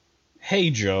Hey,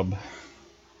 Jub.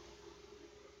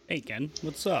 Hey Ken,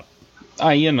 what's up?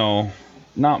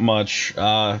 Not much.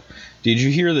 Did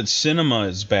you hear that cinema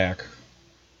is back?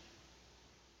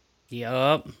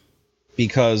 Yup.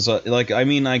 Because,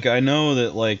 I know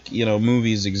that,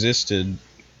 movies existed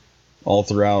all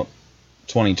throughout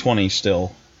 2020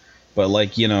 still. But,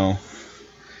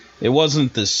 it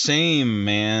wasn't the same,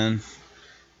 man.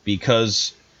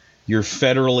 Because your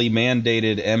federally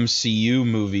mandated MCU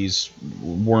movies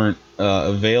weren't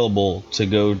available to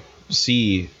go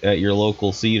see at your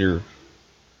local theater.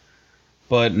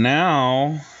 But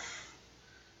now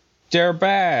they're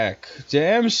back. The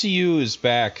MCU is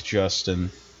back, Justin.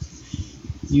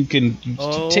 You can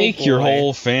Oh take your boy.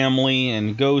 whole family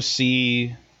and go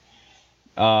see,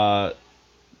 some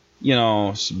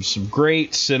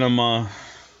great cinema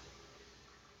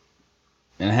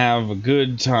and have a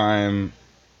good time,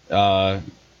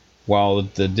 while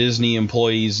the Disney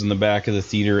employees in the back of the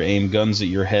theater aim guns at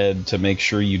your head to make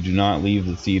sure you do not leave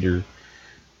the theater,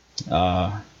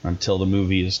 until the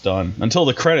movie is done. Until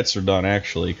the credits are done,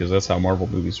 actually, because that's how Marvel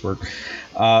movies work.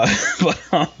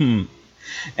 But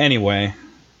anyway,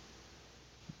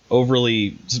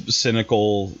 overly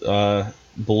cynical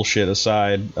bullshit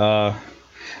aside,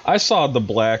 I saw the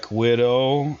Black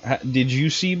Widow. Did you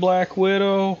see Black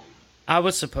Widow? I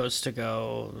was supposed to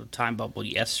go time bubble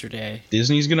yesterday,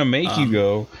 Disney's gonna make you um,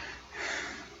 go.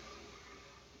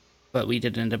 but we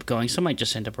didn't end up going. So I might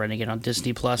just end up renting it on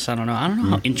Disney Plus. I don't know. I don't know Hmm.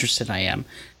 how interested I am.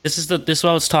 This is what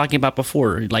I was talking about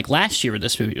before. Like last year,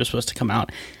 this movie was supposed to come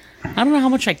out. I don't know how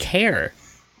much I care.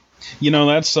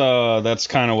 That's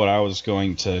kind of what I was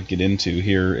going to get into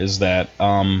here. Is that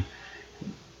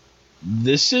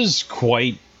this is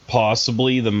quite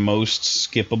possibly the most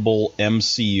skippable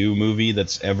MCU movie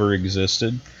that's ever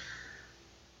existed.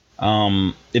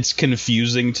 It's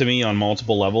confusing to me on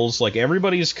multiple levels. Like,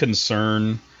 everybody's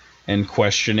concern and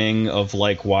questioning of,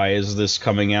 like, why is this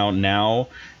coming out now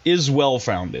is well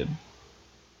founded.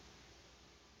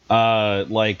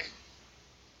 Like,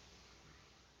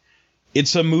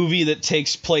 it's a movie that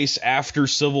takes place after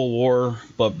Civil War,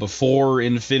 but before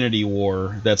Infinity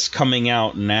War, that's coming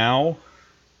out now,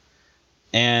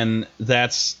 and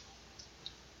that's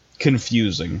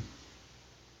confusing.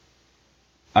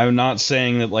 I'm not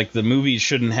saying that, like, the movie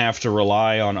shouldn't have to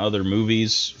rely on other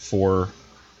movies for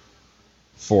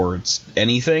its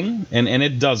anything, and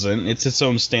it doesn't. It's its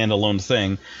own standalone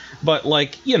thing. But,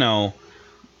 like,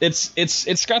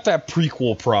 it's got that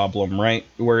prequel problem, right?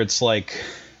 Where it's like,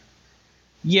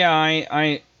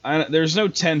 yeah, there's no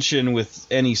tension with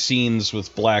any scenes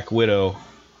with Black Widow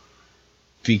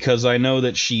because I know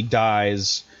that she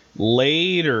dies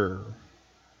later.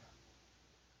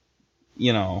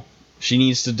 You know, she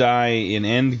needs to die in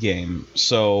Endgame.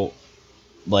 So,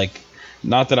 like,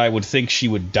 not that I would think she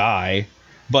would die,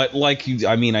 but, like,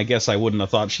 I mean, I guess I wouldn't have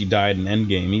thought she died in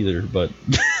Endgame either. But,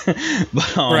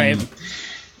 but Right.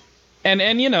 and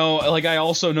like, I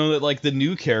also know that, like, the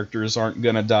new characters aren't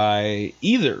gonna die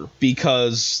either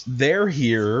because they're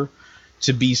here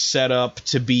to be set up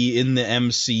to be in the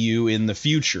MCU in the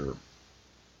future.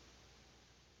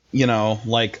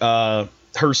 Like,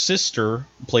 her sister,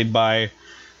 played by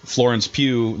Florence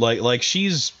Pugh, like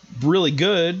she's really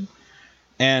good,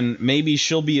 and maybe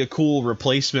she'll be a cool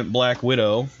replacement Black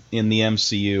Widow in the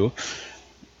MCU.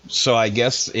 So I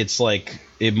guess it's like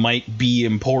it might be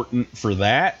important for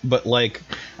that, but, like,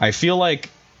 I feel like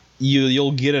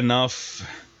you'll get enough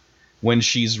when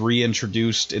she's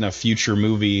reintroduced in a future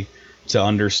movie to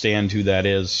understand who that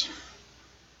is.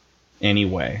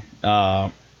 Anyway,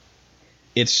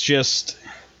 it's just,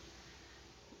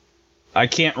 I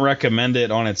can't recommend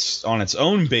it on its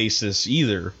own basis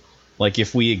either. Like,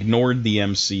 if we ignored the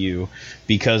MCU,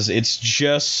 because it's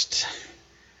just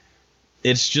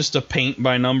a paint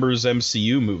by numbers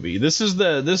MCU movie. This is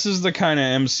the kind of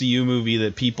MCU movie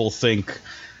that people think,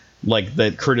 like,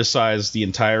 that criticize the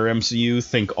entire MCU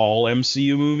think all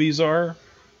MCU movies are.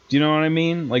 Do you know what I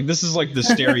mean? Like, this is like the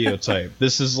stereotype.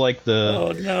 This is like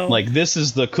Oh no. this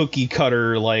is the cookie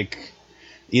cutter, like,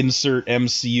 insert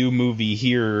MCU movie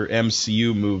here,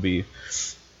 MCU movie.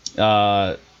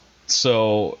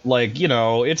 So, like,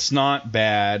 it's not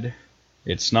bad.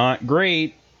 It's not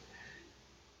great.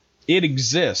 It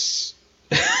exists.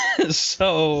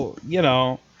 So,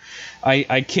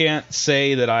 I can't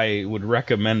say that I would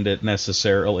recommend it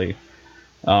necessarily.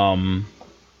 Um,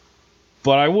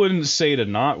 but I wouldn't say to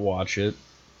not watch it.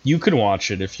 You can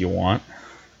watch it if you want.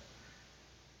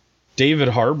 David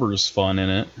Harbour's fun in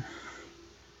it.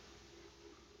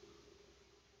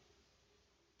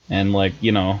 And, like,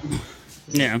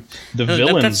 Yeah, The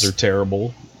villains that's are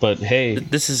terrible, but hey,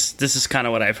 this is kind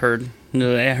of what I've heard.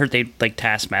 I heard they like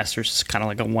Taskmaster's is kind of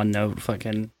like a one note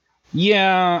fucking.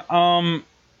 yeah.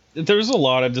 There's a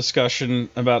lot of discussion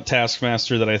about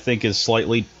Taskmaster that I think is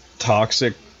slightly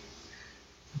toxic,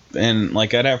 and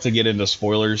like I'd have to get into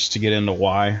spoilers to get into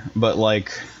why, but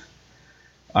like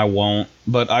I won't.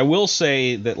 But I will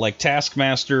say that like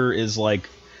Taskmaster is like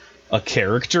a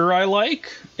character I like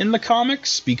in the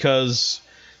comics because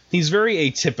he's very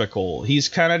atypical. He's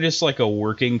kind of just like a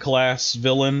working class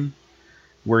villain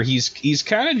where he's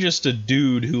kind of just a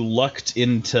dude who lucked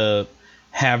into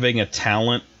having a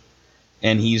talent,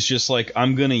 and he's just like,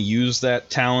 I'm going to use that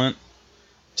talent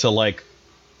to like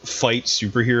fight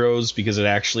superheroes because it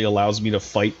actually allows me to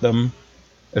fight them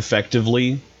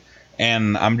effectively,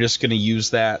 and I'm just going to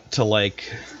use that to like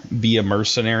be a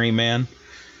mercenary man.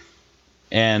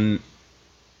 And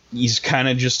he's kind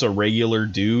of just a regular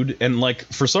dude, and like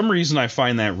for some reason I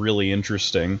find that really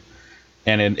interesting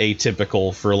and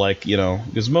atypical for like, you know,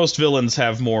 because most villains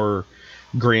have more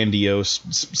grandiose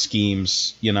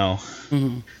schemes, you know.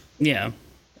 Mm-hmm. Yeah.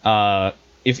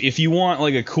 If you want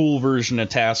like a cool version of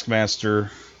Taskmaster,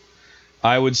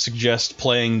 I would suggest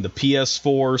playing the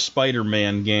PS4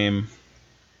 Spider-Man game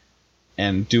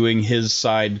and doing his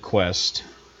side quest.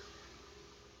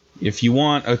 If you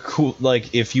want a cool,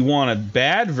 like, if you want a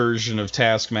bad version of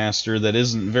Taskmaster that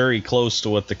isn't very close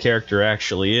to what the character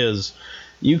actually is,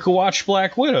 you could watch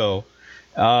Black Widow.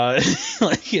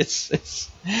 Like it's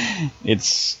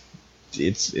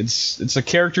a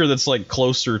character that's like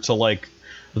closer to like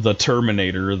the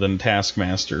Terminator than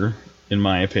Taskmaster, in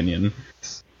my opinion.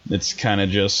 It's kind of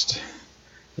just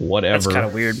whatever. That's kind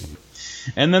of weird.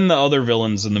 And then the other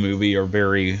villains in the movie are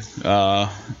very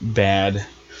bad.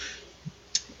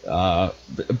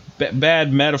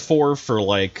 Bad metaphor for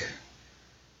like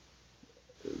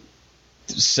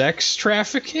sex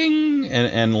trafficking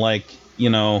and like, you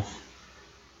know,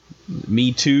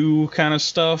 Me Too kind of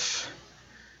stuff.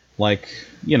 Like,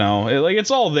 you know, like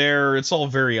it's all there. It's all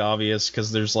very obvious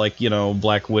because there's like, you know,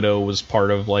 Black Widow was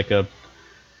part of like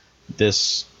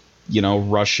this, you know,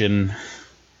 Russian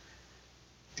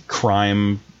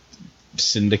crime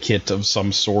syndicate of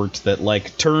some sort that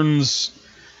like turns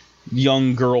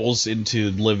young girls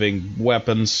into living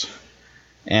weapons,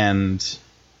 and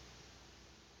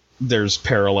there's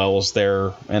parallels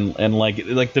there, and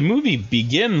like the movie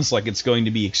begins like it's going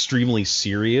to be extremely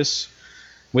serious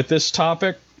with this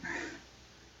topic,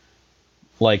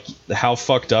 like how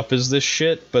fucked up is this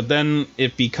shit, but then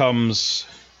it becomes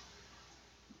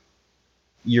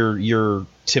your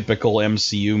typical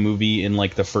MCU movie in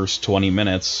like the first 20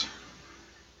 minutes,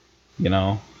 you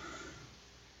know.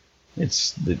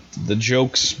 It's the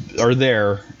jokes are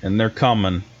there and they're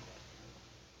coming.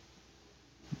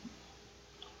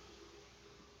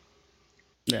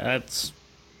 Yeah, that's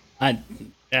I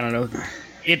don't know.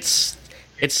 It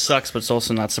sucks, but it's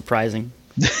also not surprising.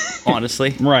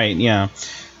 Honestly, Right? Yeah.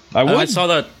 I saw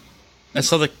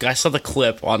the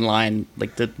clip online,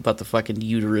 like about the fucking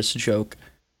uterus joke,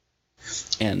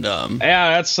 and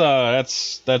Yeah,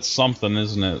 that's something,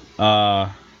 isn't it?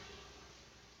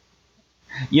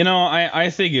 You know, I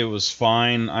think it was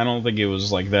fine. I don't think it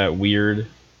was like that weird.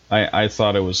 I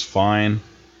thought it was fine.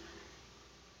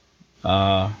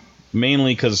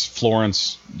 Mainly because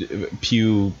Florence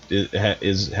Pugh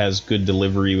has good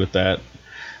delivery with that,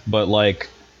 but like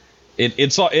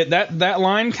that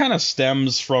line kind of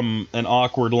stems from an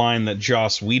awkward line that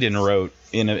Joss Whedon wrote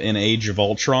in Age of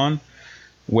Ultron,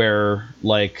 where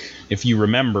like if you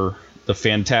remember the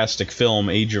fantastic film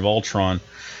Age of Ultron.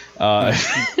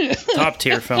 Top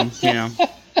tier film, you know.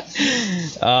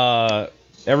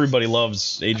 Everybody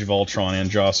loves Age of Ultron and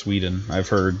Joss Whedon. I've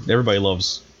heard everybody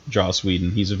loves Joss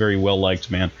Whedon. He's a very well liked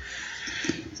man.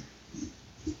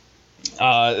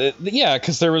 Yeah,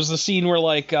 because there was the scene where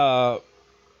like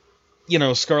you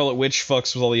know, Scarlet Witch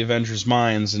fucks with all the Avengers'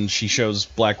 minds, and she shows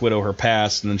Black Widow her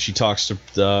past, and then she talks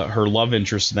to her love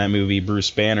interest in that movie, Bruce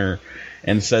Banner,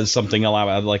 and says something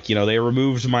about like, you know, they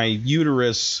removed my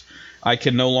uterus, I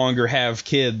can no longer have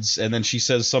kids. And then she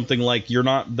says something like, you're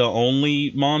not the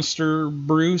only monster,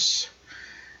 Bruce.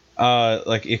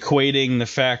 Like equating the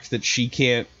fact that she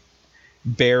can't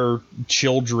bear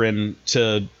children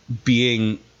to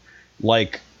being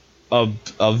like a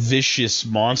vicious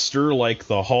monster like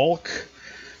the Hulk.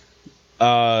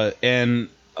 And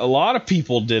a lot of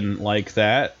people didn't like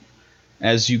that,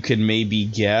 as you can maybe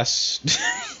guess.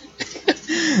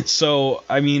 So,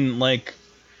 I mean, like,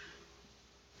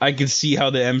 I could see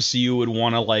how the MCU would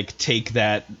want to like take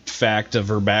that fact of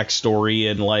her backstory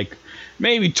and like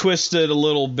maybe twist it a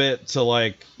little bit to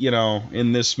like, you know,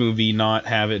 in this movie not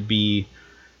have it be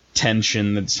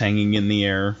tension that's hanging in the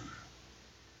air.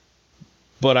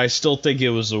 But I still think it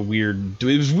was weird to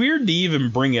even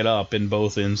bring it up in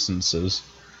both instances.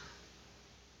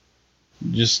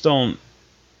 Just don't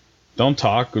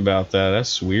talk about that.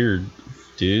 That's weird,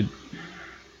 dude.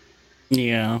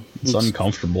 Yeah. It's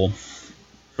uncomfortable.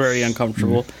 Very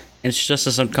uncomfortable. And it's just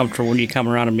as uncomfortable when you come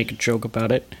around and make a joke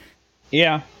about it.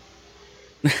 Yeah.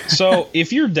 So,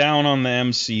 if you're down on the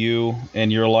MCU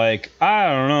and you're like, I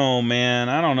don't know, man,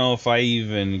 I don't know if I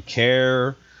even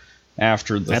care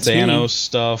after the Thanos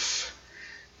stuff,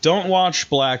 don't watch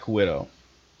Black Widow.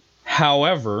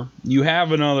 However, you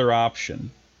have another option.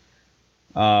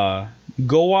 Go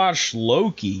watch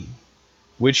Loki,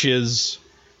 which is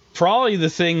probably the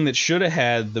thing that should have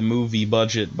had the movie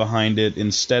budget behind it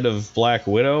instead of Black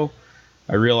Widow.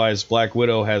 I realize Black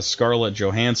Widow has Scarlett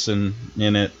Johansson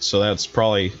in it, so that's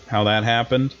probably how that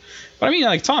happened. But I mean,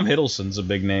 like, Tom Hiddleston's a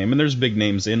big name, and there's big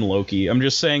names in Loki. I'm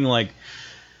just saying, like,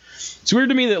 it's weird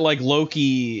to me that, like,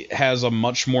 Loki has a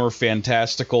much more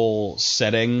fantastical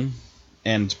setting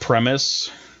and premise,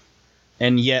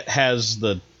 and yet has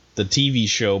the TV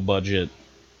show budget.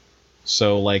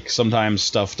 So, like, sometimes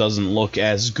stuff doesn't look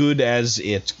as good as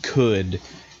it could,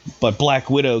 but Black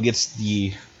Widow gets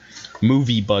the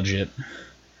movie budget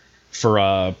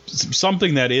for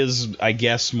something that is, I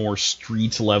guess, more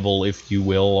street level, if you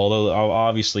will. Although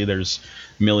obviously there's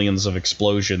millions of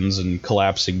explosions and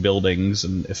collapsing buildings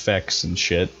and effects and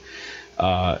shit.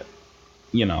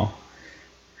 You know.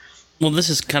 Well, this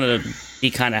is kind of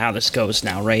how this goes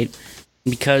now, right?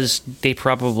 Because they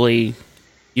probably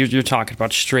you're talking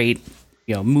about straight,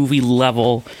 movie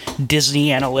level Disney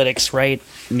analytics, right?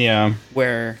 Yeah.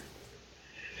 Where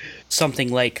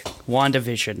something like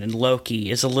WandaVision and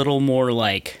Loki is a little more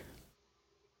like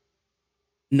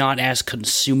not as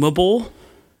consumable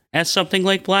as something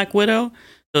like Black Widow.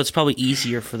 So it's probably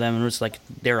easier for them, and it's like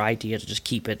their idea to just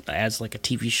keep it as like a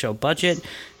TV show budget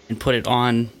and put it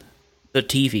on the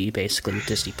TV, basically, with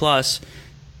Disney Plus,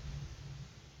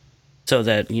 so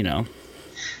that,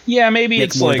 yeah, maybe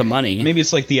it's more like of the money. Maybe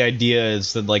it's like the idea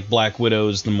is that, like, Black Widow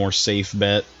is the more safe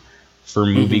bet for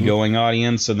movie-going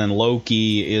audience, and then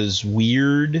Loki is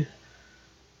weird,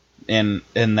 and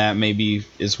that maybe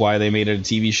is why they made it a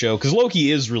TV show, because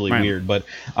Loki is really weird, but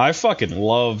I fucking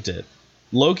loved it.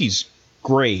 Loki's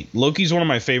great. Loki's one of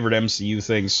my favorite MCU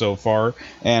things so far,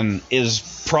 and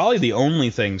is probably the only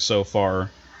thing so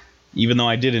far, even though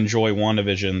I did enjoy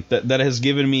WandaVision, that has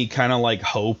given me kind of, like,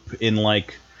 hope in,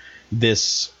 like,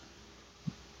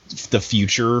 the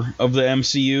future of the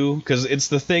MCU, because it's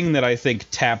the thing that I think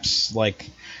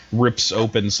rips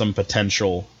open some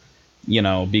potential,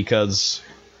 because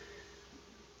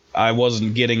I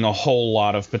wasn't getting a whole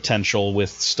lot of potential with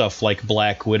stuff like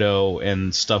Black Widow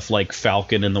and stuff like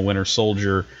Falcon and the Winter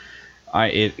Soldier,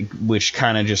 which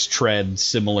kind of just tread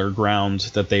similar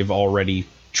ground that they've already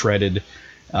treaded.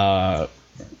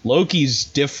 Loki's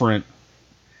different,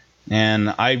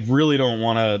 and I really don't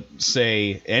want to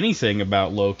say anything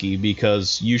about Loki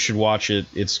because you should watch it.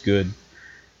 It's good.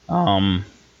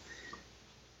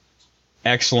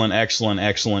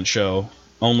 Excellent show.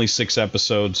 Only 6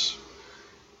 episodes.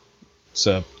 It's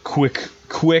a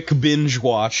quick binge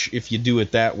watch if you do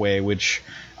it that way, which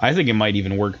I think it might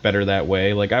even work better that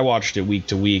way. Like, I watched it week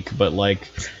to week, but, like,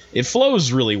 it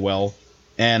flows really well,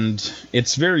 and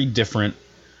it's very different.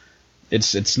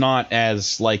 It's not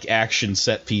as, like, action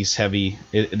set piece heavy.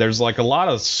 There's, like, a lot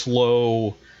of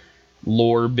slow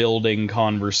lore building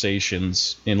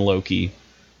conversations in Loki,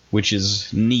 which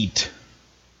is neat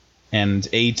and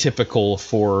atypical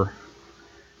for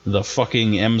the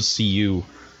fucking MCU.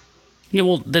 Yeah,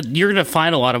 well, you're gonna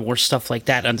find a lot of more stuff like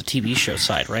that on the TV show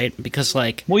side, right? Because,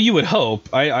 like, well, you would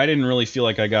hope. I didn't really feel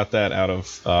like I got that out of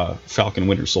Falcon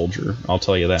Winter Soldier. I'll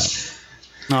tell you that.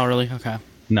 Oh, really? Okay.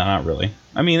 No, not really.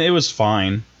 I mean, it was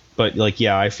fine, but, like,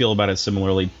 yeah, I feel about it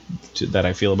similarly to that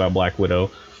I feel about Black Widow.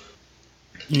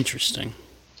 Interesting.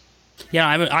 Yeah,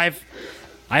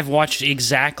 I've watched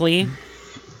exactly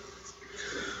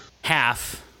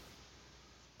half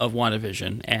of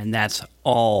WandaVision, and that's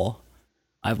all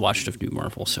I've watched of New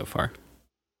Marvel so far.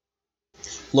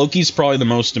 Loki's probably the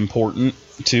most important,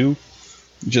 too,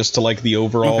 just to, like, the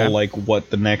overall, like, what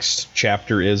the next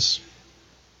chapter is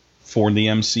for the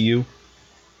MCU.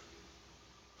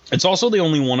 It's also the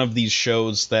only one of these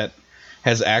shows that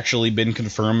has actually been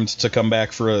confirmed to come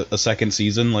back for a second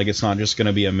season. Like, it's not just going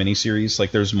to be a miniseries.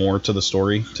 Like, there's more to the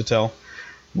story to tell,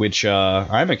 which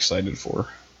I'm excited for,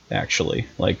 actually.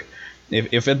 Like,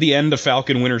 if at the end of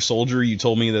Falcon Winter Soldier you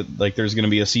told me that, like, there's going to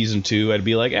be a season 2, I'd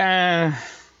be like, eh.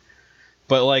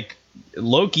 But, like,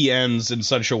 Loki ends in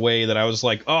such a way that I was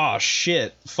like, oh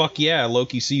shit, fuck yeah,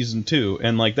 Loki season 2.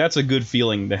 And like that's a good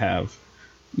feeling to have.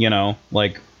 You know,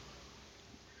 like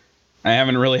I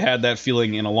haven't really had that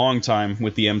feeling in a long time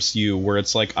with the MCU where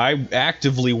it's like I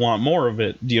actively want more of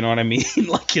it. Do you know what I mean?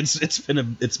 Like it's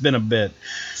been a bit.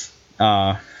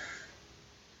 So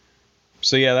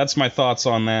yeah, that's my thoughts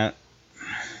on that.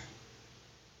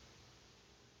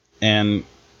 And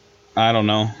I don't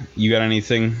know. You got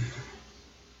anything?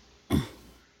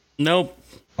 Nope.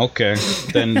 Okay,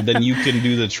 then you can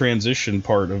do the transition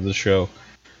part of the show.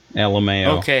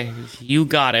 LMAO. Okay, you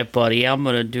got it, buddy. I'm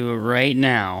gonna do it right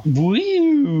now.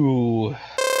 Woo!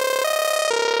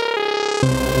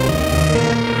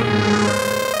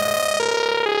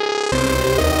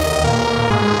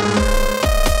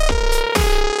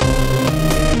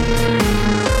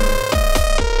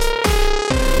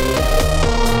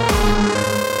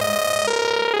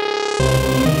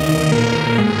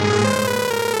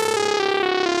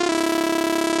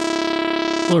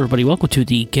 Hello, everybody. Welcome to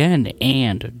the Ken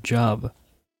and Jub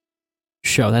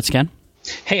show. That's Ken.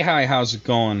 Hey, hi. How's it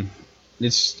going?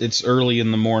 It's early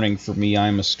in the morning for me.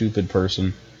 I'm a stupid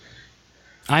person.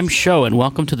 I'm Show, and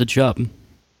welcome to the Jub.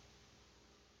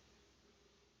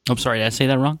 I'm sorry. Did I say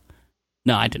that wrong?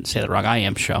 No, I didn't say that wrong. I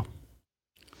am Show.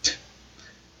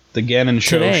 The Ken and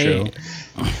Show today,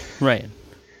 show. Right.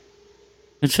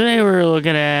 And today we're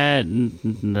looking at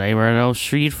Nightmare on Elm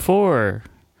Street 4.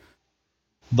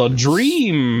 The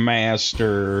Dream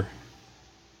Master.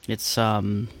 It's,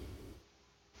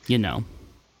 you know,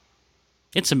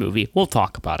 it's a movie. We'll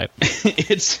talk about it.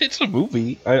 It's a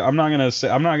movie. I'm not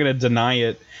gonna deny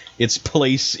it. Its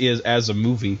place is as a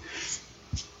movie,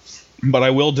 but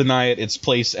I will deny it its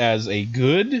place as a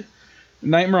good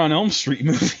Nightmare on Elm Street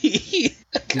movie.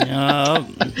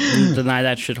 Deny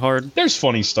that shit hard. There's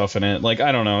funny stuff in it. Like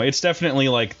I don't know. It's definitely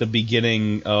like the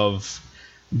beginning of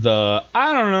the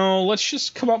I don't know. Let's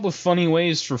just come up with funny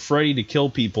ways for Freddy to kill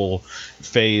people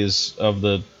phase of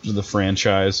the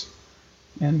franchise.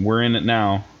 And we're in it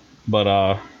now. But,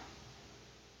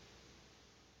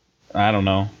 I don't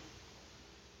know.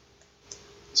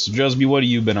 So, Jusby, what have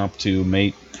you been up to,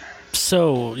 mate?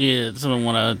 So, yeah, something I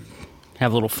want to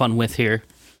have a little fun with here.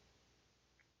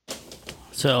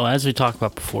 So, as we talked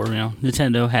about before, you know,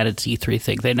 Nintendo had its E3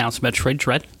 thing. They announced Metroid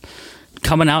Dread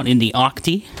coming out in the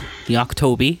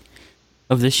October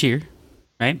of this year,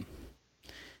 right?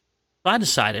 So, I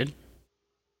decided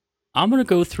I'm going to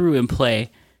go through and play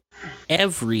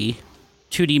every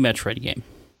 2D Metroid game.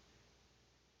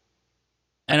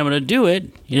 And I'm going to do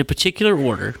it in a particular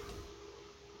order,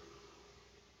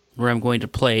 where I'm going to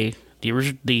play the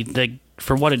original, the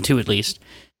for 1 and 2 at least,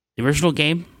 the original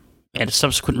game and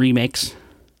subsequent remakes,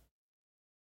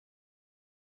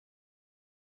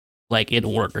 like in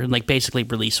order, like basically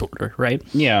release order, right?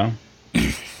 Yeah.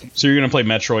 So you're gonna play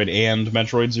Metroid and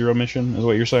Metroid Zero Mission, is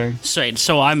what you're saying?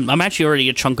 So I'm actually already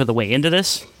a chunk of the way into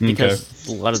this, because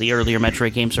a lot of the earlier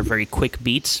Metroid games are very quick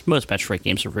beats. Most Metroid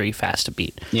games are very fast to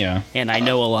beat. Yeah. And I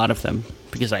know a lot of them,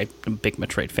 because I'm a big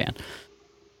Metroid fan.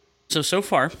 So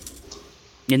far,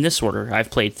 in this order, I've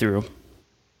played through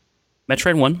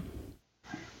Metroid 1,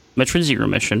 Metroid Zero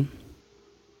Mission,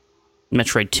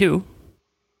 Metroid 2,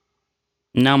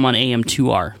 and now I'm on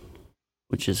AM2R,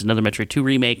 which is another Metroid 2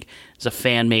 remake. It's a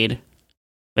fan-made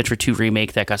Metroid 2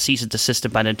 remake that got cease and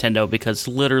desisted by Nintendo because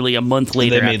literally a month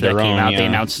later after that came out, they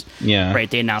announced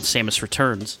Samus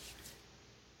Returns.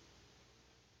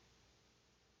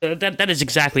 That is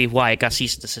exactly why it got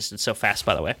cease and desisted so fast,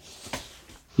 by the way.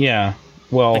 Yeah,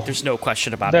 well... Like, there's no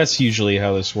question about it. That's usually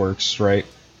how this works, right?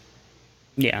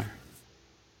 Yeah.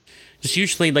 Just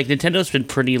usually, like, Nintendo's been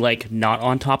pretty, like, not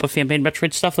on top of fan-made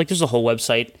Metroid stuff. Like, there's a whole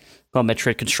website called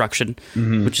Metroid Construction,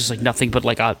 which is like nothing but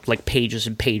like pages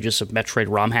and pages of Metroid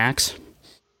ROM hacks.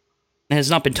 It has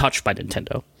not been touched by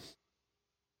Nintendo.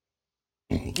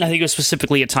 I think it was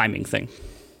specifically a timing thing.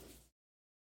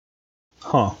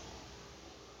 Huh.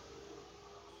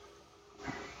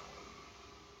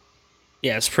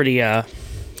 Yeah, it's pretty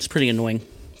annoying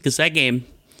because that game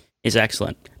is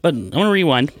excellent. But I'm gonna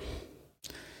rewind.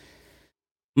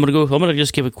 I'm gonna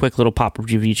just give a quick little pop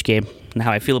review of each game and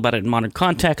how I feel about it in modern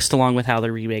context, along with how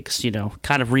the remakes, you know,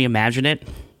 kind of reimagine it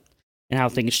and how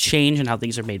things change and how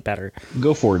things are made better.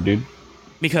 Go for it, dude.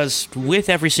 Because with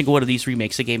every single one of these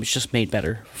remakes, the game is just made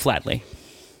better, flatly.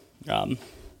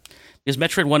 Because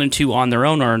Metroid 1 and 2 on their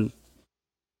own are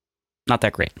not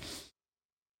that great.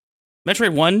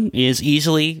 Metroid 1 is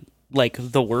easily, like,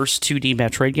 the worst 2D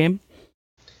Metroid game.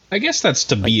 I guess that's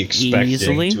to be expected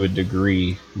to a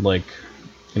degree, like...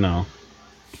 You know.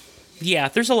 Yeah,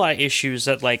 there's a lot of issues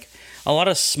that, like, a lot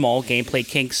of small gameplay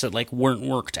kinks that, like, weren't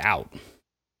worked out.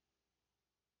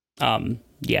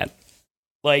 yet.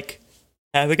 Like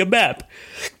having a map.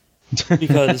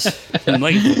 Because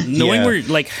like knowing where,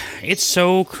 like, it's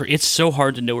so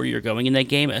hard to know where you're going in that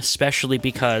game, especially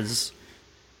because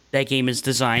that game is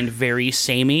designed very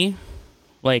samey.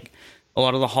 Like, a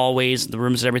lot of the hallways, the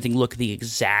rooms, and everything look the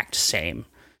exact same.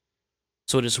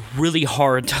 So it is really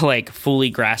hard to, like, fully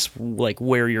grasp, like,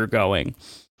 where you're going.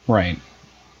 Right.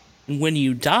 When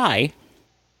you die,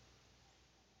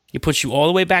 it puts you all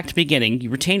the way back to the beginning. You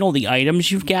retain all the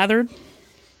items you've gathered,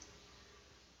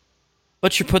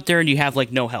 but you're put there and you have,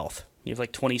 like, no health. You have,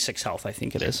 like, 26 health, I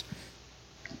think it is.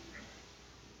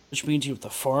 Which means you have to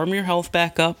farm your health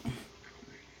back up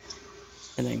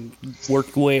and then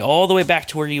work your way all the way back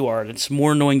to where you are. It's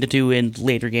more annoying to do in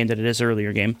later game than it is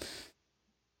earlier game.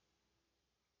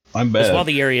 I bet. Because while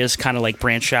the areas kind of like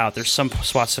branch out, there's some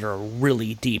spots that are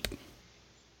really deep.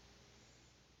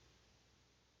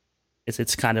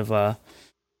 It's kind of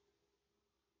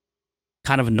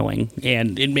annoying,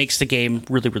 and it makes the game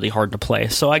really, really hard to play.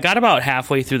 So I got about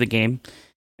halfway through the game,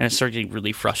 and I started getting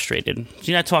really frustrated.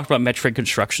 You know, I talked about Metroid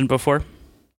Construction before.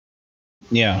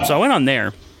 Yeah. So I went on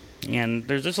there. And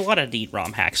there's a lot of neat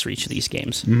ROM hacks for each of these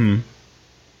games. Mm-hmm.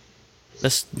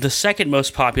 The second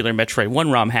most popular Metroid 1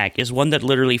 ROM hack is one that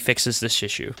literally fixes this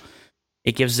issue.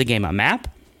 It gives the game a map.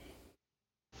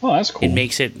 Oh, that's cool. It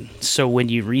makes it so when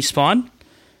you respawn,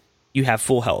 you have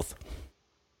full health.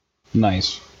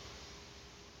 Nice.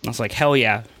 I was like, hell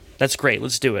yeah, that's great,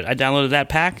 let's do it. I downloaded that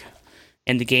pack,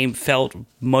 and the game felt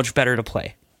much better to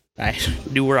play. I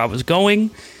knew where I was going.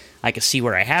 I could see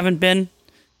where I haven't been.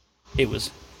 It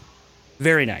was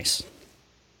very nice.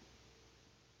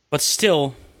 But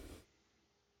still,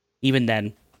 even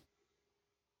then,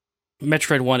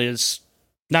 Metroid 1 is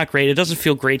not great. It doesn't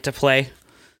feel great to play,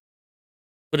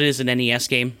 but it is an NES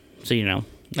game, so, you know,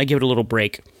 I give it a little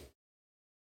break.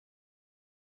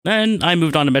 Then I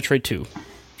moved on to Metroid 2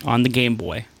 on the Game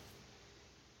Boy.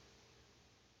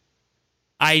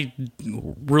 I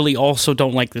really also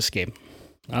don't like this game.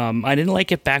 I didn't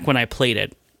like it back when I played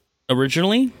it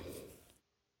originally.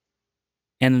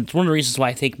 And it's one of the reasons why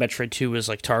I think Metroid 2 was,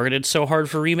 like, targeted so hard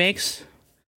for remakes.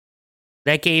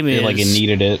 That game is... like, it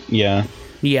needed it, yeah.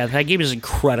 Yeah, that game is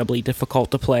incredibly difficult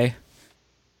to play.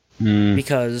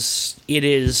 Because it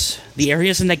is... The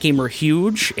areas in that game are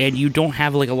huge, and you don't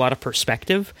have, like, a lot of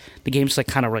perspective. The game's, like,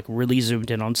 kind of, like, really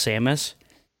zoomed in on Samus.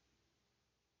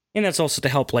 And that's also to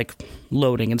help, like,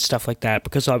 loading and stuff like that,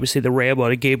 because obviously the RAM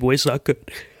on a Game Boy is not good.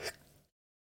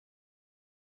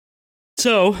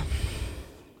 So...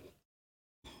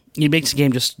 it makes the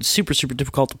game just super, super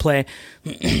difficult to play.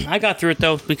 I got through it,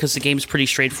 though, because the game's pretty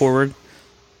straightforward.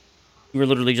 You were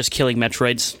literally just killing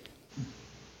Metroids.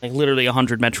 Like, literally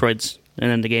 100 Metroids, and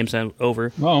then the game's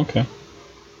over. Oh, okay.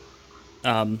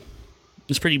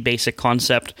 It's a pretty basic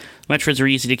concept. Metroids are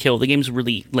easy to kill. The game's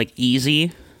really, like,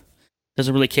 easy.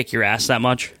 Doesn't really kick your ass that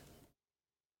much.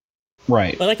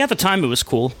 Right. But, like, at the time, it was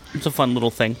cool. It's a fun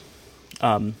little thing.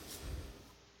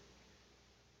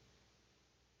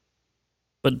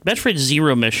 But Metroid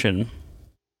Zero Mission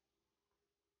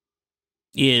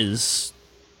is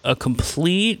a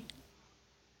complete,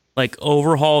 like,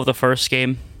 overhaul of the first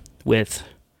game with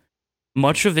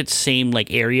much of its same,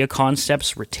 like, area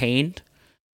concepts retained.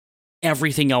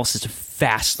 Everything else is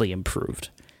vastly improved.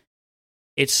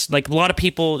 It's like it's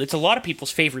a lot of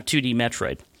people's favorite 2D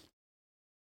Metroid.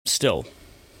 Still.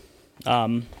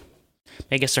 I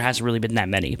guess there hasn't really been that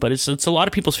many, but it's a lot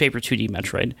of people's favorite 2D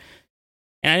Metroid.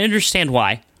 And I understand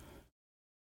why.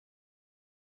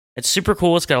 It's super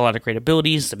cool. It's got a lot of great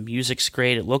abilities. The music's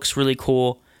great. It looks really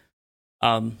cool.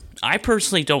 I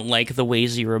personally don't like the way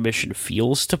Zero Mission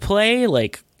feels to play,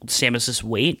 like Samus's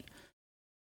weight.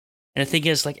 And the thing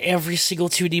is, like, every single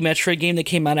 2D Metroid game that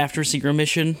came out after Zero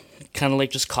Mission kind of, like,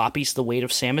 just copies the weight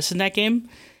of Samus in that game.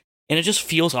 And it just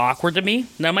feels awkward to me.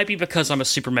 That might be because I'm a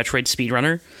Super Metroid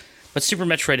speedrunner, but Super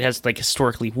Metroid has, like,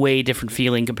 historically way different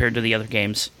feeling compared to the other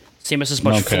games. Samus is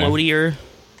much floatier.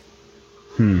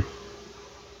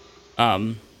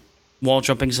 Wall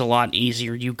jumping's a lot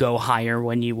easier. You go higher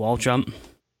when you wall jump.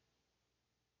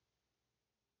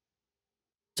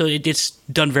 So it's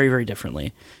done very, very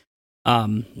differently.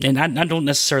 And I don't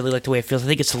necessarily like the way it feels. I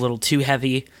think it's a little too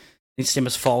heavy. I think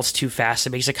Samus falls too fast.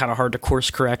 It makes it kind of hard to course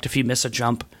correct if you miss a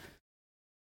jump.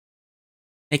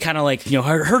 It kind of, like, you know,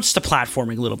 hurts the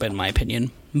platforming a little bit, in my opinion.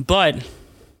 But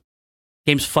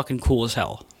game's fucking cool as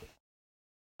hell.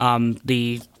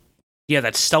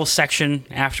 That stealth section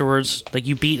afterwards, like,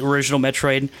 you beat original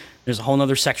Metroid, there's a whole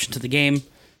nother section to the game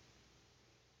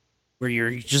where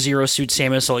you're just Zero Suit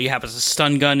Samus, all you have is a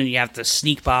stun gun, and you have to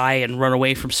sneak by and run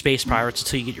away from space pirates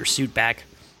until you get your suit back.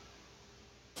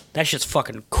 That shit's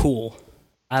fucking cool.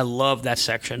 I love that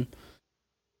section.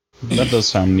 That does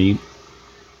sound neat.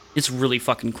 It's really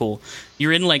fucking cool.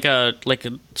 You're in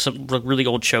some really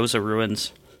old Chozo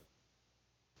ruins.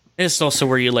 It's also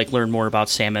where you like learn more about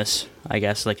Samus, I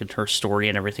guess, like in her story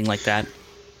and everything like that.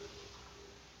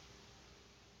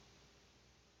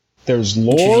 There's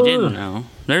lore. Which you didn't know.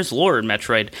 There's lore in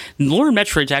Metroid. Lore in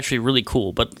Metroid's actually really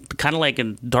cool, but kind of like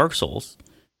in Dark Souls,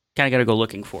 kind of got to go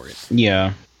looking for it.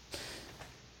 Yeah.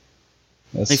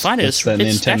 They find it.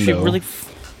 It's actually really.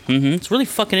 It's really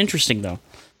fucking interesting though.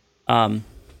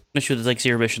 Especially with like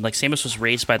Zero Mission, like Samus was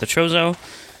raised by the Chozo,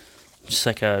 just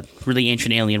like a really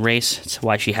ancient alien race. It's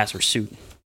why she has her suit.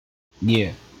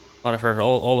 Yeah. A lot of her,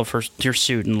 all of her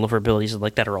suit and all of her abilities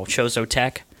like that are all Chozo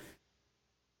tech.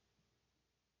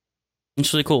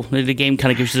 It's really cool. The game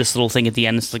kind of gives you this little thing at the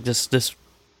end. It's like this.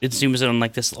 It zooms in on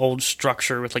like this old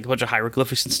structure with like a bunch of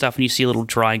hieroglyphics and stuff, and you see a little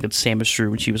drawing that Samus drew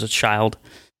when she was a child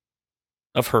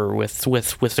of her with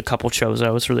a couple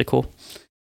Chozo. It's really cool.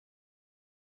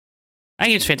 I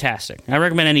think it's fantastic. I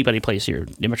recommend anybody plays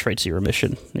Metroid Zero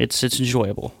Mission. It's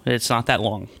enjoyable. It's not that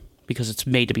long because it's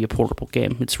made to be a portable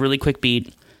game. It's really quick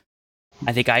beat.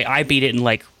 I think I beat it in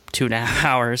like 2.5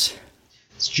 hours.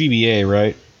 It's GBA,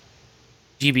 right?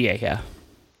 GBA, yeah.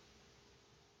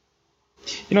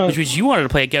 You know, which means you wanted to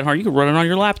play it Get Hard, you could run it on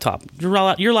your laptop.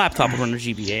 Your laptop will run a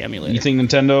GBA emulator. You think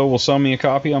Nintendo will sell me a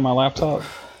copy on my laptop?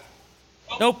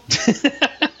 Nope.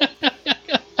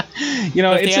 You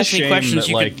know, if it's they a ask me shame questions,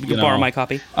 that, like, you could borrow my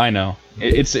copy. I know.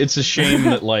 It's a shame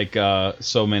that, like,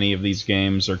 so many of these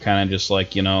games are kind of just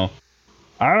like, you know,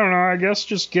 I don't know, I guess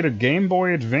just get a Game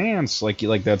Boy Advance. Like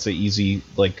that's an easy,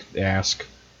 like, ask.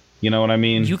 You know what I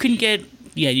mean? You can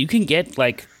get,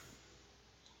 like,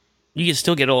 you can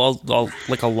still get all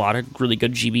like, a lot of really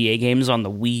good GBA games on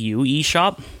the Wii U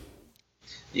eShop.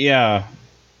 Yeah.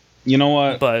 You know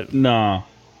what? But nah.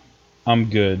 I'm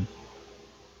good.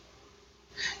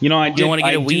 You know, I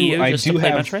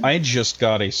just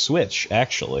got a Switch,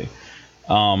 actually.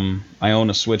 I own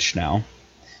a Switch now.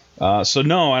 So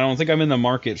no, I don't think I'm in the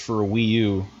market for a Wii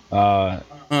U.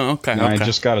 Okay. I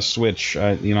just got a Switch.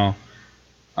 I don't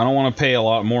want to pay a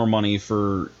lot more money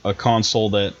for a console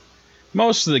that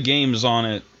most of the games on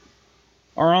it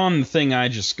are on the thing I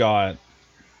just got.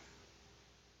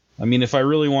 I mean, if I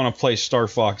really want to play Star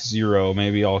Fox Zero,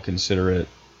 maybe I'll consider it.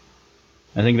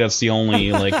 I think that's the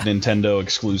only like Nintendo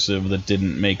exclusive that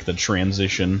didn't make the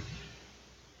transition.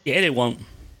 Yeah, and it won't.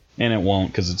 And it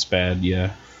won't because it's bad.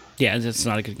 Yeah. Yeah, it's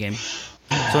not a good game.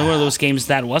 It's only one of those games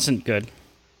that wasn't good.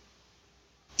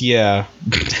 Yeah.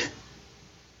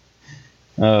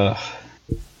 So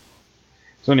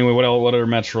anyway, what other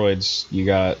Metroids you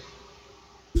got?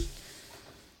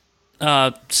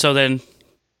 So then,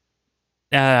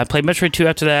 I played Metroid 2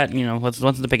 after that. You know,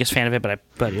 wasn't the biggest fan of it,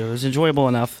 but it was enjoyable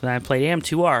enough. Then I played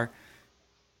AM2R.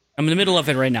 I'm in the middle of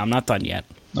it right now. I'm not done yet.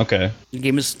 Okay.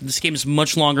 This game is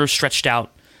much longer, stretched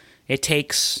out. It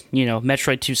takes,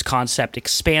 Metroid 2's concept,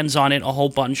 expands on it a whole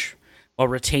bunch, while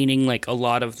retaining like a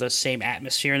lot of the same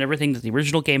atmosphere and everything that the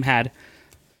original game had.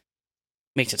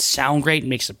 Makes it sound great,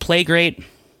 makes it play great.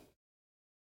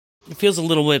 It feels a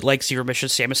little bit like Zero Mission.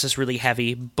 Samus is really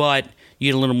heavy, but you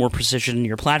get a little more precision in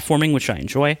your platforming, which I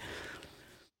enjoy.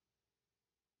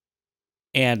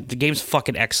 And the game's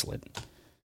fucking excellent.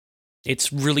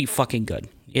 It's really fucking good.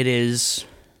 It is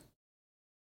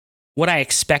what I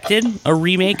expected a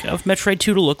remake of Metroid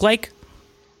 2 to look like.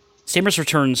 Samus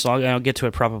Returns, I'll get to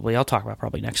it probably, I'll talk about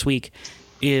probably next week,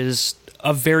 is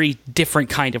a very different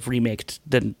kind of remake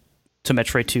to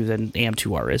Metroid 2 than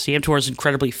AM2R is. The AM2R is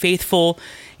incredibly faithful.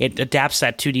 It adapts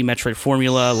that 2D Metroid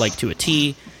formula like to a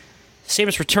T.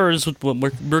 Samus Returns, with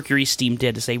what Mercury Steam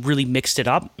did, is they really mixed it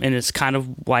up, and it's kind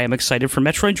of why I'm excited for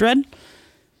Metroid Dread.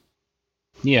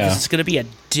 Yeah. It's going to be a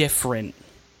different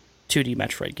 2D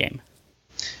Metroid game.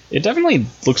 It definitely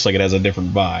looks like it has a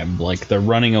different vibe. Like, the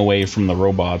running away from the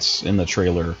robots in the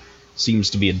trailer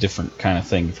seems to be a different kind of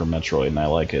thing for Metroid, and I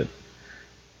like it.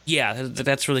 Yeah,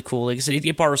 that's really cool. Like,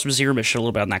 it borrows from Zero Mission a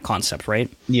little bit on that concept, right?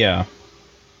 Yeah.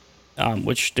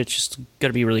 Which it's just going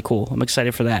to be really cool. I'm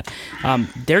excited for that.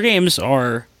 Their games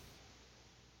are...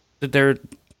 They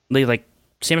like...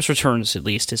 Samus Returns, at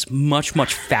least, is much,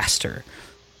 much faster.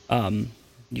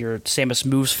 Your Samus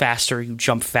moves faster, you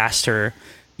jump faster,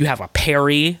 you have a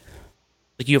parry.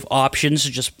 Like, you have options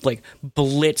to just, like,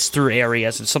 blitz through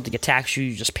areas. If something attacks you,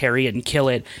 you just parry it and kill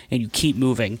it, and you keep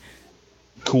moving.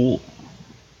 Cool.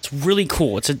 It's really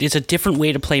cool. It's a different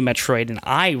way to play Metroid, and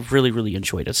I really, really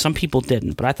enjoyed it. Some people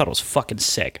didn't, but I thought it was fucking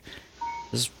sick.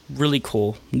 It was really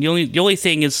cool. The only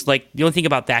thing is, like, the only thing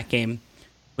about that game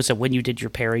was that when you did your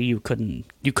parry, you couldn't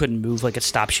move, like, it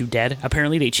stops you dead.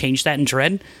 Apparently, they changed that in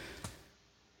Dread,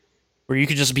 where you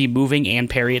could just be moving and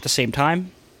parry at the same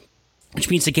time, which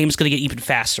means the game's going to get even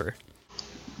faster,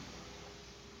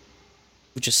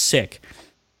 which is sick.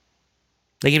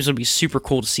 The game's going to be super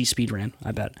cool to see speedrun,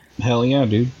 I bet. Hell yeah,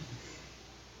 dude.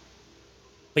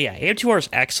 But yeah, AM2R is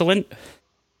excellent.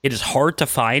 It is hard to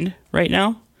find right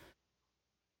now,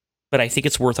 but I think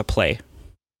it's worth a play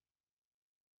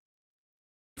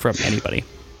from anybody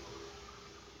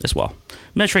as well.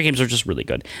 Metroid games are just really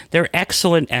good. They're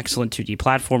excellent 2D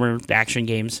platformer action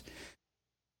games.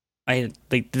 I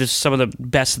think there's some of the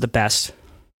best of the best.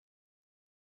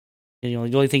 You know,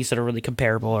 the only things that are really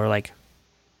comparable are like,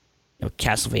 you know,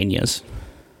 Castlevanias.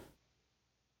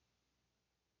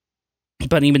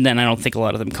 But even then, I don't think a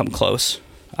lot of them come close.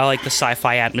 I like the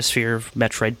sci-fi atmosphere of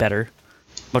Metroid better,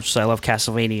 much as I love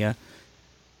Castlevania.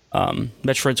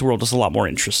 Metroid's world is a lot more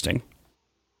interesting.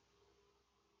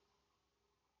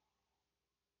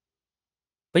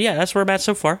 But yeah, that's where I'm at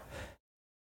so far.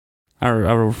 I'll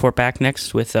report back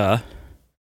next with my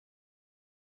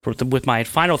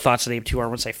final thoughts of the AM2R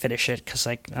once I finish it, because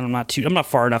like I'm not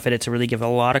far enough in it to really give a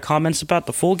lot of comments about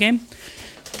the full game.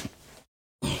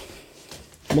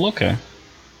 Well, okay.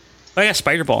 But I got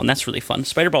Spider Ball, and that's really fun.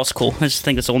 Spider Ball's cool. I just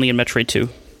think it's only in Metroid 2,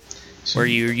 where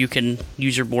you can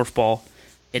use your morph ball,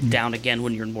 hit down again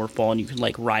when you're in morph ball, and you can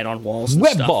like ride on walls and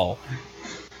Web stuff. ball.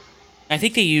 I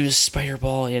think they use Spider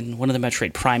Ball in one of the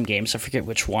Metroid Prime games. I forget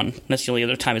which one. That's the only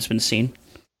other time it's been seen.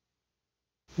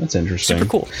 That's interesting. Super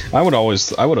cool. I would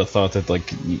have thought that,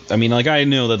 like, I mean, like, I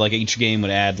know that, like, each game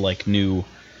would add, like, new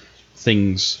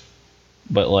things,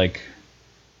 but, like,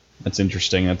 that's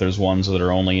interesting that there's ones that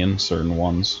are only in certain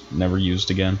ones, never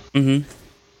used again. Mm-hmm.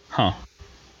 Huh.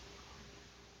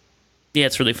 Yeah,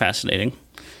 it's really fascinating.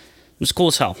 It's cool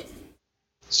as hell.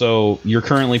 So, you're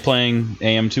currently playing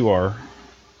AM2R.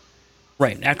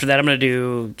 Right. After that, I'm going to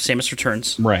do Samus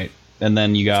Returns. Right. And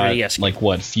then you got, 3DS game. like,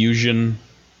 what, Fusion?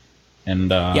 And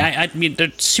yeah, I mean,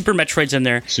 there's Super Metroid's in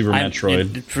there. Super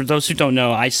Metroid. For those who don't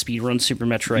know, I speedrun Super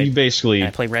Metroid. You basically... I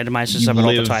play randomizers of it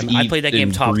all the time. I play that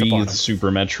game top to bottom.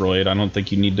 Super Metroid. I don't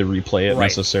think you need to replay it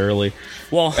necessarily.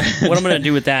 Well, what I'm going to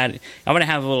do with that, I'm going to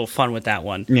have a little fun with that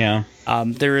one. Yeah.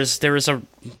 There is a...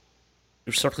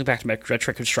 Circling back to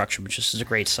Retro Construction, which is a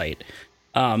great site.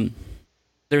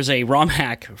 There's a ROM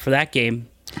hack for that game,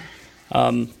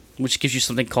 which gives you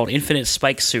something called Infinite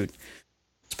Spike Suit.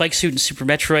 Spike Suit in Super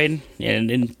Metroid, and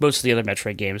in most of the other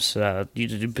Metroid games, you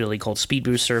did an ability called Speed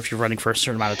Booster if you're running for a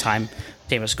certain amount of time.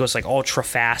 Samus goes like ultra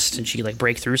fast, and she can like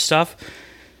break through stuff.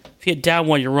 If you hit down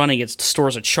while you're running, it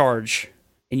stores a charge,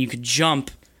 and you can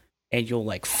jump, and you'll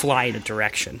like fly in a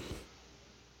direction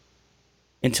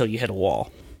until you hit a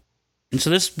wall. And so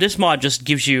this mod just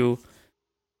gives you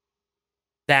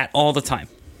that all the time.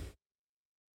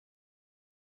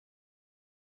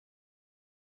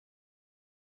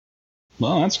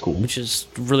 Well, that's cool. Which is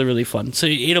really, really fun. So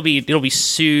it'll be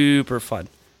super fun.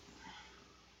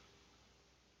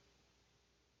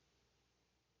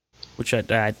 Which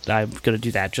I'm gonna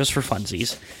do that just for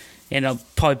funsies, and I'll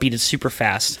probably beat it super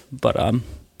fast. But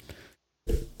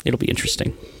it'll be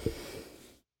interesting.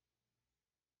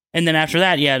 And then after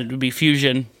that, yeah, it'll be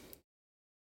Fusion.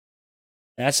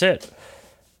 That's it.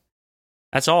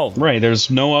 That's all. Right.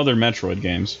 There's no other Metroid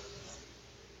games.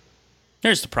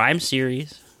 There's the Prime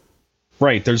series.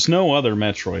 Right, there's no other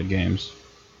Metroid games.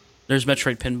 There's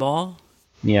Metroid Pinball.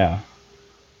 Yeah.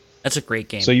 That's a great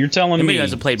game. So you're telling me...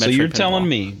 Hasn't played Metroid so you're Pinball. telling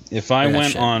me, if I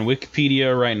went on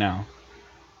Wikipedia right now,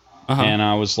 and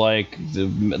I was like, the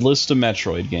list of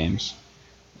Metroid games,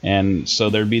 and so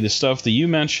there'd be the stuff that you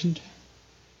mentioned,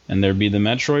 and there'd be the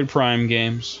Metroid Prime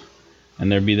games,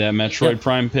 and there'd be that Metroid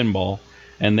Prime Pinball,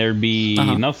 and there'd be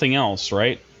nothing else,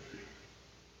 right?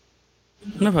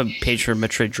 I have a page for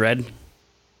Metroid Dread.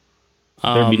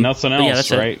 There'd be nothing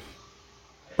else, right?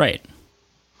 Right.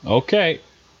 Okay.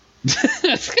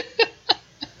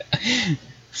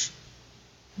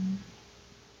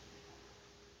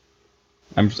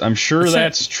 I'm sure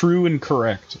that's true and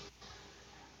correct.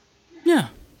 Yeah.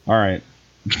 All right.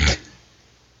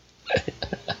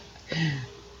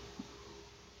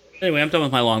 Anyway, I'm done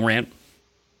with my long rant.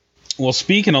 Well,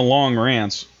 speaking of long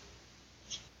rants,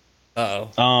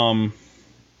 uh-oh.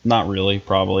 Not really,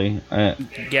 probably.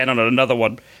 Yeah, no, another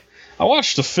one. I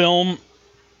watched a film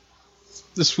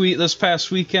this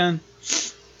past weekend.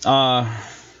 It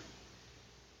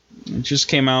just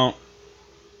came out.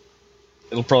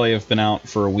 It'll probably have been out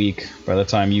for a week by the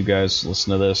time you guys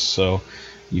listen to this, so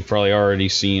you've probably already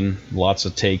seen lots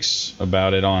of takes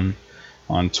about it on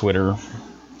Twitter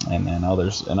and then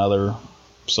other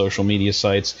social media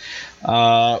sites.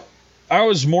 I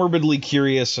was morbidly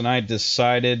curious, and I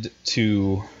decided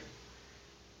to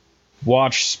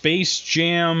watch Space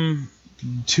Jam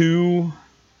 2,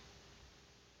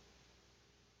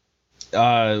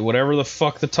 whatever the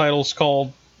fuck the title's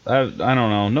called. I don't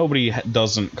know. Nobody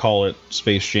doesn't call it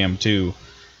Space Jam 2.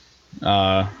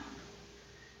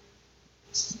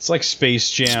 It's like Space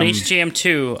Jam. Space Jam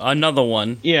 2, another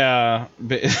one. Yeah,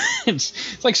 but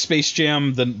it's like Space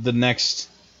Jam, the next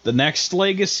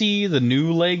legacy, the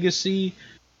new legacy.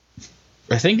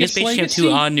 I think it's Space Legacy?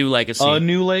 Jam 2, a new legacy. A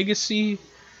new legacy.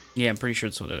 Yeah, I'm pretty sure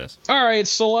that's what it is. All right,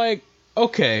 so like,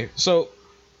 okay, so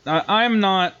I'm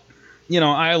not,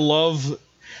 I love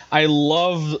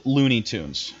Looney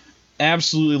Tunes.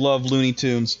 Absolutely love Looney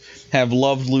Tunes. Have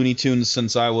loved Looney Tunes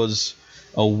since I was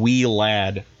a wee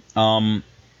lad. And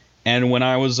when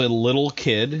I was a little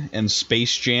kid and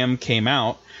Space Jam came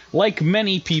out, like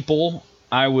many people,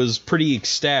 I was pretty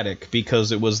ecstatic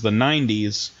because it was the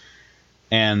 90s.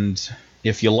 And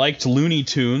if you liked Looney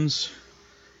Tunes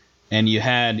and you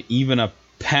had even a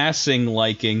passing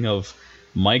liking of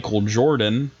Michael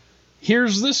Jordan,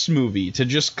 here's this movie to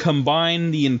just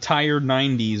combine the entire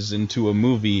 90s into a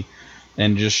movie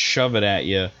and just shove it at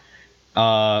you.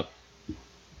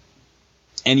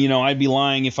 And, I'd be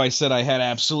lying if I said I had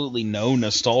absolutely no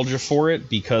nostalgia for it,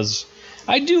 because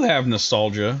I do have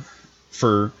nostalgia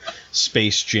for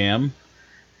Space Jam.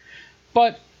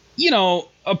 But,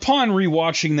 upon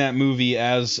rewatching that movie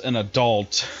as an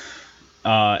adult,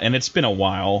 and it's been a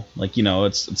while,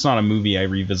 it's not a movie I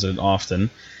revisit often,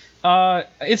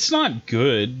 it's not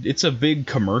good. It's a big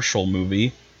commercial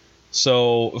movie.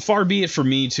 So, far be it for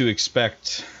me to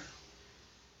expect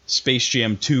Space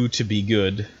Jam 2 to be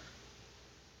good.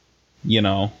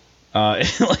 I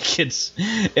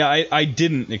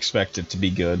didn't expect it to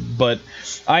be good, but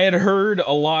I had heard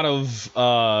a lot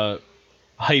of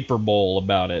hyperbole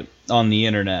about it on the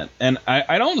internet, and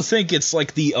I don't think it's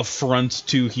like the affront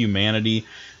to humanity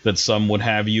that some would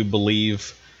have you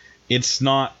believe. It's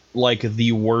not like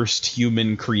the worst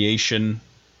human creation.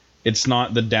 It's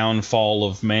not the downfall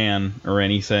of man or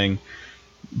anything,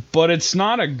 but it's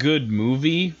not a good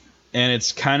movie. And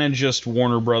it's kind of just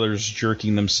Warner Brothers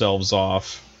jerking themselves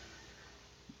off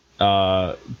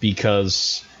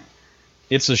because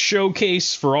it's a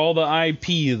showcase for all the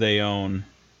IP they own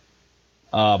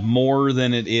more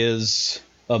than it is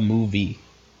a movie,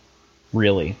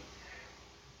 really.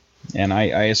 And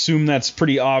I assume that's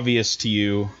pretty obvious to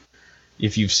you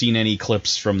if you've seen any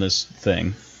clips from this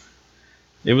thing.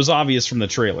 It was obvious from the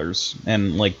trailers.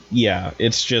 And,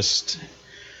 it's just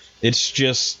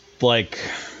like...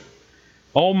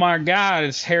 Oh my God,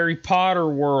 it's Harry Potter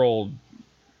world.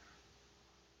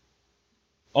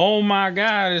 Oh my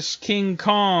God, it's King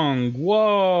Kong.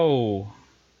 Whoa.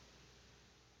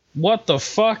 What the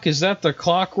fuck? Is that the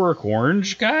Clockwork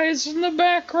Orange guys in the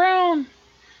background?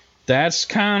 That's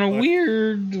kind of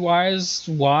weird.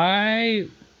 Why?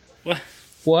 What?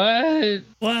 What?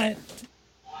 What?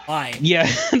 Why? Yeah,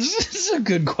 it's a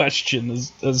good question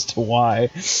as to why.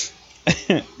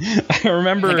 I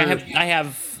remember... I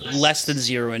have less than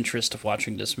zero interest of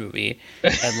watching this movie,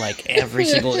 and every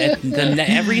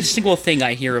single thing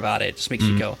I hear about it just makes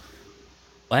me go,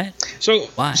 what? So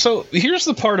why? So here's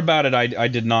the part about it I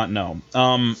did not know.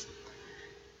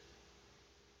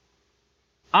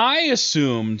 I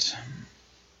assumed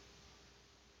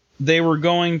they were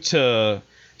going to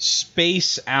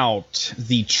space out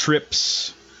the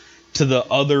trips to the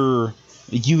other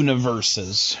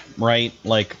universes, right?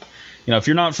 If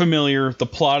you're not familiar, the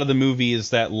plot of the movie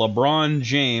is that LeBron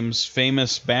James,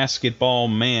 famous basketball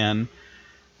man,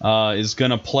 is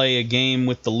going to play a game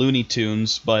with the Looney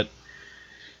Tunes, but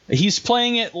he's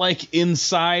playing it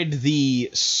inside the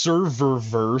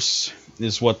serververse,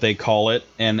 is what they call it,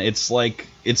 and it's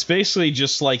basically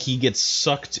just he gets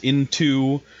sucked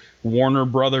into Warner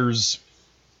Brothers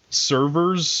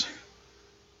servers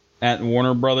at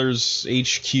Warner Brothers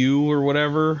HQ or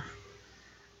whatever.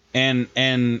 And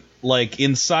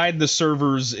inside the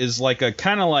servers is a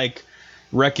kind of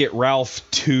Wreck-It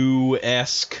Ralph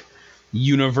 2-esque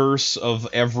universe of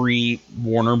every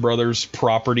Warner Brothers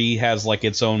property has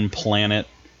its own planet.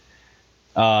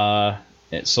 So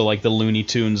the Looney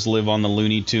Tunes live on the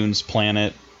Looney Tunes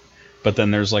planet, but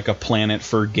then there's a planet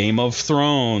for Game of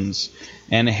Thrones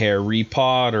and Harry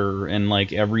Potter and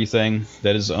everything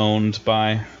that is owned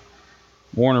by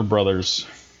Warner Brothers.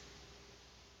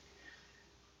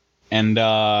 And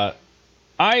I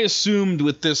assumed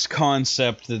with this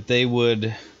concept that they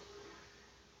would,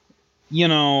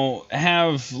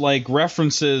 have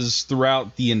references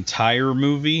throughout the entire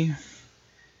movie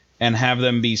and have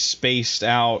them be spaced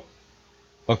out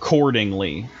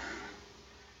accordingly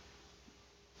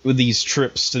with these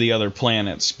trips to the other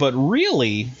planets. But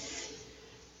really,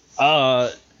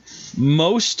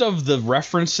 most of the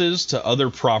references to other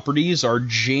properties are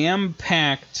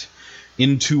jam-packed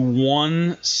into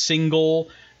one single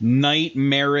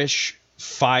nightmarish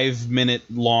 5-minute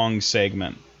long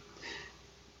segment.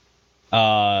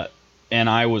 And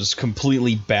I was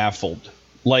completely baffled.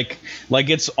 Like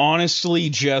it's honestly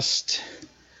just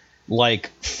like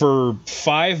for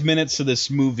 5 minutes of this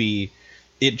movie,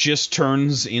 it just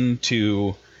turns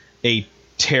into a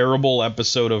terrible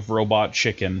episode of Robot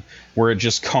Chicken where it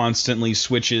just constantly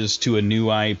switches to a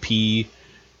new IP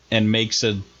and makes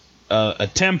a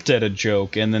attempt at a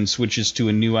joke, and then switches to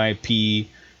a new IP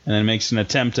and then makes an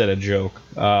attempt at a joke.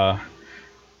 But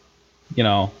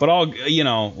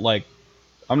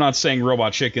I'm not saying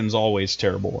Robot Chicken's always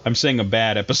terrible. I'm saying a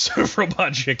bad episode of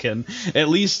Robot Chicken at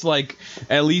least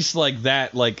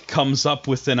that comes up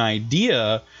with an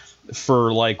idea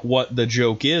for like what the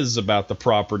joke is about the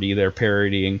property they're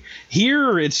parodying.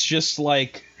 Here it's just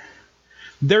like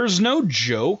there's no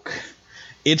joke.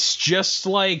 It's just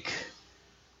like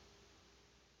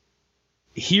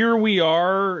here we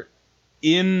are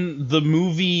in the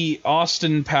movie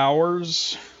Austin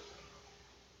Powers,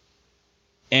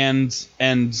 and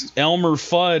Elmer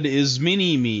Fudd is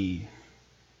Mini-Me,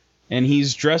 and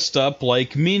he's dressed up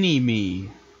like Mini-Me.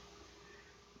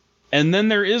 And then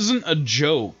there isn't a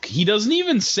joke. He doesn't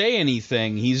even say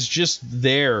anything. He's just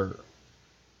there.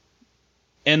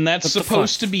 And that's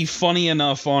supposed to be funny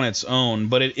enough on its own,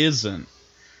 but it isn't.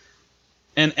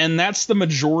 And that's the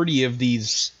majority of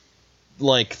these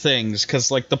like things,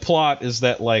 because like the plot is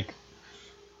that like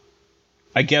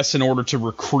I guess in order to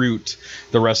recruit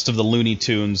the rest of the Looney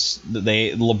Tunes,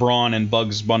 LeBron and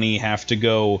Bugs Bunny have to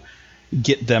go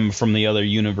get them from the other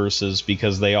universes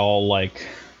because they all like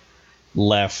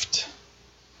left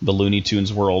the Looney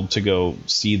Tunes world to go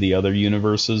see the other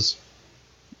universes.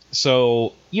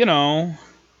 So,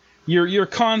 your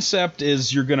concept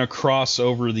is you're going to cross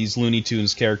over these Looney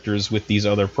Tunes characters with these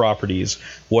other properties.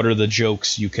 What are the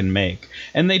jokes you can make?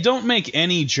 And they don't make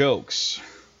any jokes.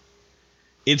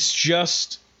 It's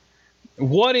just,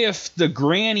 what if the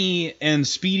Granny and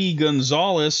Speedy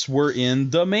Gonzales were in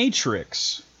The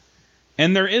Matrix?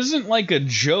 And there isn't like a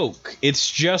joke. It's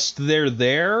just they're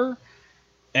there,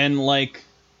 and like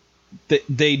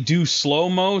they do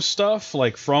slow-mo stuff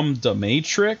like from The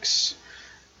Matrix.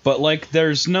 But, like,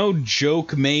 there's no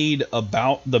joke made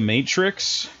about The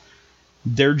Matrix.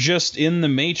 They're just in The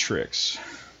Matrix.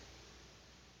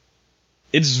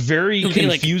 It's very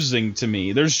confusing to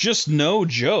me. There's just no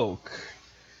joke.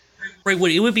 Right,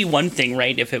 it would be one thing,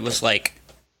 right, if it was, like,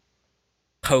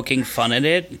 poking fun at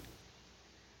it.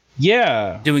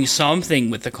 Yeah. Doing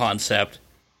something with the concept.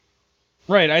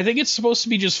 Right, I think it's supposed to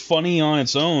be just funny on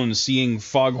its own, seeing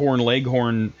Foghorn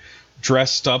Leghorn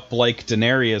dressed up like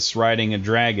Daenerys riding a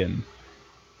dragon.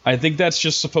 I think that's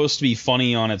just supposed to be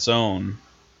funny on its own.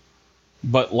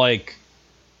 But, like,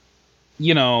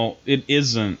 it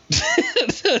isn't.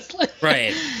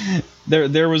 Right.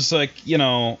 There was, like,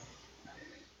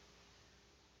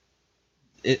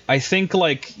 I think,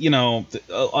 like,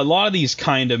 a lot of these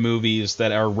kind of movies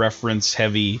that are reference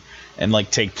heavy and, like,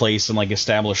 take place in, like,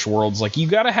 established worlds, like, you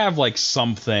gotta have, like,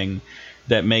 something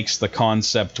that makes the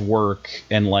concept work,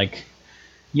 and, like,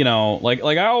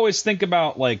 like I always think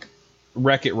about like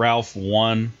Wreck-It Ralph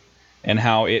 1 and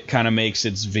how it kind of makes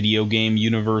its video game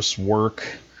universe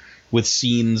work with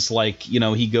scenes like,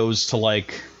 he goes to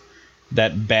like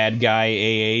that bad guy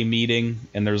AA meeting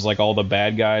and there's like all the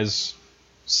bad guys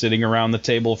sitting around the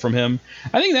table from him.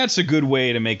 I think that's a good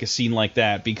way to make a scene like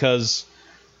that because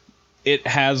it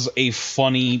has a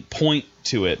funny point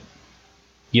to it,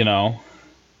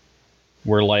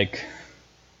 where like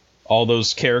all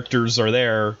those characters are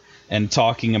there and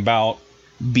talking about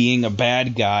being a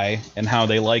bad guy and how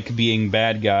they like being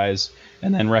bad guys,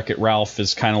 and then Wreck-It Ralph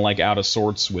is kind of like out of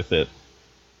sorts with it.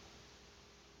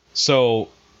 So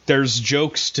there's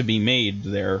jokes to be made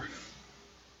there,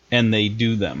 and they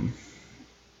do them.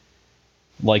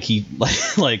 Like he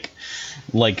like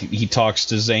he talks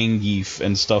to Zangief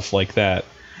and stuff like that.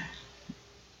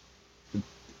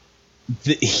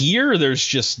 Here there's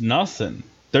just nothing.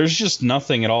 There's just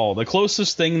nothing at all. The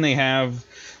closest thing they have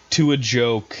to a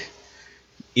joke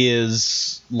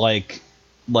is like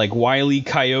Wile E.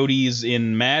 Coyote's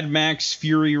in Mad Max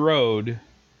Fury Road,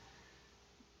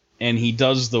 and he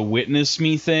does the witness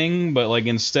me thing, but like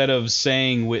instead of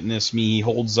saying witness me, he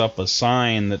holds up a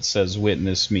sign that says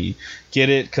witness me. Get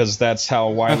it? Because that's how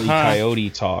Wile E. Coyote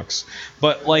talks.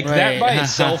 But like that by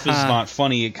itself is not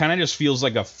funny. It kind of just feels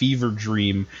like a fever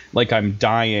dream, like I'm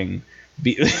dying.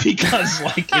 Because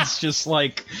like it's just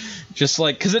like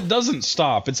because it doesn't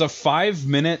stop. It's a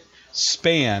 5-minute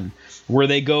span where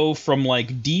they go from like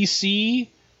DC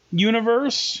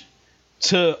universe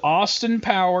to Austin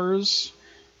Powers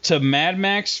to Mad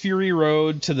Max Fury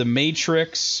Road to The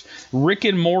Matrix. Rick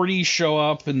and Morty show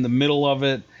up in the middle of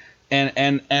it,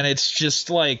 and it's just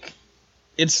like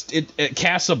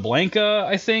Casablanca,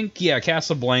 I think. Yeah,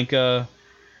 Casablanca.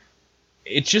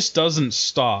 It just doesn't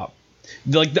stop.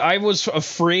 Like, I was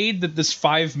afraid that this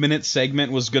 5-minute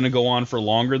segment was going to go on for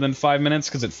longer than 5 minutes,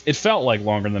 because it felt like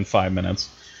longer than 5 minutes.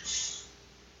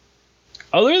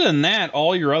 Other than that,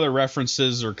 all your other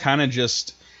references are kind of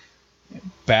just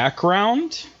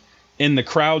background in the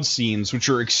crowd scenes, which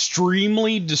are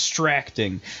extremely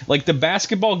distracting. Like, the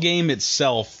basketball game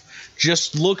itself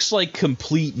just looks like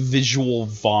complete visual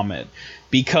vomit,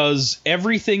 because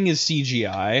everything is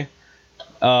CGI.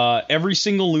 Every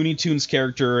single Looney Tunes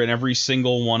character and every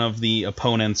single one of the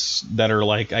opponents that are,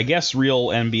 like, I guess, real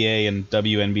NBA and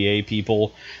WNBA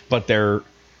people, but they're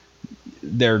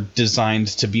designed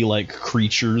to be like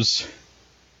creatures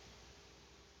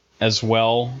as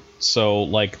well. So,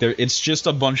 like, it's just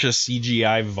a bunch of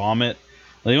CGI vomit.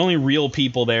 The only real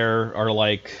people there are,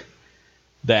 like,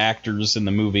 the actors in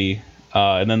the movie,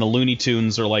 and then the Looney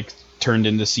Tunes are, like, turned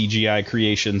into CGI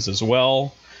creations as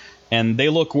well. And they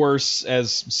look worse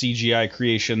as CGI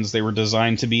creations. They were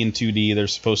designed to be in 2D. They're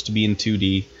supposed to be in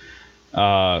 2D.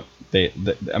 I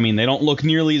mean, they don't look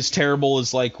nearly as terrible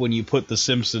as, like, when you put The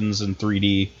Simpsons in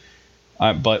 3D.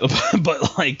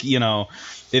 But like, you know,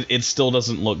 it still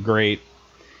doesn't look great.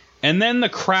 And then the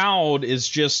crowd is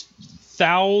just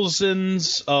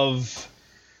thousands of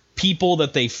people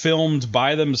that they filmed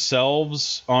by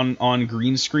themselves on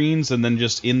green screens and then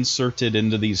just inserted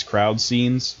into these crowd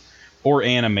scenes. Or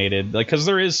animated, like, because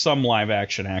there is some live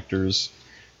action actors,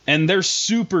 and they're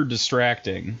super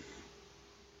distracting.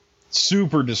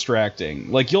 Super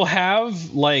distracting. Like, you'll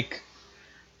have, like,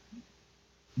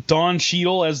 Don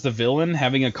Cheadle as the villain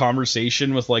having a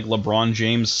conversation with, like, LeBron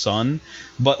James' son,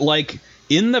 but, like,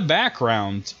 in the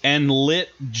background and lit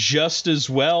just as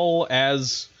well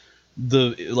as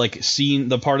the, like, scene,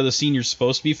 the part of the scene you're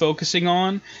supposed to be focusing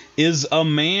on, is a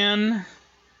man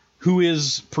who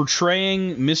is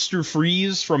portraying Mr.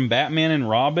 Freeze from Batman and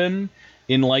Robin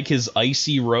in, like, his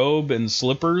icy robe and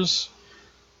slippers,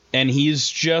 and he's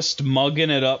just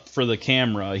mugging it up for the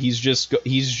camera. He's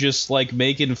just like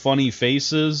making funny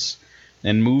faces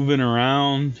and moving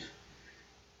around,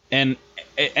 and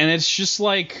it's just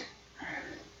like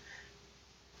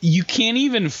you can't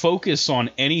even focus on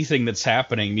anything that's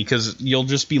happening, because you'll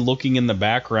just be looking in the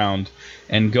background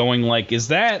and going, like, is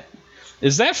that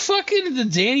fucking the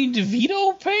Danny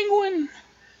DeVito penguin?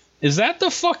 Is that the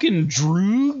fucking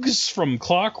Droogs from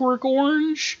Clockwork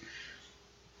Orange?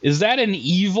 Is that an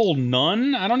evil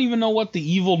nun? I don't even know what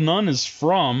the evil nun is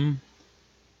from.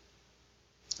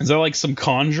 Is that, like, some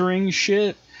Conjuring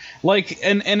shit? Like,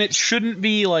 and it shouldn't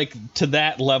be, like, to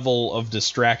that level of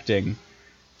distracting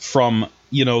from,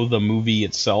 you know, the movie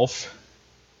itself.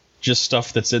 Just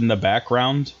stuff that's in the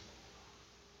background.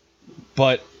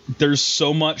 But there's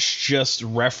so much just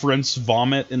reference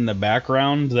vomit in the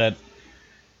background that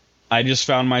I just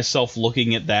found myself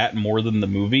looking at that more than the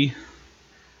movie.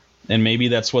 And maybe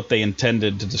that's what they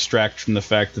intended, to distract from the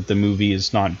fact that the movie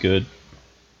is not good.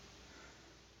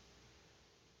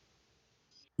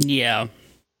 Yeah.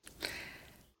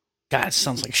 God, it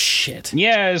sounds like shit.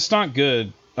 Yeah, it's not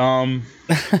good. Oh,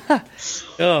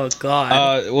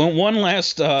 God. One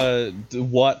last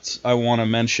what I want to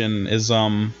mention is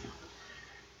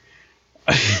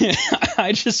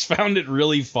I just found it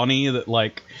really funny that,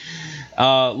 like,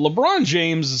 LeBron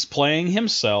James is playing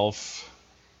himself,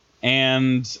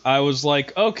 and I was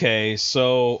like, okay,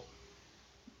 so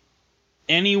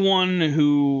anyone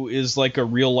who is, like, a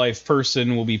real life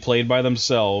person will be played by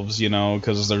themselves, you know,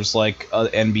 because there's, like,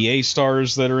 NBA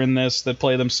stars that are in this that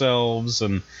play themselves,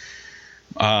 and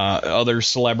other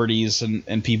celebrities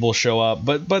and people show up,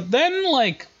 but then,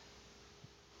 like,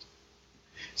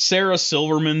 Sarah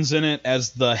Silverman's in it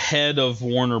as the head of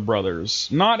Warner Brothers.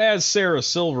 Not as Sarah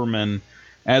Silverman,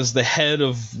 as the head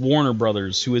of Warner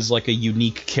Brothers, who is, like, a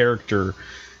unique character.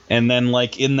 And then,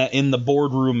 like, in the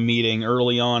boardroom meeting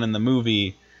early on in the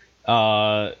movie,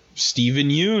 Steven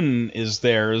Yeun is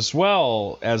there as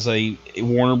well as a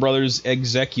Warner Brothers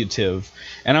executive.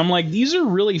 And I'm like, these are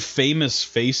really famous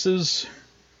faces.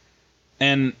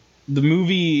 And the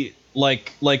movie,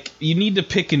 like you need to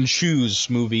pick and choose,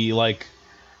 movie. Like,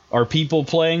 are people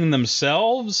playing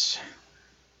themselves,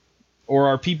 or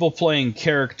are people playing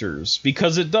characters?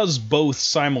 Because it does both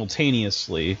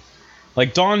simultaneously.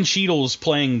 Like, Don Cheadle's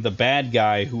playing the bad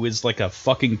guy, who is, like, a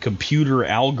fucking computer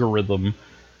algorithm.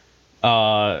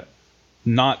 Not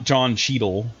John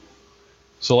Cheadle.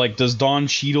 So, like, does Don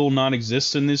Cheadle not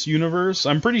exist in this universe?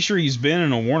 I'm pretty sure he's been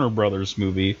in a Warner Brothers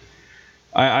movie.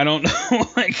 I don't know.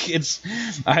 I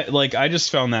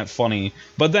just found that funny.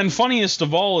 But then funniest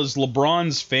of all is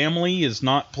LeBron's family is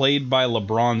not played by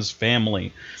LeBron's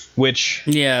family, which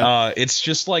it's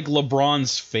just like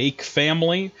LeBron's fake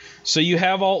family. So you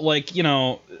have all, like, you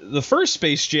know, the first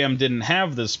Space Jam didn't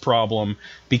have this problem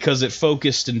because it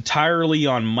focused entirely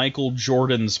on Michael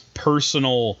Jordan's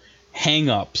personal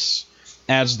hang-ups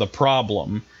as the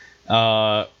problem.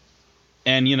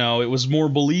 And, you know, it was more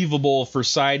believable for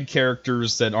side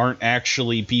characters that aren't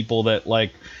actually people that,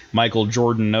 like, Michael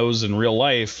Jordan knows in real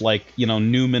life, like, you know,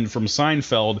 Newman from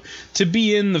Seinfeld, to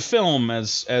be in the film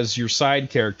as your side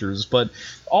characters. But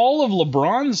all of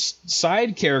LeBron's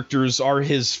side characters are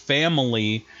his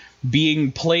family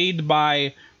being played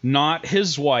by not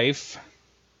his wife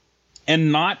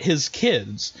and not his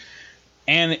kids.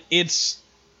 And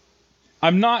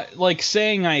I'm not, like,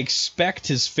 saying I expect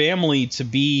his family to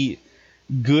be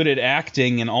good at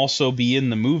acting and also be in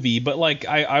the movie, but, like,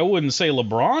 I wouldn't say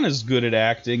LeBron is good at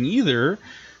acting either.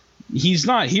 He's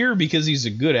not here because he's a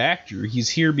good actor. He's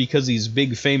here because he's a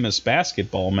big famous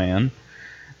basketball man.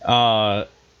 But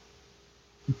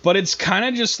it's kind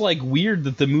of just, like, weird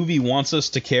that the movie wants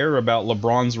us to care about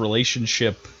LeBron's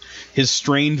relationship, his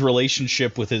strained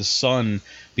relationship with his son,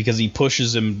 because he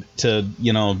pushes him to,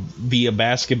 you know, be a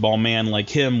basketball man like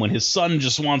him when his son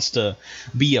just wants to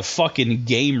be a fucking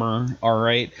gamer, all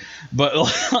right? But,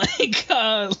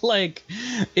 like,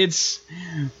 it's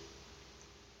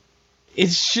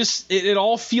just, it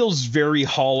all feels very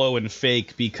hollow and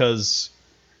fake because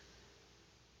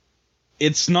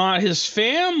it's not his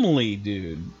family,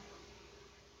 dude.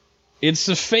 It's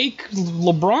a fake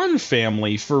LeBron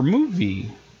family for movie.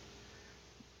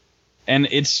 And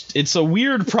it's a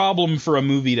weird problem for a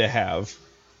movie to have,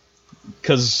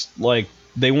 because, like,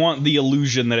 they want the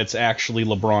illusion that it's actually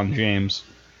LeBron James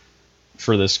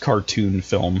for this cartoon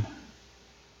film.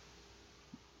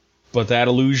 But that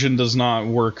illusion does not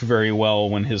work very well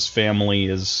when his family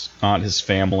is not his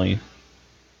family,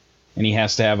 and he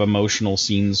has to have emotional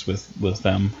scenes with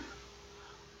them.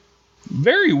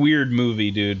 Very weird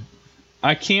movie, dude.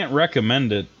 I can't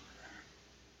recommend it.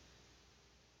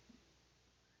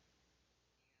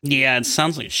 Yeah, it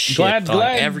sounds like shit. Glad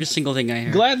every single thing I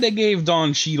heard. Glad they gave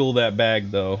Don Cheadle that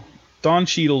bag, though. Don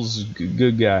Cheadle's a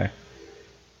good guy.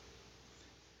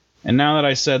 And now that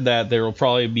I said that, there will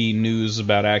probably be news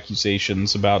about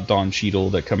accusations about Don Cheadle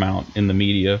that come out in the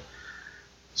media.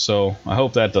 So I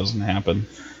hope that doesn't happen.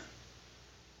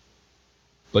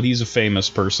 But he's a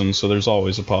famous person, so there's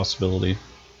always a possibility.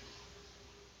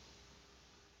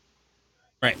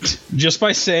 Right. Just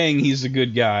by saying he's a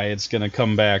good guy, it's going to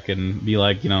come back and be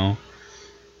like, you know,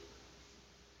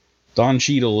 Don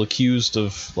Cheadle accused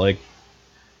of, like,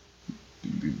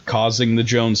 causing the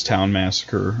Jonestown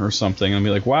massacre or something. And be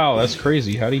like, wow, that's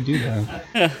crazy. How'd he do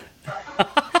that?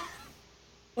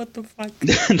 What the fuck?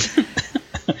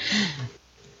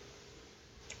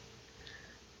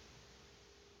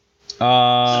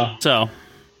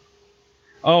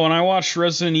 Oh, and I watched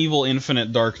Resident Evil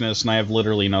Infinite Darkness, and I have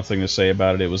literally nothing to say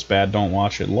about it. It was bad. Don't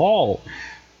watch it. LOL.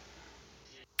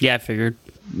 Yeah, I figured.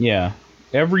 Yeah.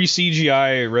 Every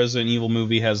CGI Resident Evil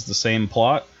movie has the same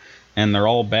plot, and they're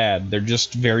all bad. They're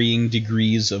just varying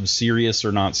degrees of serious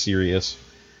or not serious.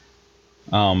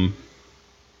 The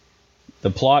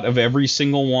plot of every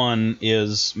single one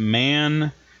is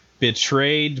man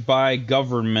betrayed by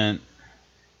government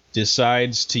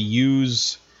decides to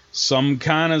use some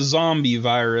kind of zombie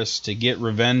virus to get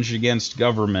revenge against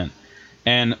government.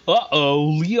 And,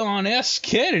 Leon S.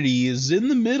 Kennedy is in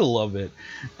the middle of it.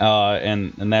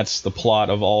 And that's the plot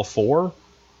of all four.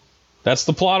 That's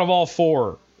the plot of all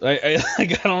four. I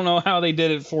don't know how they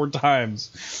did it 4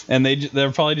 times. And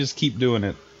they'll probably just keep doing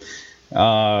it.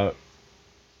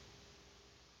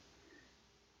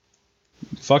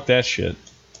 Fuck that shit.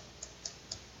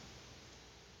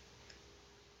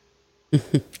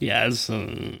 Yeah,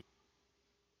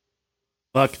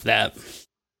 fuck that.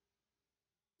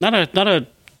 Not a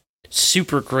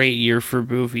super great year for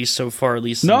movies so far, at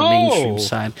least on the mainstream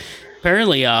side.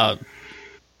 Apparently,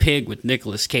 Pig with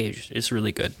Nicolas Cage is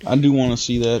really good. I do want to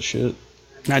see that shit.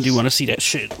 I do want to see that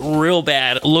shit real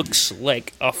bad. It looks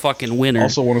like a fucking winner.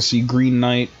 Also want to see Green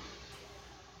Knight.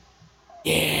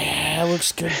 Yeah, it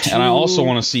looks good too. And I also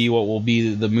want to see what will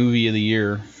be the movie of the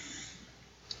year.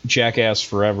 Jackass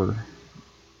Forever.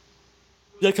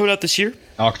 Is that coming out this year?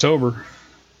 October.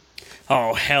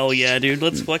 Oh, hell yeah, dude.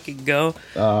 Let's fucking go.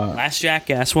 Last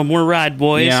Jackass. One more ride,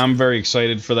 boys. Yeah, I'm very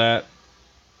excited for that.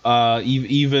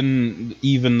 Even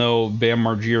though Bam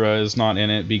Margera is not in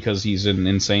it because he's an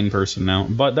insane person now.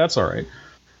 But that's alright.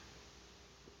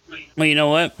 Well, you know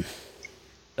what?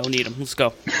 Don't need him. Let's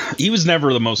go. He was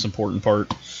never the most important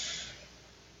part.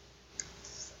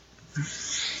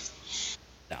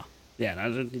 No. Yeah.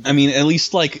 No, I mean, at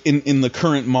least like in the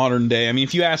current modern day. I mean,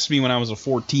 if you asked me when I was a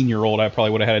 14-year-old, I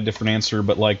probably would have had a different answer.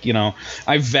 But like, you know,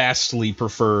 I vastly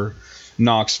prefer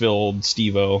Knoxville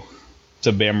Steve-O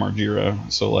to Bam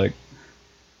Margera. So like,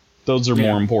 those are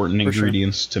more important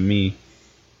ingredients to me.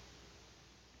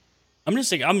 I'm just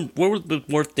saying. One of the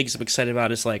more things I'm excited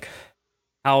about is like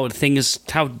how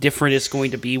different it's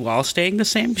going to be while staying the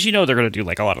same. Because you know they're going to do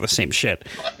like a lot of the same shit.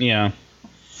 Yeah.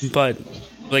 But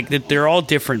like they're all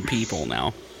different people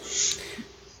now.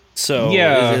 So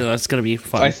yeah, that's going to be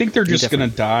fun. I think they're just going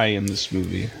to die in this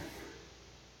movie.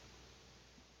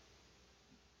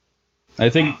 I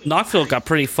think Knoxville got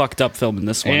pretty fucked up filming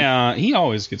this one. Yeah, he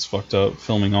always gets fucked up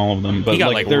filming all of them. But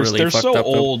like, they're so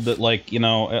old that like, you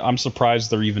know, I'm surprised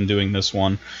they're even doing this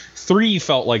one. 3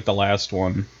 felt like the last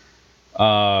one.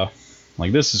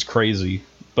 Like, this is crazy.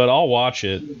 But I'll watch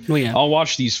it. Oh, yeah. I'll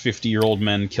watch these 50-year-old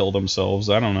men kill themselves.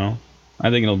 I don't know.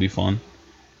 I think it'll be fun.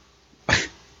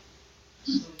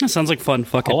 That sounds like fun.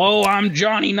 Fuck it. Hello, I'm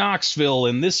Johnny Knoxville,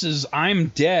 and this is I'm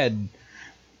Dead.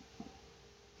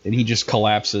 And he just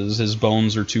collapses. His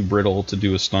bones are too brittle to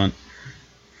do a stunt.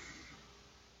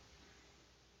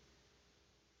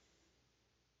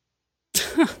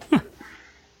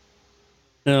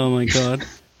 Oh my god.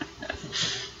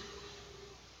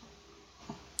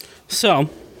 So,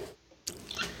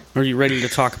 are you ready to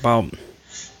talk about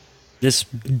this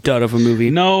dud of a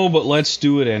movie? No, but let's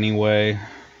do it anyway.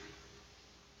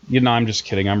 You know, I'm just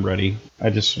kidding. I'm ready. I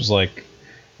just was like,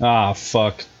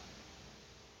 fuck.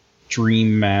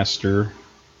 Dream Master.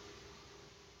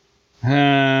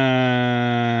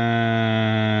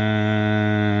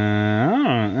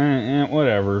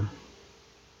 Whatever.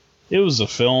 It was a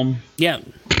film. Yeah.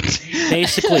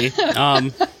 Basically. This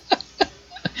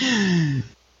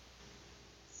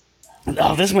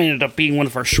might end up being one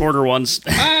of our shorter ones.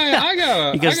 I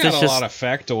got a lot of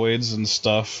factoids and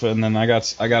stuff, and then I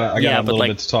got a little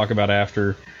bit to talk about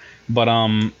after. But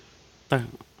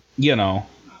you know,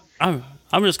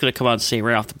 I'm just going to come out and say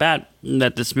right off the bat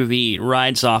that this movie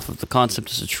rides off of the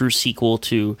concept as a true sequel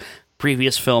to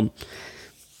previous film,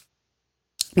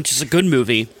 which is a good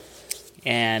movie,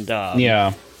 and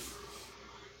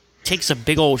takes a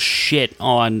big old shit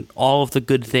on all of the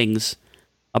good things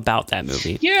about that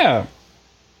movie. Yeah,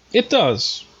 it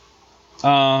does.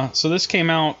 So this came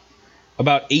out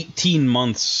about 18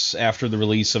 months after the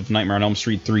release of Nightmare on Elm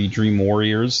Street 3 Dream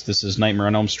Warriors. This is Nightmare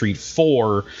on Elm Street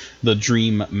 4 The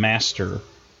Dream Master,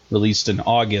 released in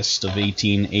August of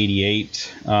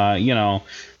 1888.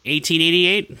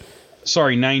 1888?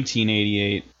 Sorry,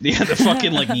 1988. Yeah, the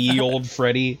fucking, like, ye old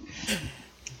Freddy.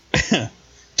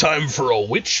 Time for a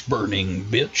witch burning,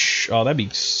 bitch. Oh, that'd be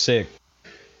sick.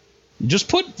 Just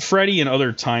put Freddy in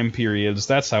other time periods.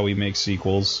 That's how we make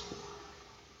sequels.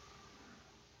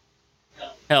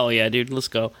 Hell yeah, dude. Let's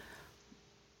go.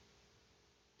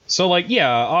 So, like, yeah,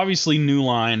 obviously New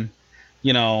Line,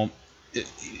 you know,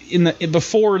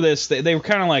 before this, they were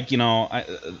kind of like, you know,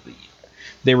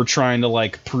 they were trying to,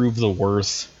 like, prove the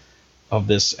worth of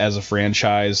this as a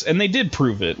franchise, and they did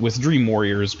prove it with Dream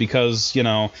Warriors, because, you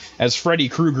know, as Freddy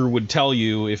Krueger would tell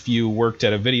you if you worked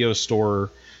at a video store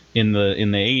in the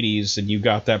 80s and you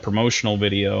got that promotional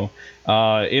video,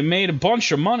 it made a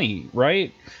bunch of money,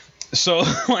 right? So,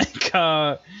 like,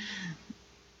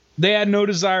 they had no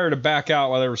desire to back out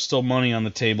while there was still money on the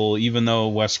table, even though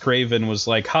Wes Craven was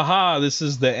like, haha, this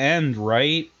is the end,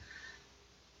 right?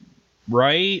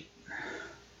 Right?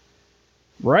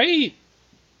 Right?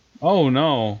 Oh,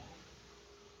 no.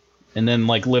 And then,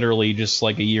 like, literally just,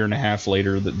 like, a year and a half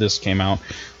later that this came out.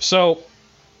 So,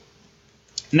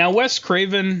 now Wes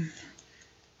Craven,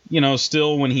 you know,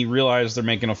 still when he realized they're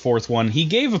making a fourth one, he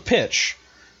gave a pitch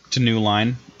to New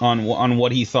Line on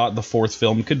what he thought the fourth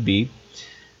film could be.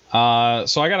 So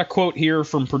I got a quote here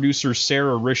from producer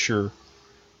Sarah Risher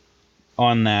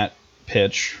on that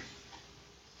pitch.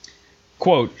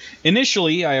 Quote,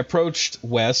 initially, I approached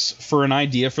Wes for an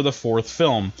idea for the fourth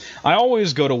film. I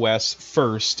always go to Wes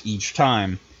first each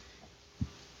time.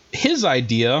 His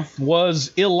idea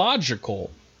was illogical.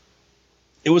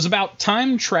 It was about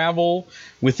time travel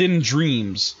within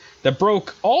dreams that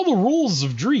broke all the rules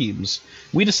of dreams.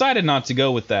 We decided not to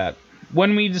go with that.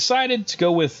 When we decided to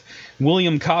go with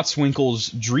William Kotzwinkle's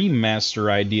Dream Master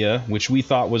idea, which we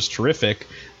thought was terrific,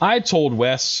 I told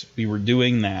Wes we were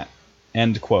doing that.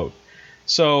 End quote.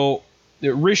 So,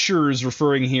 Risher is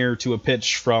referring here to a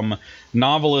pitch from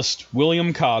novelist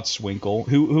William Cotswinkle,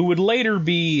 who would later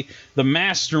be the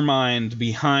mastermind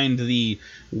behind the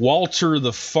Walter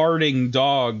the Farting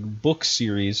Dog book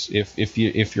series, if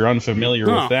you're unfamiliar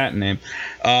with that name.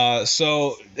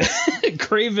 So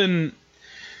Craven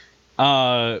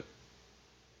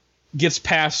gets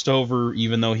passed over,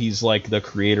 even though he's like the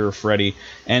creator of Freddy,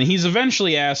 and he's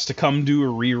eventually asked to come do a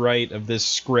rewrite of this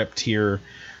script here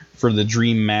for the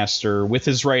Dream Master with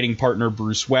his writing partner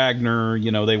Bruce Wagner.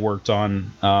 You know, they worked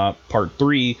on part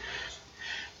 3.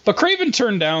 But Craven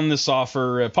turned down this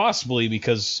offer, possibly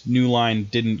because New Line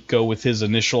didn't go with his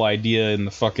initial idea in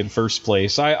the fucking first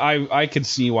place. I could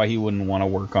see why he wouldn't want to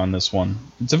work on this one.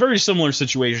 It's a very similar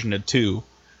situation to 2,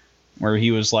 where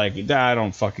he was like, I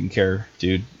don't fucking care,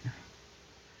 dude.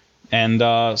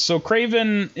 And so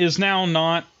Craven is now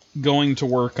not going to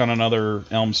work on another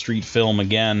Elm Street film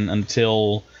again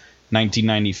until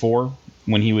 1994,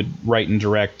 when he would write and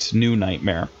direct New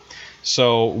Nightmare.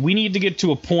 So we need to get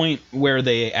to a point where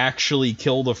they actually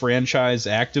kill the franchise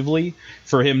actively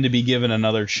for him to be given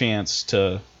another chance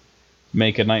to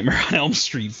make a Nightmare on Elm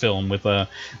Street film with a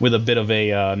bit of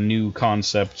a new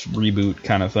concept reboot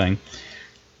kind of thing.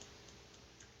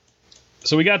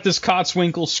 So we got this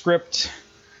Cotswinkle script.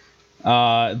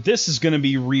 This is going to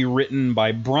be rewritten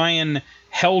by Brian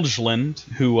Helgeland,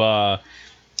 who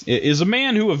is a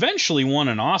man who eventually won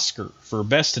an Oscar for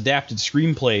Best Adapted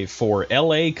Screenplay for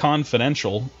L.A.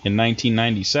 Confidential in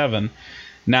 1997.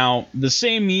 Now, the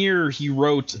same year he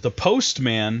wrote The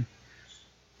Postman,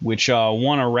 which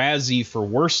won a Razzie for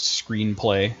Worst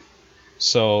Screenplay.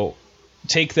 So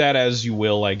take that as you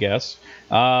will, I guess.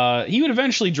 He would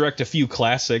eventually direct a few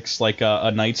classics, like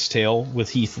A Knight's Tale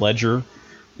with Heath Ledger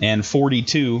and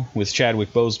 42 with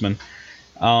Chadwick Boseman.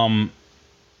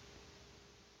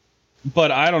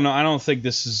 But I don't know. I don't think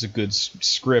this is a good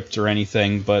script or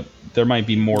anything, but there might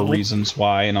be more reasons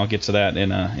why, and I'll get to that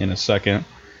in a second.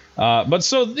 But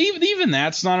so even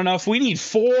that's not enough. We need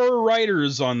 4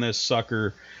 writers on this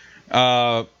sucker.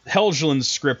 Helgeland's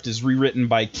script is rewritten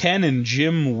by Ken and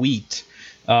Jim Wheat.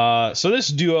 So this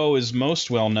duo is most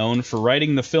well known for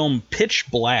writing the film Pitch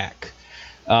Black,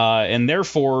 and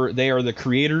therefore they are the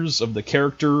creators of the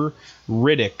character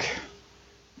Riddick.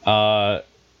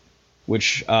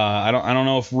 Which I don't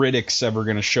know if Riddick's ever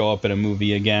going to show up in a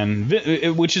movie again,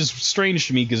 which is strange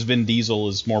to me because Vin Diesel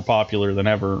is more popular than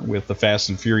ever with the Fast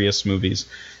and Furious movies.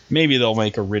 Maybe they'll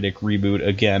make a Riddick reboot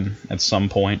again at some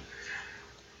point.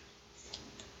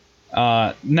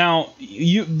 Now,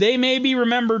 they may be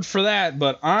remembered for that,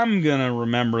 but I'm going to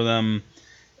remember them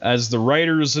as the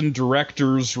writers and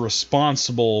directors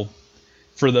responsible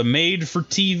for the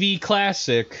made-for-TV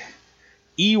classic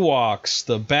Ewoks,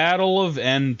 The Battle of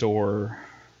Endor.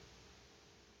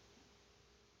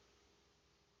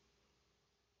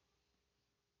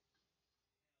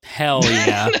 Hell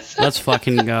yeah. Let's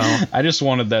fucking go. I just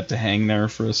wanted that to hang there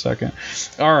for a second.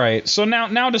 All right, so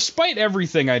now despite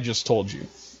everything I just told you,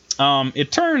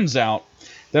 it turns out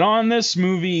that on this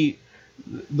movie,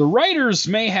 the writers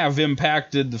may have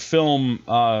impacted the film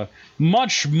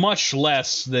much, much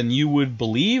less than you would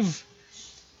believe.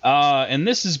 And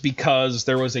this is because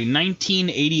there was a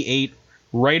 1988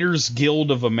 Writers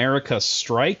Guild of America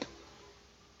strike,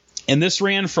 and this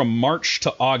ran from March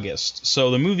to August. So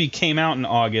the movie came out in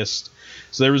August,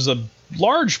 so there was a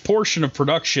large portion of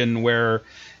production where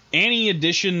any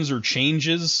additions or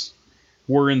changes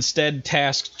were instead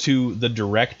tasked to the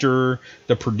director,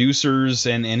 the producers,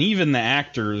 and even the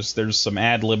actors. There's some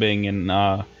ad-libbing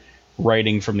and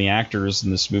writing from the actors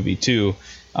in this movie, too.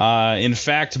 In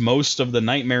fact, most of the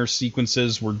nightmare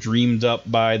sequences were dreamed up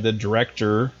by the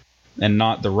director and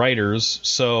not the writers.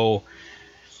 So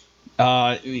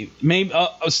maybe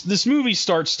this movie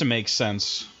starts to make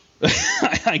sense,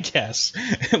 I guess,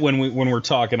 when we're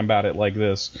talking about it like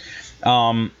this.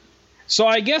 So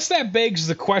I guess that begs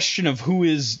the question of who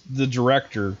is the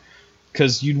director,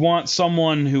 because you'd want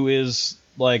someone who is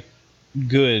like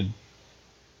good,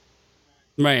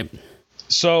 right?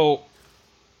 So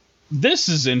this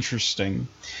is interesting.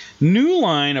 New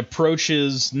Line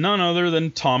approaches none other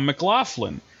than Tom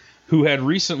McLaughlin, who had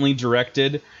recently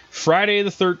directed Friday the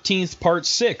 13th Part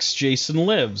 6, Jason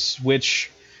Lives,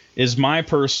 which is my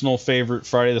personal favorite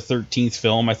Friday the 13th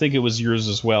film. I think it was yours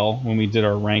as well when we did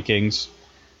our rankings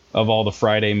of all the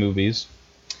Friday movies.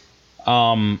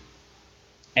 And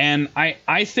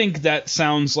I think that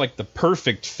sounds like the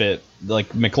perfect fit. Like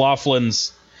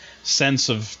McLaughlin's sense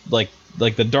of like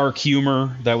the dark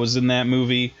humor that was in that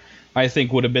movie, I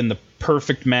think would have been the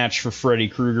perfect match for Freddy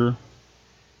Krueger.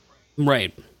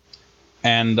 Right.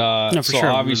 And so sure,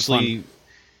 obviously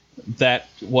that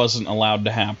wasn't allowed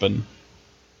to happen.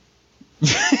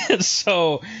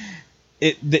 So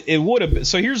it would have been.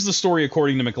 So here's the story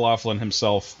according to McLaughlin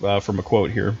himself, from a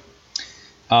quote here.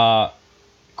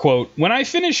 Quote, when I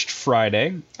finished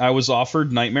Friday, I was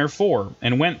offered Nightmare 4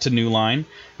 and went to New Line,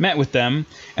 met with them,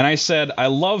 and I said, I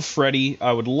love Freddy,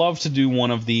 I would love to do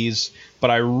one of these, but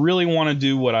I really want to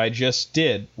do what I just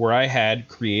did, where I had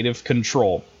creative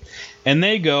control. And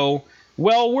they go,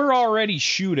 well, we're already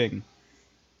shooting.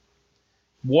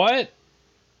 What?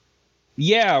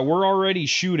 Yeah, we're already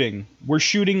shooting. We're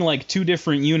shooting like 2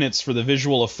 different units for the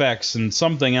visual effects and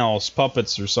something else,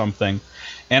 puppets or something.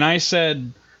 And I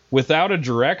said, without a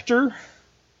director?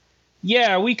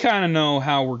 Yeah, we kind of know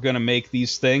how we're going to make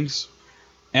these things.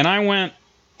 And I went,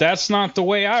 that's not the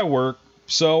way I work,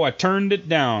 so I turned it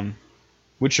down.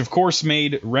 Which, of course,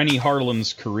 made Rennie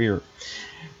Harlin's career.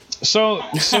 So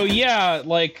yeah,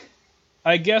 like,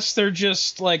 I guess they're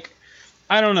just, like,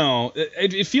 I don't know.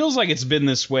 It feels like it's been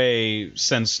this way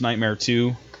since Nightmare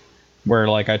 2, where,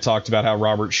 like, I talked about how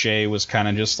Robert Shea was kind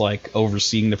of just, like,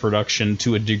 overseeing the production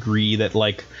to a degree that,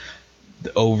 like,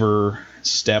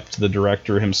 overstepped the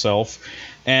director himself.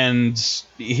 And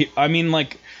I mean,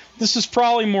 like, this is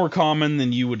probably more common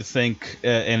than you would think,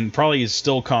 and probably is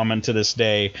still common to this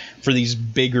day for these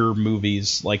bigger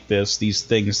movies like this, these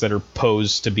things that are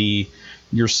posed to be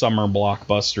your summer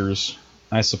blockbusters,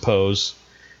 I suppose.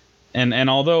 And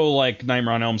although, like,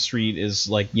 Nightmare on Elm Street is,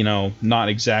 like, you know, not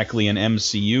exactly an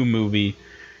MCU movie,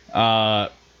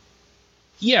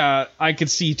 yeah, I could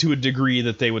see to a degree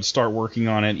that they would start working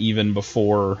on it even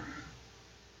before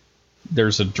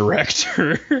there's a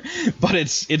director. But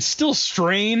it's still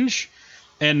strange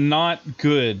and not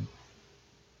good.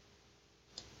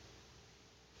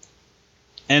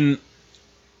 And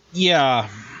yeah,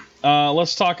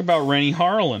 let's talk about Rennie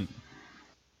Harlin,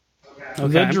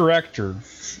 the director.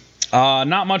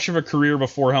 Not much of a career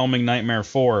before helming Nightmare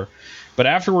 4. But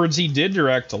afterwards, he did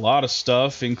direct a lot of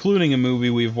stuff, including a movie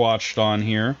we've watched on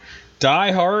here,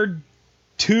 Die Hard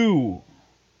 2,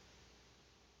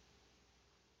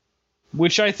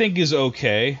 which I think is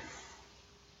okay.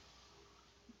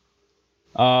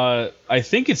 I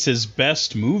think it's his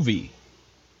best movie,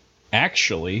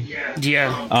 actually.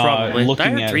 Yeah, probably. Looking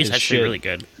Die Hard at 3 is his actually shit. really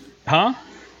good. Huh?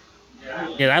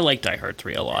 Yeah, I like Die Hard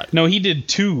 3 a lot. No, he did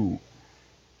 2.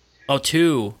 Oh,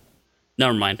 2.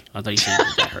 Never mind. I thought you said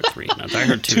Die Hard 3. No, Die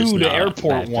Hard 2 is 2, not the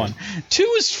airport one. 2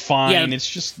 is fine. Yeah.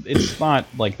 It's not,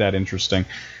 like, that interesting.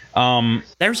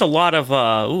 There's a lot of,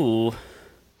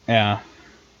 Yeah.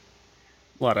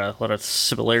 a lot of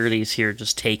similarities here,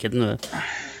 just taking the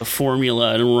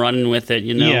formula and running with it,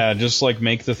 you know? Yeah, just, like,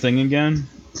 make the thing again.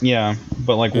 Yeah,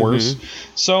 but, like, worse.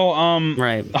 So,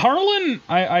 right. Harlan,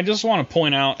 I just want to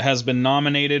point out, has been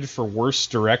nominated for Worst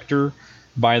Director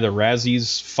by the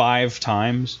Razzies 5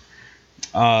 times.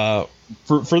 For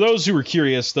those who are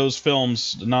curious, those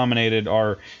films nominated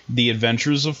are The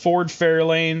Adventures of Ford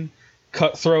Fairlane,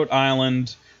 Cutthroat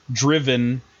Island,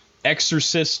 Driven,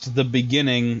 Exorcist: The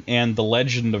Beginning, and The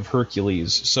Legend of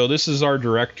Hercules. So this is our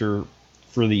director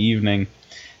for the evening.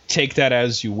 Take that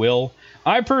as you will.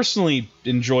 I personally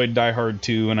enjoyed Die Hard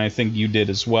 2, and I think you did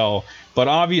as well. But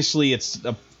obviously it's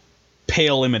a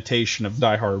pale imitation of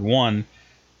Die Hard 1,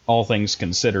 all things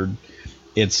considered.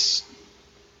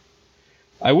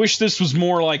 I wish this was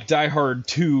more like Die Hard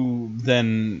 2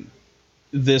 than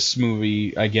this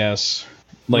movie, I guess.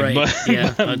 Like,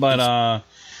 right.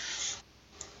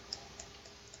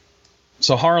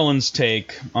 So Harlan's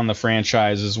take on the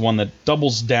franchise is one that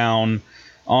doubles down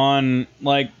on,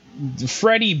 like,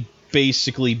 Freddy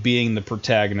basically being the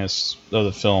protagonist of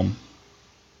the film.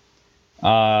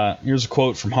 Here's a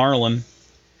quote from Harlan.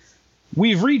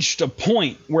 We've reached a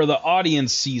point where the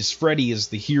audience sees Freddy as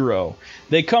the hero.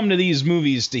 They come to these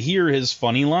movies to hear his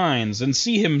funny lines and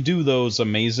see him do those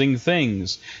amazing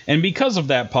things. And because of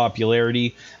that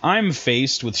popularity, I'm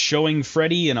faced with showing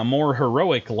Freddy in a more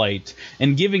heroic light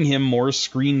and giving him more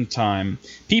screen time.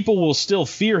 People will still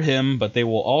fear him, but they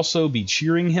will also be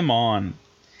cheering him on.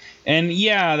 And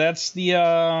yeah, that's the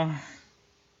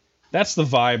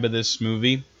vibe of this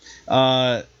movie.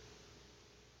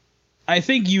 I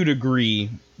think you'd agree.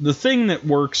 The thing that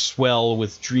works well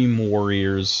with Dream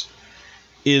Warriors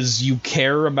is you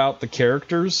care about the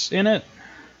characters in it.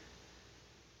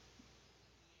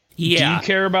 Yeah. Do you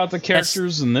care about the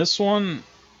characters in this one?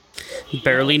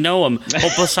 Barely know them.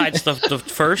 Well, besides the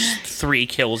first 3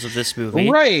 kills of this movie.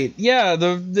 Right, yeah.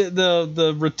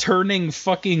 The returning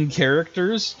fucking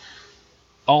characters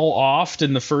all offed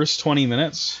in the first 20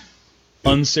 minutes.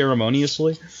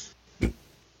 Unceremoniously.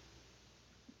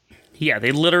 Yeah,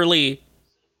 they literally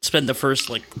spend the first,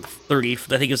 like, 30, I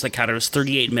think it was, like, it was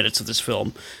 38 minutes of this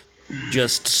film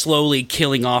just slowly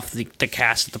killing off the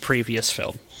cast of the previous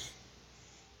film.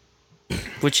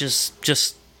 Which is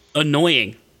just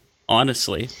annoying,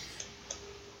 honestly.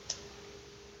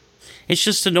 It's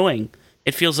just annoying.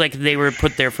 It feels like they were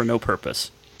put there for no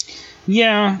purpose.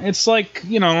 Yeah, it's like,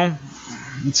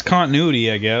 it's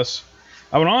continuity, I guess.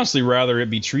 I would honestly rather it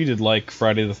be treated like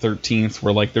Friday the 13th,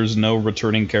 where, like, there's no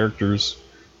returning characters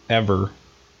ever.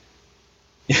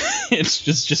 It's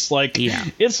just like,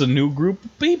 it's a new group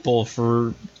of people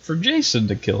for Jason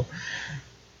to kill.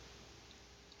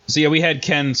 So yeah, we had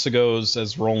Ken Sagoes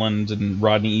as Roland and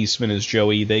Rodney Eastman as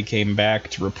Joey. They came back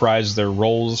to reprise their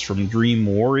roles from Dream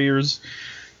Warriors,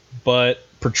 but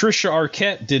Patricia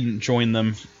Arquette didn't join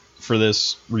them for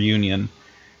this reunion.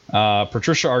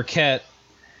 Patricia Arquette,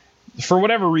 for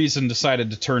whatever reason,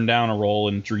 decided to turn down a role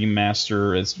in Dream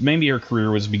Master, as maybe her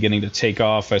career was beginning to take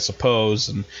off, I suppose,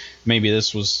 and maybe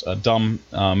this was a dumb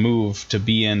move to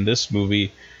be in this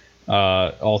movie.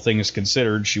 All things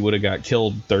considered, she would have got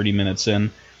killed 30 minutes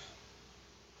in.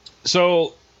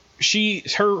 So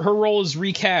her role is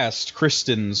recast,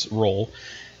 Kristen's role.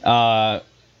 And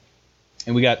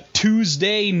we got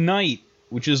Tuesday Night,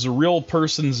 which is a real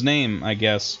person's name, I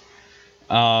guess.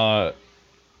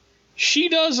 She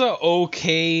does a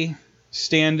okay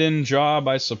stand-in job,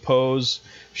 I suppose.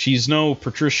 She's no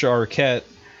Patricia Arquette,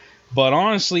 but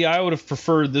honestly, I would have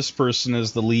preferred this person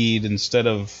as the lead instead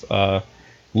of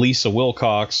Lisa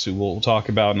Wilcox, who we'll talk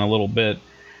about in a little bit.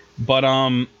 But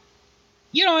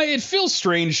it feels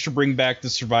strange to bring back the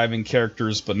surviving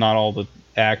characters, but not all the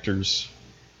actors.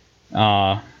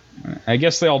 I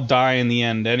guess they all die in the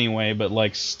end anyway, but,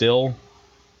 like, still.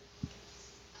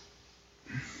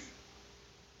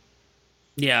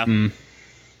 Yeah.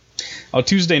 Oh,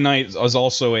 Tuesday Night is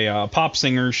also a pop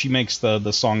singer. She makes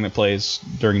the song that plays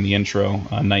during the intro,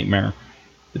 Nightmare,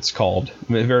 it's called.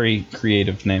 A very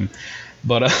creative name.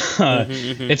 But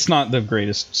it's not the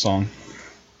greatest song.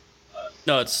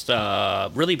 No, it's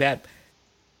really bad.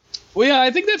 Well, yeah,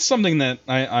 I think that's something that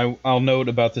I'll note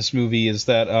about this movie is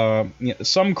that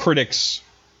some critics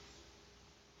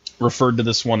referred to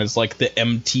this one as like the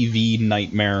MTV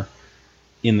nightmare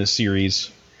in the series.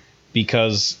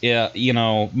 Because,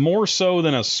 more so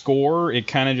than a score, it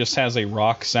kind of just has a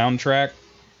rock soundtrack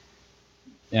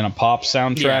and a pop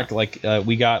soundtrack. Yeah. Like,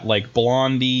 we got, like,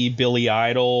 Blondie, Billy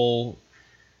Idol,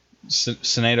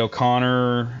 Sinead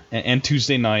O'Connor, and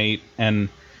Tuesday Night, and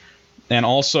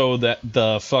also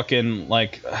the fucking,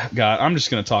 like, God, I'm just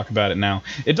going to talk about it now.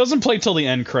 It doesn't play till the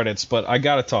end credits, but I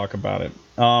got to talk about it.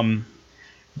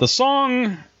 The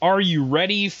song Are You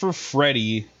Ready for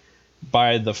Freddy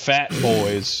by the Fat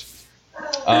Boys,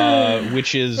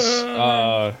 which is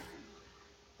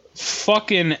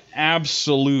fucking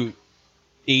absolute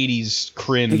 80s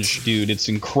cringe, dude. It's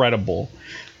incredible.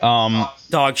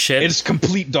 Dog shit. It's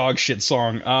complete dog shit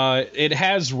song. It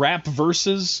has rap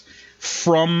verses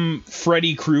from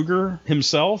Freddy Krueger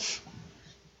himself.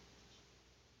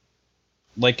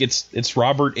 Like, it's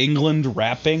Robert Englund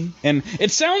rapping, and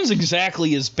it sounds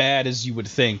exactly as bad as you would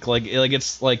think. Like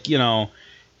it's like,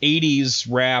 80s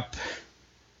rap,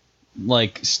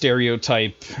 like,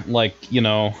 stereotype, like,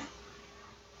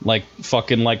 like,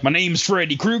 fucking, like, my name's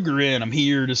Freddy Krueger and I'm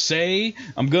here to say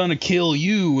I'm gonna kill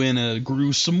you in a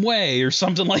gruesome way, or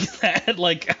something like that.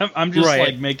 Like, I'm just,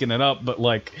 like, making it up, but,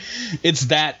 like, it's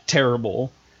that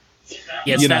terrible.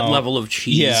 Yeah, it's that level of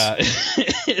cheese. Yeah,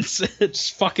 it's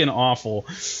fucking awful.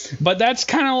 But that's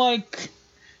kind of like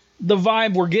the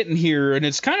vibe we're getting here, and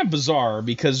it's kind of bizarre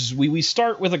because we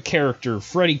start with a character,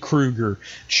 Freddy Krueger,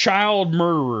 child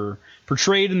murderer,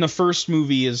 portrayed in the first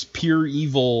movie as pure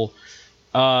evil,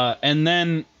 and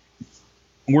then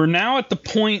we're now at the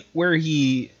point where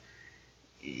he's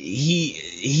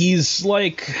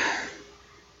like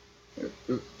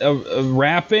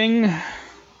rapping,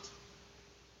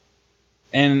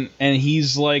 and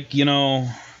he's like,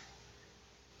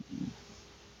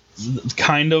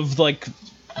 kind of like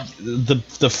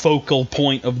the focal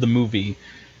point of the movie.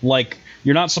 Like,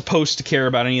 you're not supposed to care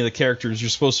about any of the characters. You're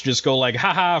supposed to just go like,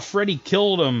 haha, Freddy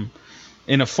killed him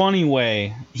in a funny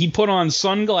way. He put on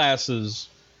sunglasses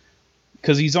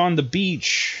because he's on the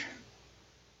beach.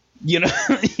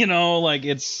 Like,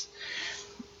 it's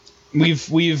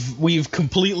we've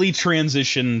completely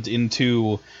transitioned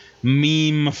into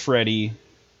meme Freddy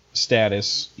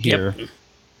status here. Yep.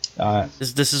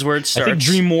 This is where it starts. I think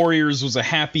Dream Warriors was a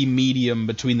happy medium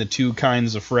between the two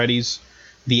kinds of Freddys,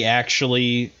 the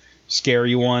actually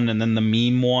scary one and then the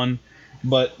meme one.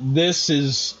 But this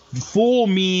is full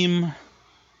meme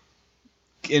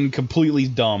and completely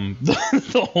dumb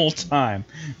the whole time,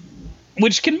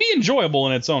 which can be enjoyable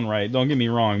in its own right. Don't get me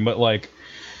wrong, but like,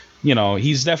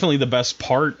 he's definitely the best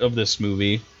part of this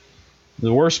movie.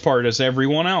 The worst part is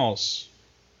everyone else.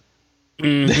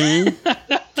 Mm-hmm.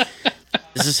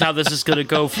 This is how this is going to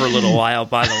go for a little while,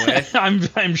 by the way.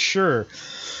 I'm sure.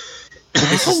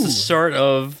 This is the start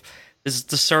of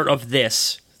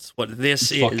this. It's what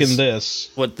this is. Fucking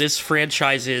this. What this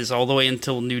franchise is all the way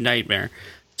until New Nightmare.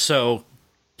 So,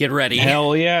 get ready.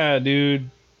 Hell yeah, dude.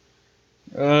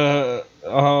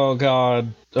 Oh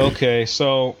god. Okay,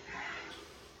 so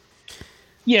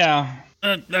yeah.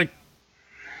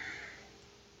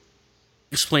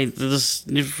 Explain this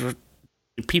for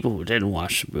people who didn't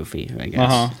watch the movie, I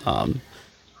guess.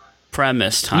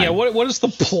 Premise time. Yeah, what is the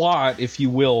plot, if you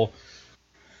will?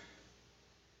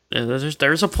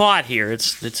 There's a plot here.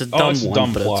 It's a dumb it's a one,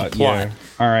 dumb but plot. it's a plot. Yeah.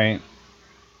 All right.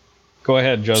 Go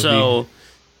ahead, Jusby. So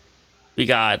we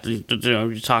got, we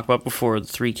talked about before, the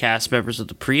 3 cast members of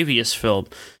the previous film.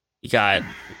 You got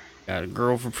a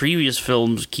girl from previous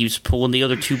films keeps pulling the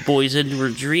other 2 boys into her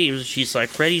dreams. She's like,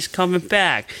 Freddy's coming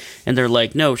back. And they're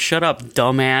like, no, shut up,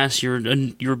 dumbass.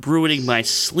 You're ruining my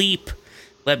sleep.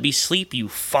 Let me sleep, you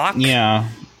fuck. Yeah.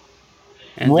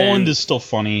 And Roland is still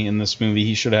funny in this movie.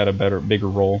 He should have had a bigger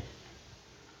role.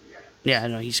 Yeah,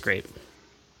 no, he's great.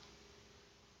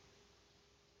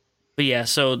 But yeah,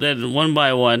 so then one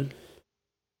by one,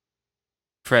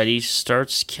 Freddy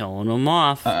starts killing them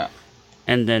off.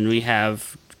 And then we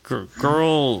have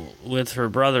girl with her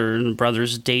brother, and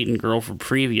brother's dating girl from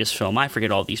previous film. I forget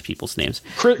all these people's names.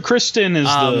 Kristen is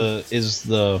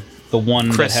the one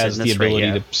that has the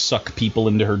ability to suck people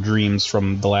into her dreams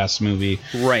from the last movie.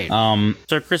 Right.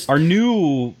 So our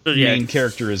new main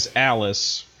character is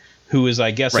Alice, who is,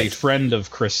 I guess, a friend of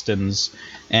Kristen's,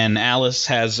 and Alice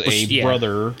has a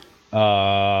brother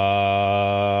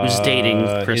who's dating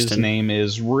Kristen. His name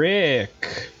is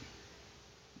Rick.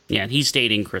 Yeah, he's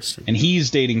dating Kristen. And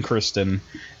he's dating Kristen.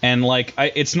 And,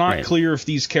 it's not clear if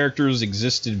these characters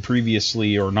existed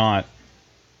previously or not.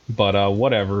 But,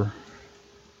 whatever.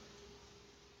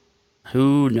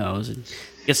 Who knows? I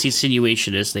guess the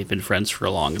insinuation is they've been friends for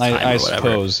a long time I or whatever.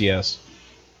 suppose, yes.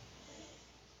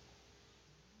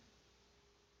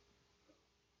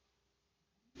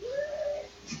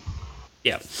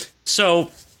 Yeah.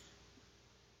 So,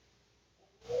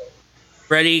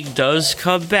 Freddy does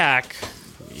come back,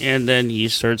 and then he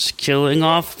starts killing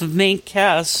off the main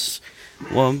cast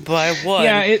one by one.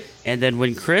 Yeah, and then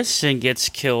when Kristen gets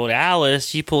killed,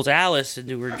 he pulls Alice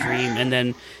into her dream, and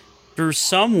then through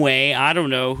some way, I don't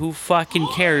know, who fucking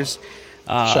cares,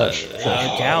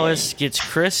 Alice gets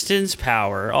Kristen's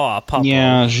power. Oh, Papa.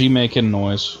 Yeah, she making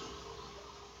noise.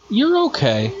 You're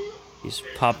okay. He's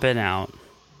popping out.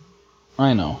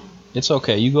 I know. It's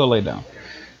okay. You go lay down.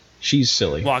 She's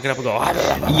silly. Walking up and go.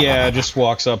 Yeah, just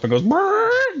walks up and goes. Brrr!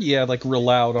 Yeah, real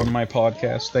loud on my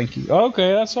podcast. Thank you.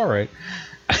 Okay, that's all right.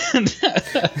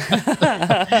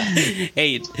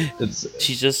 Hey,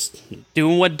 she's just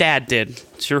doing what Dad did.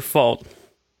 It's your fault.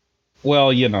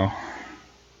 Well,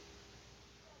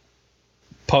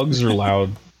 pugs are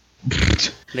loud.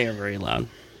 They are very loud.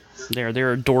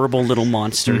 They're adorable little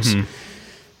monsters. Mm-hmm.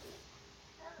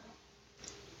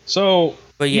 So,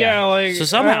 but so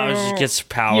somehow she gets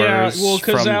powers. Yeah, well,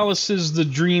 because Alice is the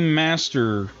Dream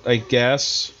Master, I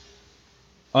guess.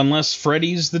 Unless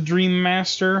Freddy's the Dream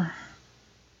Master.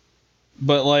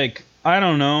 But, I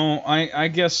don't know. I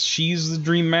guess she's the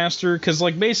Dream Master. Because,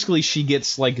 basically she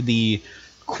gets, the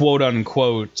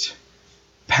quote-unquote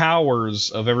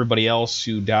powers of everybody else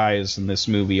who dies in this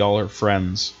movie, all her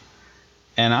friends.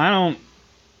 And I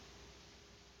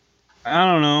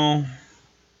don't know.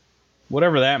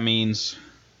 Whatever that means.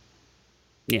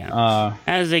 Yeah.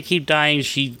 As they keep dying,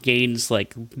 she gains,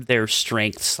 their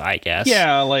strengths, I guess.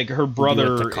 Yeah, her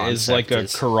brother is a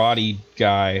karate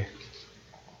guy.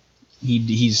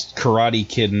 He's karate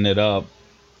kidding it up.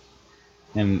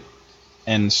 And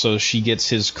so she gets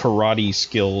his karate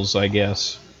skills, I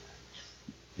guess.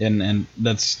 And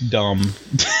that's dumb.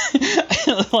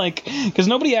 Because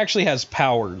nobody actually has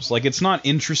powers. It's not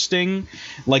interesting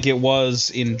like it was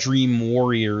in Dream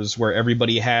Warriors, where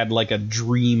everybody had, a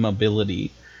dream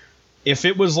ability. If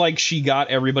it was she got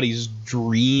everybody's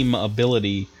dream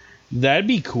ability, that'd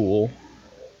be cool.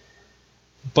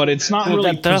 But it's not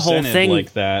really presented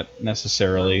like that,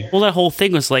 necessarily. Well, that whole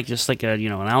thing was, just an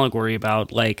allegory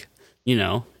about,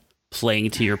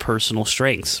 playing to your personal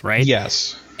strengths, right?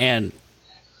 Yes. And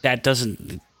that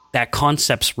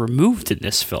concept's removed in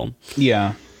this film.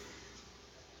 Yeah.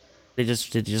 They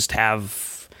just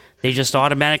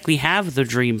automatically have the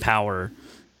dream power.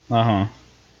 Uh-huh.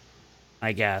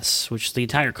 I guess, which the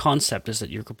entire concept is that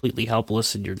you're completely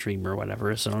helpless in your dream or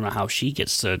whatever, so I don't know how she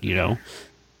gets to,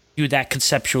 do that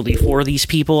conceptually for these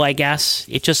people, I guess.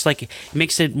 It just like it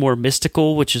makes it more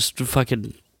mystical, which is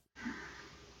fucking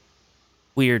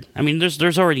weird. I mean,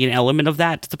 there's already an element of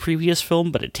that to the previous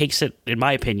film, but it takes it, in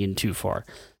my opinion, too far.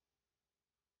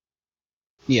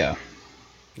 Yeah.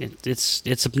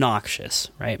 It's obnoxious,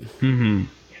 right? Mm-hmm.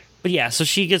 But yeah, so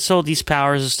she gets all these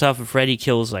powers and stuff, and Freddy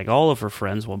kills like all of her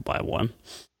friends one by one.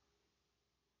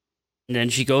 And then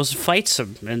she goes and fights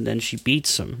him, and then she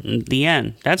beats him in the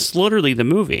end. That's literally the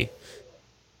movie.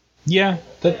 Yeah,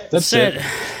 that's it.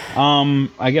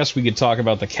 I guess we could talk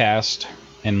about the cast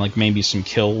and like maybe some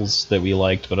kills that we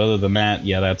liked, but other than that,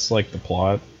 yeah, that's like the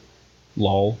plot.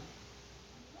 Lol.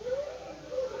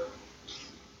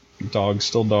 Dog's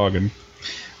still dogging.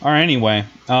 Alright, anyway.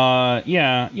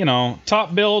 Yeah, you know,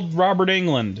 top billed Robert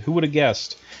Englund. Who would have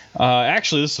guessed?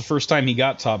 Actually, this is the first time he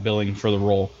got top billing for the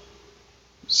role.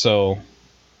 So,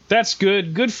 that's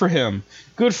good. Good for him.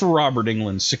 Good for Robert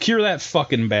Englund. Secure that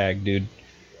fucking bag, dude.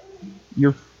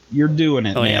 You're doing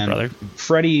it, man. Yeah, brother.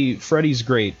 Freddy's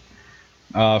great.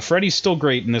 Freddy's still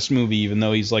great in this movie, even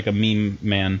though he's like a meme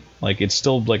man. Like, it's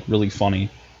still like really funny.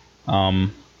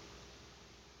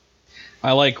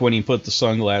 I like when he put the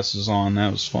sunglasses on.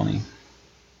 That was funny.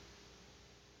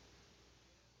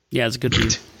 Yeah, it's a good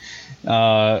movie.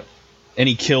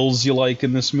 Any kills you like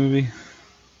in this movie?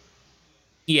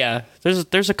 Yeah,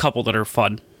 there's a couple that are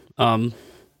fun. The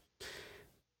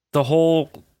whole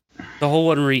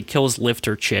one where he kills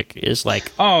Lifter chick is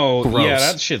like, oh gross. Yeah,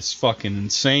 that shit's fucking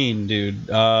insane, dude.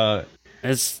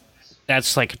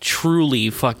 That's like truly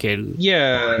fucking wild.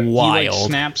 He like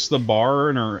snaps the bar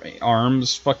and her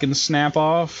arms fucking snap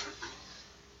off.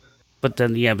 But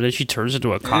then she turns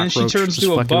into a cockroach. And then she turns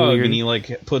into a bug, weird. And he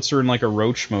like puts her in like a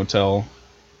roach motel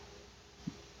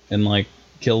and like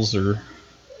kills her.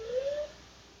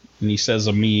 And he says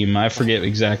a meme. I forget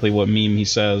exactly what meme he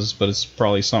says, but it's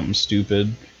probably something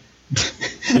stupid.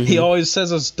 Mm-hmm. He always says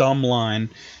this dumb line,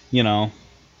 you know,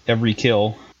 every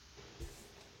kill.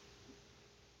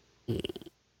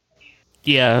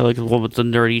 Yeah, like the one with the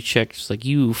nerdy chick. It's like,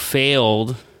 you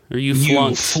failed. Or you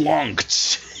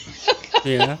flunked.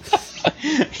 Yeah.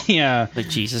 Yeah. Like,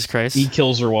 Jesus Christ. He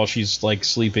kills her while she's, like,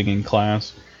 sleeping in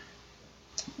class.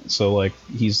 So, like,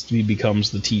 he becomes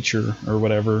the teacher or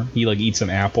whatever. He, like, eats an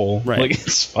apple. Right. Like,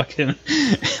 it's fucking,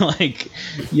 like,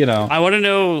 you know. I want to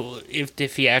know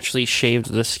if he actually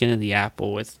shaved the skin of the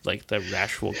apple with, like, the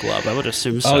actual glove. I would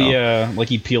assume so. Oh, yeah. Like,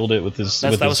 he peeled it with his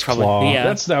claw.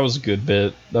 Yeah. That was a good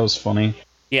bit. That was funny.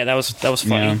 Yeah, that was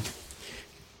funny. Yeah.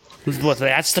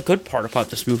 That's the good part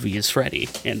about this movie is Freddy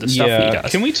and the stuff he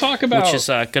does. Can we talk about... Which is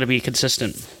going to be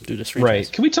consistent through this franchise.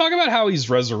 Right. Can we talk about how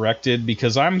he's resurrected?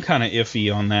 Because I'm kind of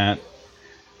iffy on that.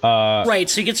 Right,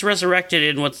 so he gets resurrected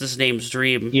in what's his name's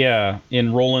dream. Yeah,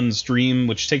 in Roland's dream,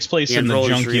 which takes place in the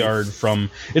Roland's junkyard dream.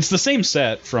 From... It's the same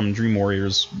set from Dream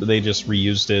Warriors, but they just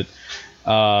reused it.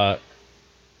 But,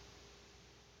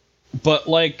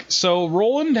 like, so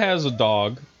Roland has a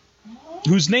dog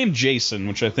who's named Jason,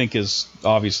 which I think is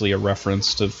obviously a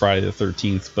reference to Friday the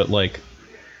 13th, but like,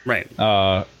 right.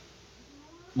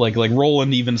 Like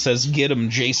Roland even says, "Get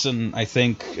him, Jason." I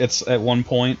think it's at one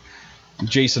point.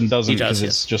 Jason doesn't because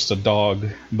it's just a dog,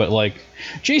 but like,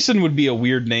 Jason would be a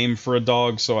weird name for a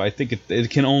dog, so I think it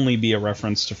can only be a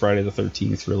reference to Friday the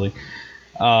 13th, really.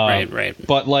 Right.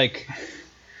 But like,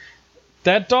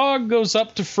 that dog goes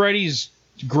up to Freddy's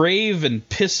grave and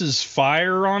pisses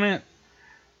fire on it.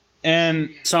 And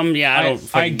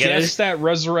I guess that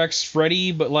resurrects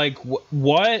Freddy, but like,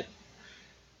 what?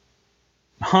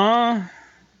 Huh?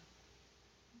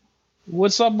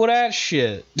 What's up with that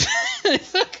shit?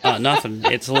 Nothing.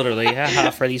 It's literally,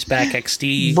 haha, Freddy's back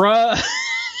XD. Bruh.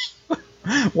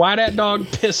 Why that dog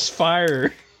piss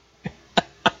fire?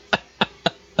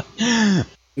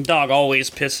 Dog always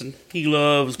pissing. He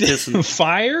loves pissing.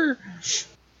 Fire?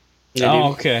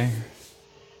 Oh, okay.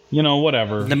 You know,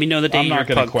 whatever. Let me know the day I'm not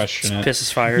your going to question it.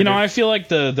 Pisses fire. You know, I feel like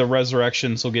the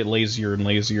resurrections will get lazier and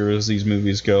lazier as these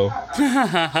movies go.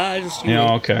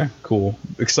 Okay, cool.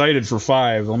 Excited for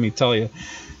 5, let me tell you.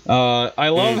 I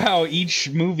love how each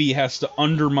movie has to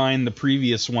undermine the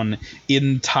previous one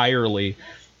entirely.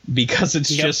 Because it's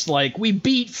just like, we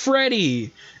beat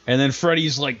Freddy! And then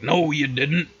Freddy's like, no, you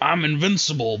didn't. I'm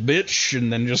invincible, bitch.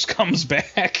 And then just comes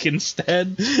back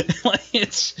instead. Like,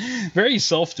 it's very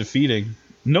self-defeating.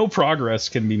 No progress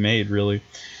can be made, really.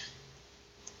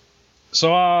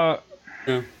 So,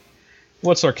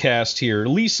 what's our cast here?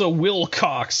 Lisa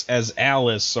Wilcox as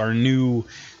Alice, our new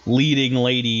leading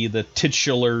lady, the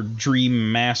titular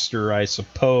Dream Master, I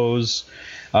suppose.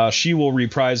 She will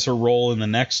reprise her role in the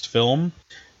next film,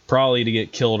 probably to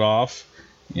get killed off.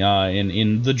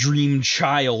 In The Dream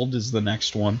Child is the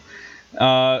next one.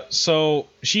 So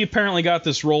she apparently got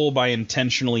this role by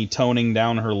intentionally toning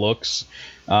down her looks,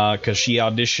 because she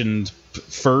auditioned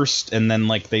first, and then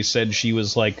like they said she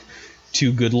was like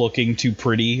too good looking, too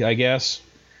pretty, I guess.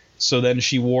 So then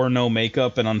she wore no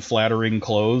makeup and unflattering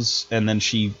clothes, and then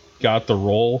she got the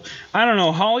role. I don't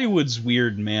know. Hollywood's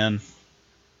weird, man.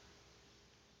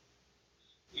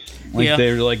 Like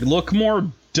they're like, look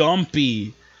more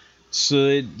dumpy, so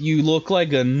that you look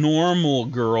like a normal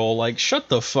girl. Like, shut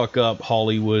the fuck up,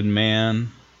 Hollywood,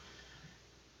 man.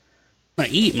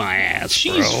 Eat my ass,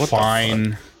 She's bro.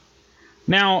 fine.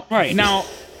 Now,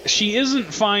 she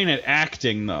isn't fine at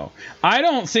acting, though. I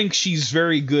don't think she's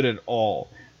very good at all.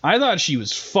 I thought she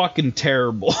was fucking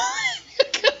terrible.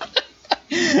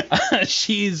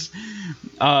 She's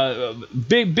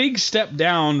big step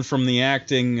down from the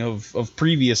acting of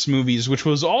previous movies, which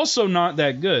was also not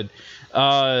that good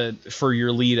for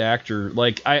your lead actor.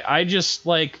 Like, I just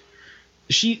like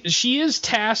she is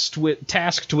tasked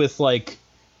with like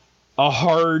a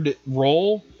hard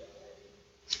role,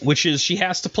 which is she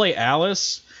has to play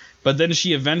Alice, but then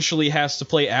she eventually has to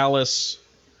play Alice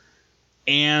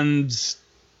and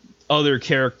other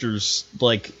characters,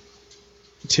 like,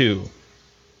 too.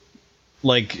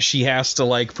 Like, she has to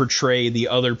like portray the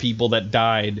other people that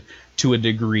died to a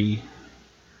degree.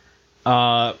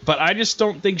 But I just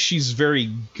don't think she's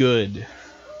very good.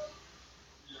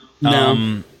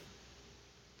 No.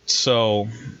 So,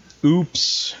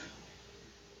 oops.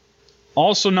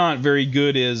 Also not very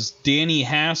good is Danny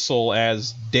Hassel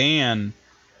as Dan,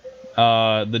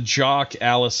 the jock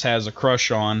Alice has a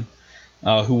crush on,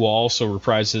 who will also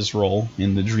reprise his role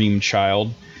in The Dream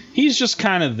Child. He's just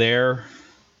kind of there.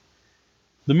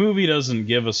 The movie doesn't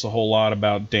give us a whole lot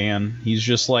about Dan. He's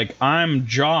just like, I'm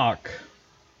Jock.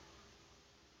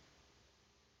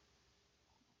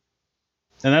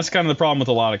 And that's kind of the problem with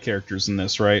a lot of characters in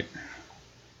this, right?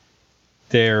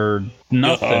 They're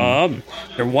nothing.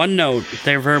 They're one note.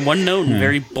 They're very one note and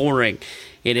very boring.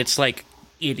 And it's like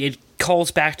it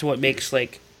calls back to what makes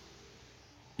like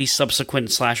these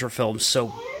subsequent slasher films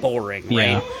so boring,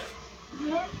 right? Yeah.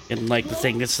 And like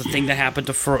it's the thing that happened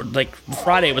to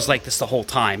Friday was like this the whole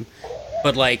time,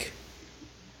 but like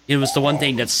it was the one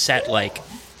thing that set like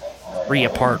Free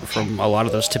apart from a lot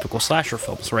of those typical slasher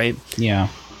films, right? Yeah.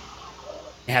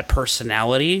 It had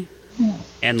personality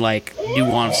and like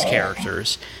nuanced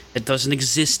characters. It doesn't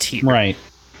exist here. Right.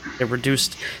 They're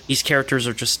reduced. These characters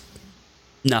are just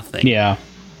nothing. Yeah.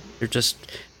 They're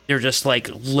just like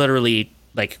literally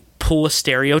like pull a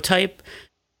stereotype.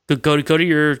 Go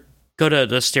to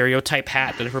the stereotype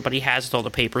hat that everybody has with all the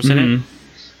papers in it,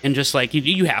 and just like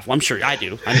you have one. I'm sure I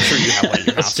do. I'm sure you have one in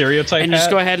your house. A stereotype and hat? Just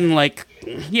go ahead and like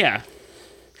and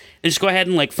just go ahead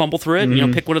and like fumble through it,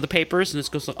 and, pick one of the papers, and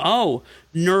it goes like, oh,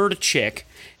 nerd chick,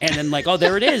 and then like, oh,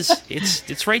 there it is.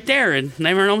 It's right there in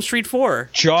Nightmare on Elm Street 4.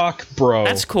 Jock bro.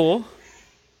 That's cool.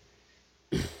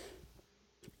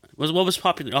 What was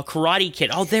popular? Oh, Karate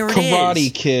Kid. Oh, there it is.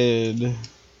 Karate Kid.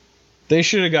 They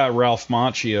should have got Ralph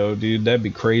Macchio, dude. That'd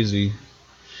be crazy.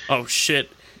 Oh shit.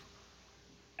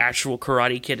 Actual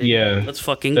Karate Kid. Yeah. Let's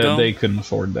fucking go. They couldn't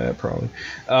afford that, probably.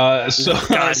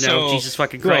 Jesus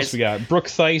fucking Christ. Who else we got? Brooke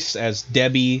Theiss as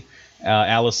Debbie,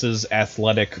 Alice's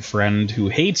athletic friend who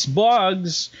hates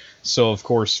bugs. So, of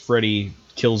course, Freddy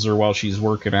kills her while she's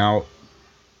working out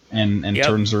and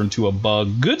turns her into a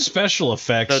bug. Good special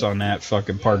effects on that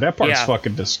fucking part. That part's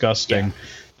fucking disgusting. Yeah.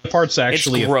 The part's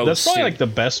actually... That's probably, like, the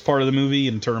best part of the movie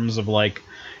in terms of, like,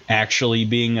 actually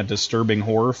being a disturbing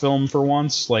horror film for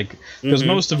once, like, because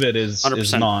most of it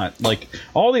is not. Like,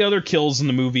 all the other kills in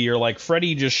the movie are like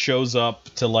Freddy just shows up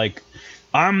to like,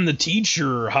 I'm the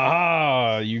teacher,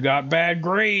 haha, you got bad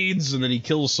grades, and then he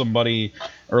kills somebody,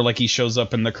 or like he shows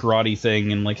up in the karate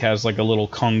thing and like has like a little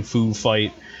kung fu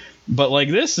fight. But like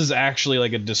this is actually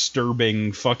like a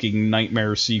disturbing fucking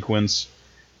nightmare sequence,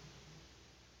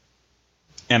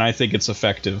 and I think it's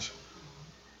effective.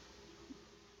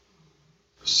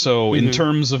 So, in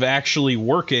terms of actually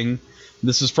working,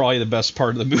 this is probably the best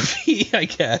part of the movie, I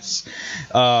guess.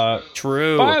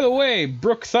 True. By the way,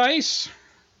 Brooke Theiss,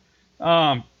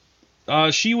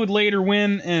 she would later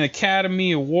win an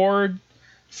Academy Award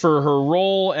for her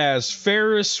role as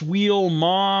Ferris Wheel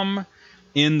Mom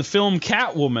in the film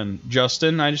Catwoman,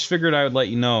 Justin. I just figured I would let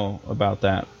you know about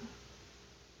that.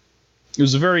 It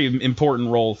was a very important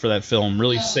role for that film.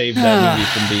 Really saved that movie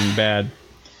from being bad.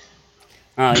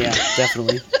 Oh, yeah,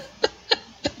 definitely.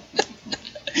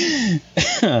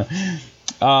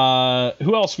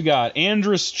 Who else we got?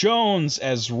 Andrus Jones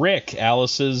as Rick,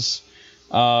 Alice's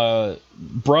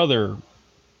brother,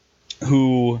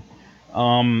 who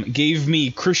gave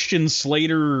me Christian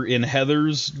Slater in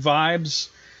Heathers vibes.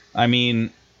 I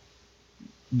mean,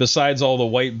 besides all the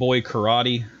white boy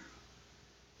karate,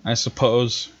 I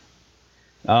suppose.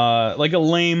 Like a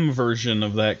lame version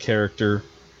of that character.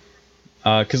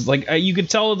 Because like you could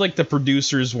tell like the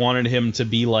producers wanted him to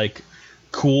be like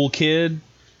cool kid,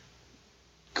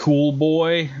 cool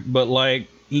boy, but like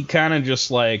he kind of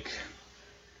just like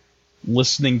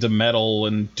listening to metal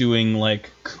and doing like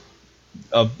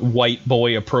a white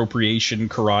boy appropriation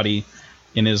karate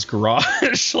in his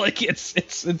garage. Like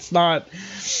it's not.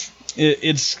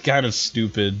 It's kind of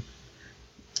stupid.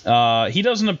 He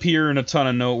doesn't appear in a ton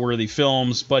of noteworthy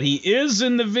films, but he is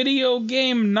in the video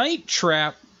game Night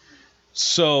Trap.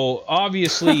 So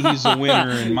obviously he's a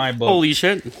winner in my book. Holy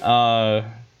shit!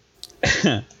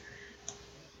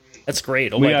 That's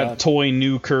great. Oh we my got god. Toy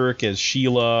Newkirk as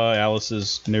Sheila,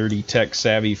 Alice's nerdy tech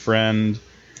savvy friend.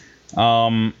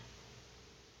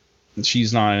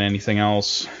 She's not in anything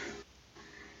else.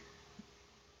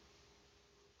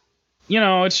 You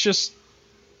know, it's just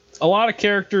a lot of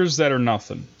characters that are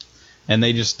nothing, and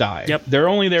they just die. Yep. They're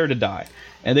only there to die,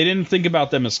 and they didn't think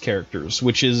about them as characters,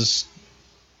 which is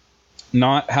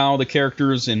not how the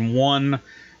characters in 1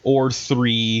 or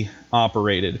 3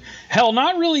 operated. Hell,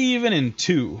 not really even in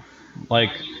 2.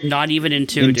 Like, Not even in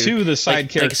 2, in dude. 2, the side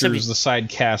characters, the the side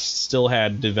cast still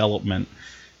had development.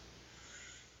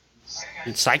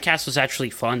 sidecast was actually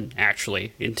fun.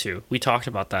 Actually, in 2, we talked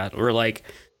about that. Or like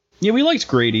Yeah, we liked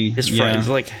Grady. his friends.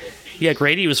 Like, yeah,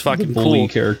 Grady was fucking bully cool.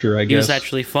 character, I guess. He was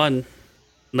actually fun.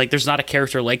 Like, there's not a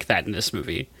character like that in this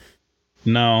movie.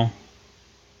 No.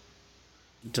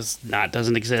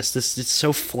 Doesn't exist. It's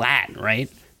so flat, right?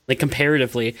 Like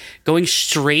comparatively, going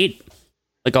straight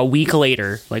like a week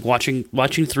later, like watching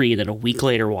 3, then a week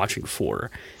later watching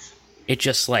 4. It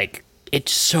just like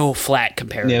it's so flat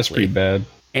comparatively. Yeah, it's pretty bad.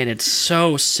 And it's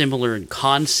so similar in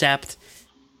concept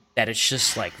that it's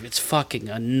just like it's fucking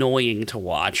annoying to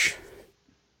watch.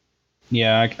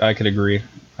 Yeah, I could agree.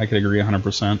 I could agree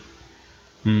 100%.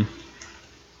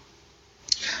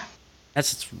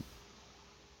 That's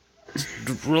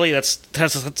really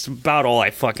that's about all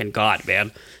I fucking got,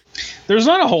 man. There's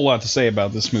not a whole lot to say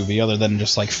about this movie other than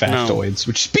just like factoids.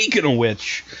 Which, speaking of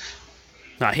which,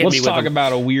 let's talk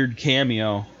about a weird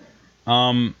cameo.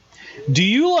 Do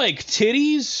you like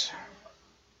titties?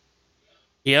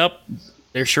 Yep.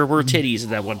 There sure were titties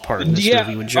in that one part in this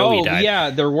movie when Joey died.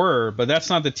 Yeah, there were, but that's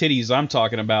not the titties I'm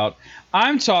talking about.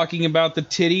 I'm talking about the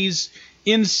titties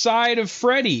inside of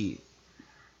Freddy.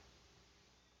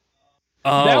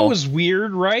 Oh. That was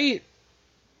weird, right?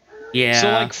 Yeah.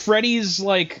 So like Freddy's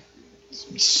like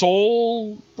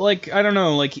soul, like I don't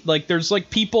know, like there's like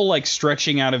people like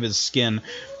stretching out of his skin.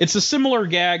 It's a similar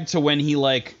gag to when he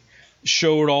like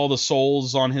showed all the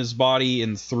souls on his body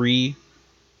in 3,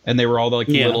 and they were all like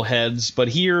little heads. But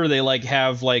here they like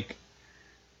have like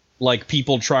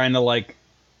people trying to like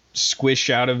squish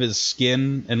out of his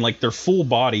skin, and like their full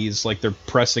bodies, like they're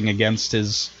pressing against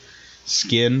his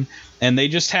skin, and they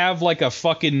just have like a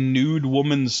fucking nude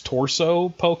woman's torso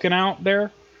poking out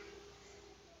there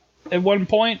at one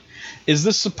point. Is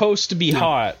this supposed to be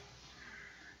hot?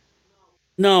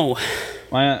 No.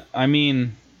 I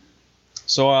mean,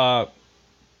 so I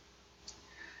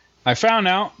found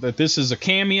out that this is a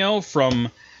cameo from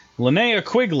Linnea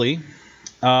Quigley.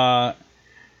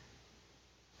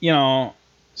 You know,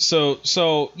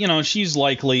 so you know, she's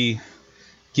likely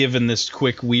given this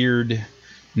quick weird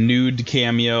nude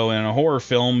cameo in a horror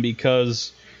film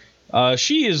because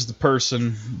she is the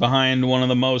person behind one of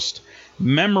the most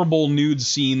memorable nude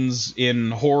scenes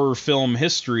in horror film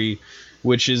history,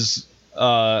 which is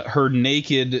her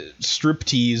naked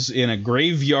striptease in a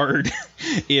graveyard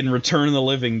in Return of the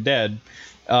Living Dead,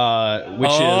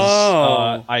 which is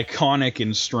iconic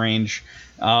and strange.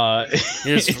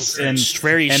 It's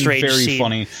very and strange very scene.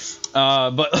 funny.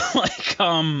 But like,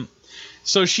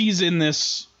 so she's in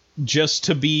this just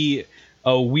to be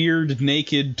a weird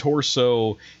naked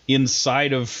torso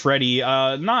inside of Freddy.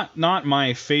 Not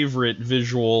my favorite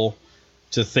visual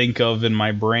to think of in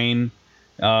my brain.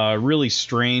 Really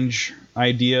strange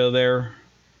idea there.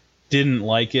 Didn't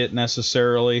like it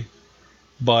necessarily,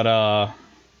 but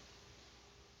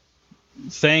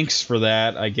thanks for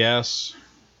that, I guess.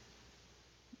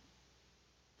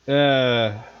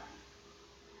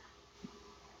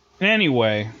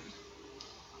 Anyway,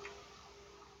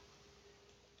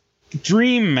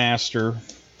 Dream Master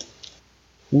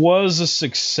was a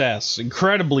success,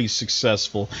 incredibly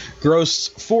successful.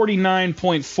 Grossed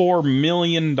 $49.4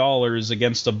 million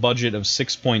against a budget of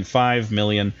 $6.5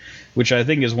 million, which I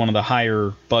think is one of the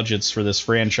higher budgets for this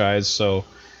franchise. So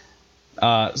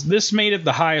this made it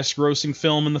the highest grossing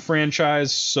film in the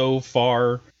franchise so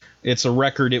far. It's a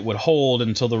record it would hold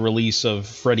until the release of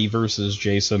Freddy vs.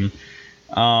 Jason.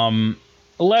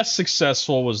 Less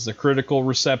successful was the critical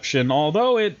reception,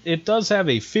 although it does have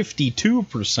a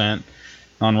 52%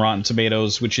 on Rotten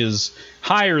Tomatoes, which is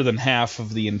higher than half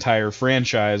of the entire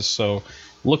franchise. So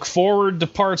look forward to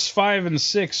parts 5 and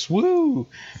 6. Woo!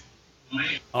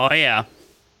 Oh yeah.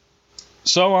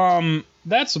 So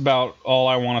that's about all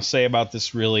I want to say about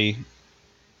this, really.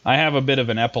 I have a bit of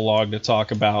an epilogue to talk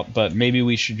about, but maybe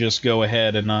we should just go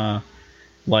ahead and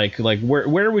like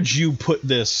where would you put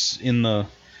this in the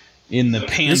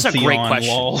pantheon? This is a great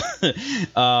question.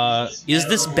 Is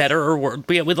this better or worse?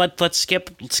 Let's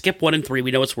skip 1 and 3.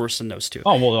 We know it's worse than those two.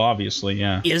 Oh well, obviously,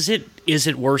 yeah. Is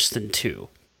it worse than 2?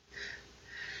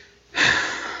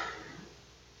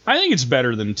 I think it's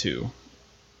better than 2.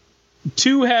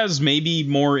 2 has maybe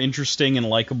more interesting and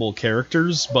likable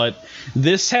characters, but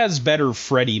this has better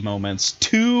Freddy moments.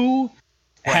 2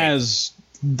 has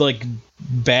like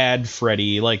bad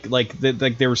Freddy, like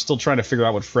they were still trying to figure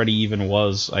out what Freddy even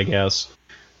was, I guess.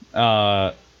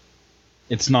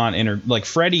 It's not like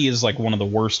Freddy is like one of the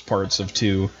worst parts of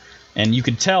 2, and you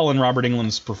could tell in Robert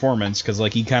Englund's performance because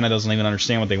like he kind of doesn't even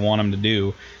understand what they want him to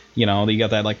do. You know, you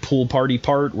got that like pool party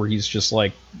part where he's just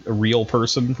like a real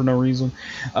person for no reason.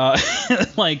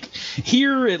 Like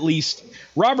here, at least,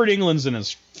 Robert Englund's in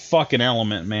his fucking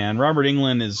element, man. Robert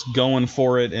Englund is going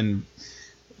for it and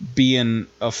being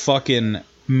a fucking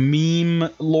meme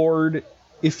lord,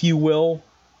 if you will.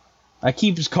 I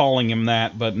keep just calling him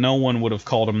that, but no one would have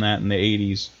called him that in the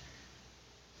 80s.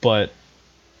 But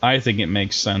I think it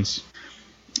makes sense.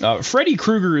 Freddy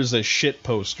Krueger is a shit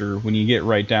poster when you get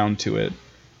right down to it.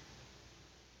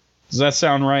 Does that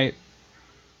sound right?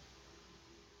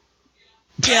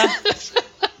 Yeah.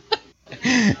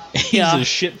 He's a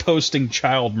shit-posting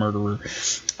child murderer.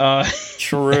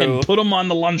 True. And put him on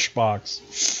the lunchbox.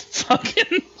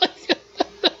 Fucking...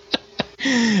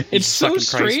 It's so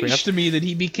strange to me that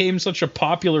he became such a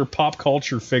popular pop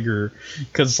culture figure.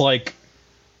 Because, like...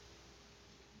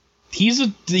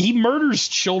 He murders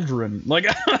children. Like,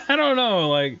 I don't know.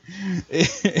 Like,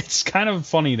 it's kind of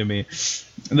funny to me.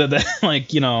 That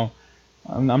like, you know...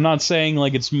 I'm not saying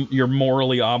like you're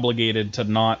morally obligated to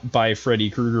not buy Freddy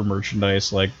Krueger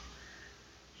merchandise. Like,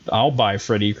 I'll buy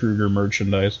Freddy Krueger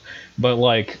merchandise, but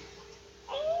like,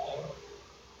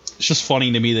 it's just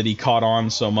funny to me that he caught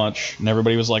on so much, and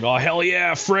everybody was like, "Oh hell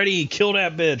yeah, Freddy, kill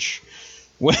that bitch!"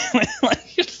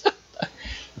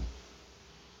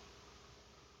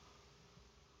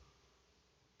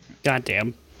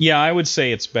 Goddamn. Yeah, I would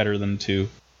say it's better than 2.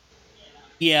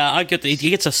 Yeah, I get he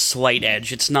gets a slight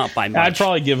edge. It's not by much. I'd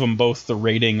probably give them both the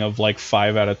rating of like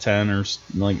 5 out of 10 or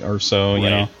so. Right. You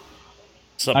know,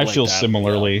 I feel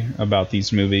similarly about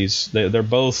these movies. They're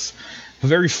both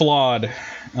very flawed.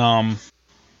 I'm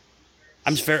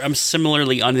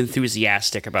similarly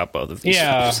unenthusiastic about both of these.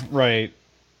 Yeah, films.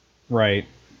 right.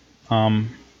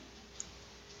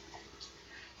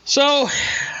 So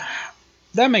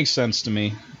that makes sense to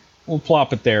me. We'll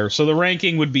plop it there. So the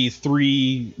ranking would be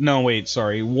 1,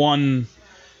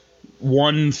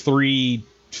 3,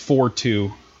 4,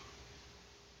 2.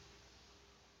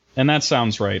 And that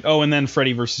sounds right. Oh, and then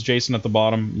Freddy versus Jason at the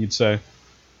bottom, you'd say.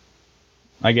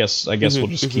 I guess we'll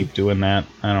just keep doing that.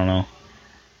 I don't know.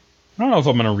 I don't know if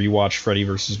I'm going to rewatch Freddy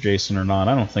versus Jason or not.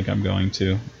 I don't think I'm going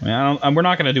to. I mean, we're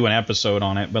not going to do an episode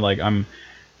on it, but like I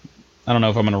don't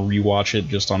know if I'm going to rewatch it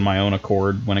just on my own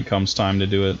accord when it comes time to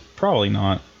do it. Probably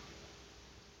not.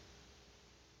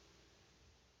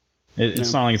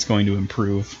 It's not like it's going to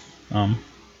improve.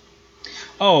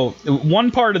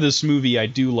 One part of this movie I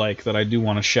do like that I do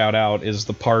want to shout out is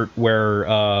the part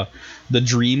where the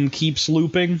dream keeps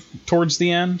looping towards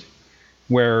the end,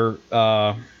 where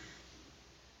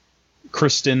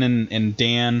Kristen and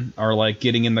Dan are like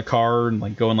getting in the car and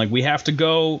like going like, we have to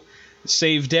go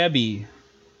save Debbie,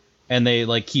 and they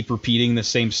like keep repeating the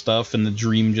same stuff and the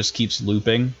dream just keeps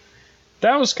looping.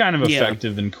 That was kind of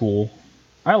effective and cool.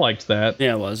 I liked that.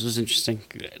 Yeah, it was interesting.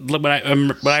 When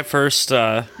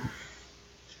I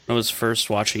was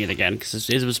first watching it again, because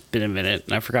it was been a minute,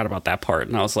 and I forgot about that part,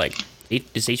 and I was like,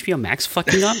 "Is HBO Max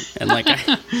fucking up?" And like,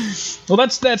 well,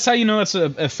 that's how you know that's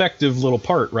an effective little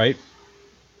part, right?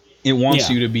 It wants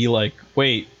you to be like,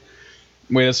 wait,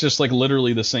 it's just like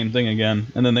literally the same thing again,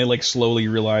 and then they like slowly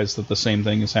realize that the same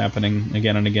thing is happening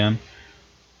again and again,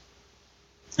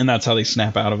 and that's how they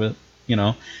snap out of it. You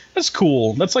know, that's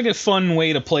cool. That's like a fun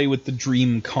way to play with the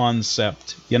dream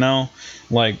concept, you know?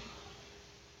 Like,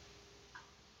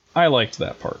 I liked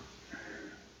that part.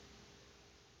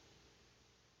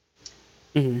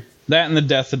 Mm-hmm. That and the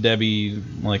death of Debbie,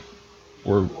 like,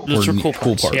 were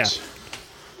cool parts. Yeah.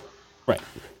 Right.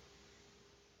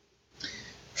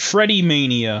 Freddy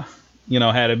Mania.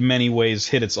 had in many ways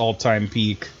hit its all-time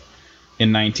peak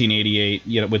in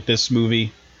 1988, with this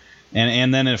movie.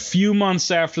 And then a few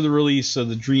months after the release of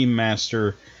The Dream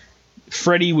Master,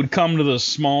 Freddy would come to the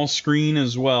small screen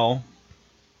as well.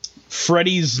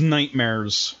 Freddy's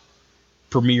Nightmares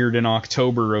premiered in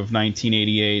October of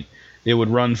 1988. It would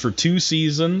run for 2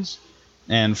 seasons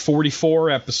and 44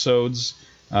 episodes.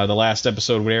 The last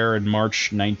episode would air in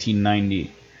March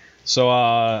 1990.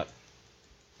 So,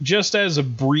 just as a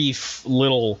brief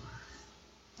little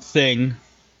thing,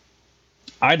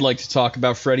 I'd like to talk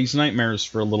about Freddy's Nightmares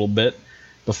for a little bit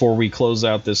before we close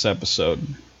out this episode.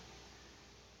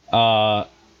 I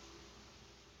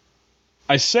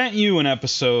sent you an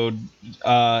episode.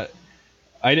 I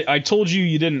told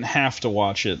you didn't have to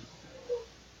watch it.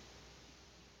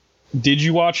 Did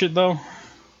you watch it, though?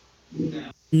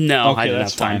 No, okay, I didn't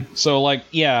that's have time. fine. So,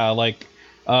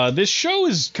 this show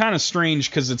is kind of strange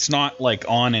because it's not,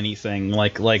 on anything.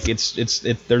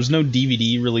 There's no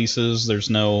DVD releases. There's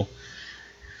no,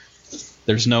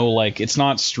 it's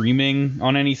not streaming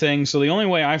on anything. So the only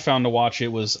way I found to watch it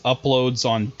was uploads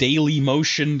on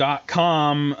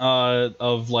dailymotion.com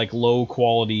of, low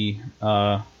quality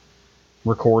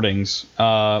recordings.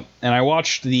 And I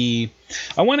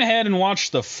went ahead and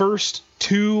watched the first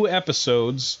 2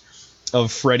 episodes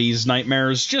of Freddy's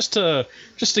Nightmares just to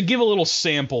give a little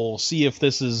sample, see if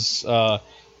this is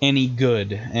any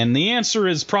good. And the answer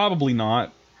is probably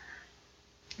not.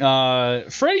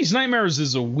 Freddy's Nightmares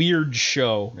is a weird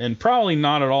show, and probably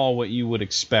not at all what you would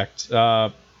expect.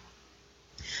 It's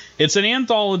an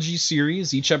anthology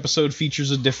series. Each episode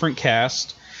features a different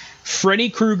cast. Freddy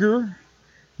Krueger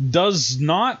does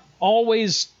not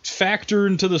always factor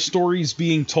into the stories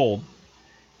being told.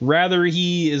 Rather,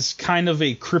 he is kind of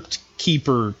a crypt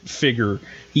keeper figure.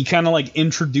 He kind of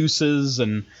introduces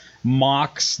and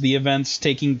mocks the events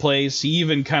taking place. He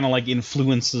even kind of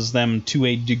influences them to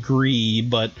a degree,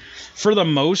 but for the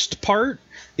most part,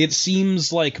 it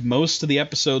seems like most of the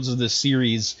episodes of this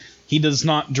series, he does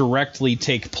not directly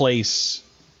take place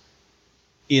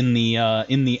in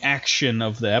the action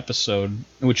of the episode,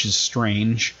 which is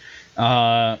strange.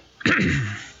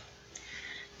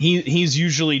 He's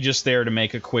usually just there to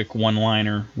make a quick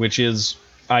one-liner, which is,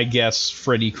 I guess,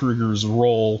 Freddy Krueger's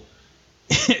role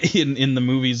in the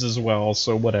movies as well,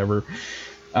 so whatever.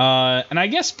 And I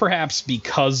guess perhaps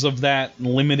because of that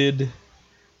limited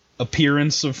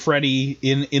appearance of Freddy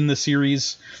in the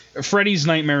series, Freddy's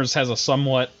Nightmares has a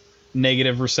somewhat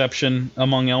negative reception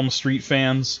among Elm Street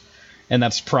fans, and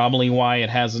that's probably why it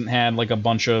hasn't had a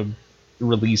bunch of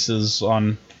releases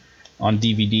on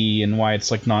DVD, and why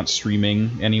it's not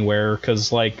streaming anywhere,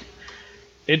 because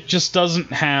it just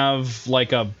doesn't have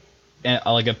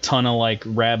a ton of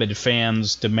rabid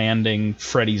fans demanding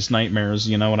Freddy's Nightmares,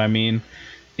 you know what I mean?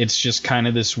 It's just kind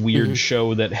of this weird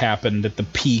show that happened at the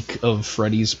peak of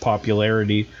Freddy's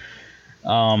popularity.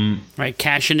 Right,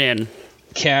 cashing in.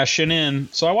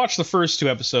 So I watched the first 2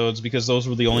 episodes because those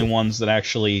were the only ones that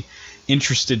actually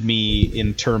interested me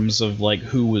in terms of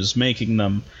who was making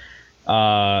them.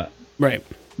 Right.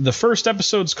 The first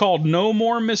episode's called No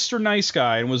More Mr. Nice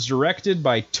Guy and was directed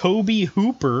by Tobe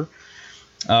Hooper,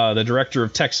 the director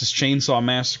of Texas Chainsaw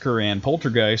Massacre and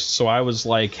Poltergeist. So I was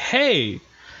like, hey,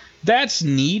 that's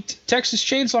neat. Texas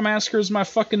Chainsaw Massacre is my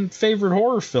fucking favorite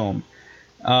horror film.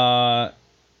 And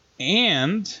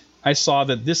I saw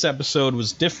that this episode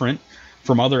was different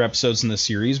from other episodes in the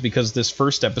series because this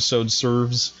first episode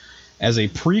serves as a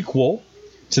prequel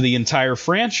to the entire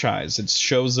franchise. It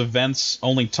shows events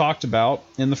only talked about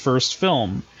in the first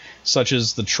film, such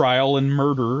as the trial and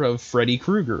murder of Freddy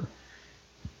Krueger.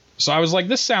 So I was like,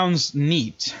 this sounds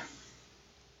neat.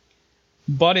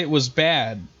 But it was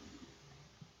bad.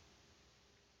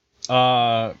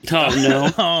 Oh,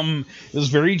 no. It was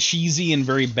very cheesy and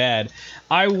very bad.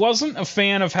 I wasn't a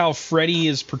fan of how Freddy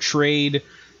is portrayed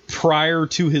prior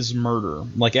to his murder,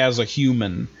 as a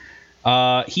human.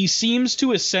 He seems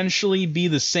to essentially be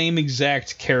the same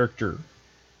exact character.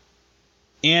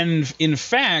 And, in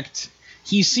fact,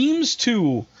 he seems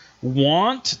to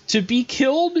want to be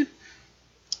killed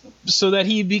so that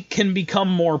he can become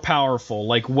more powerful.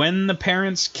 When the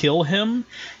parents kill him,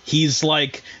 he's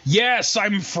like, yes,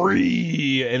 I'm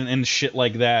free, and shit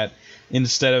like that,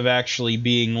 instead of actually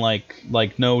being like,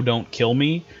 no, don't kill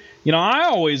me. I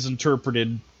always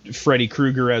interpreted Freddy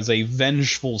Krueger as a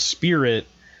vengeful spirit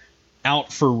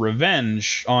out for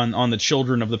revenge on the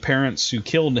children of the parents who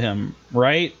killed him,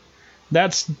 right?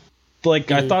 That's,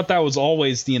 I thought that was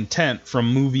always the intent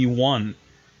from movie 1.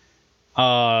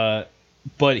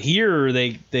 But here,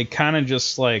 they kind of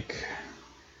just,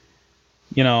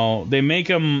 You know, they make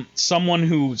him someone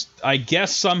who, I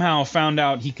guess, somehow found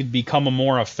out he could become a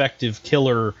more effective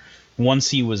killer once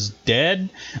he was dead.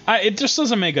 It just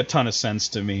doesn't make a ton of sense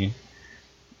to me.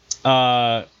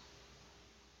 So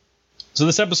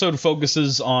this episode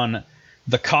focuses on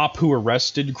the cop who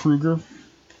arrested Krueger.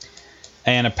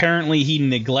 And apparently he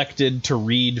neglected to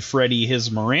read Freddy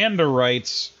his Miranda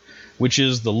rights, which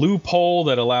is the loophole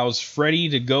that allows Freddy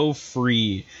to go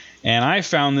free. And I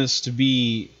found this to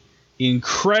be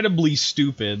incredibly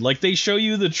stupid. Like, they show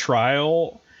you the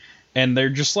trial, and they're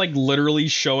just, like, literally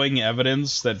showing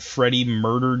evidence that Freddy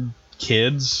murdered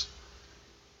kids.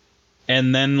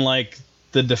 And then, like,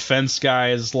 the defense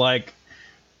guy is like,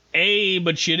 hey,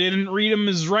 but you didn't read him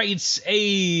his rights,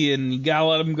 hey, and you gotta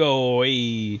let him go,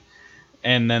 hey.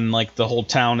 And then, like, the whole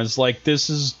town is like, this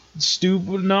is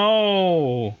stupid,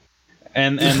 no.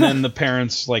 And then the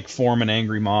parents, like, form an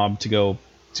angry mob to go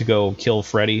kill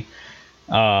Freddy.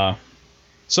 So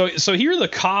here the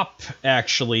cop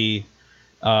actually,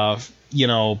 you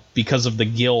know, because of the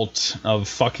guilt of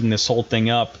fucking this whole thing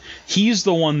up, he's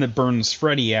the one that burns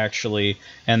Freddy, actually,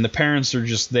 and the parents are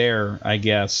just there, I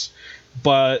guess.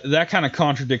 But that kind of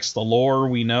contradicts the lore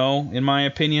we know, in my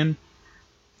opinion.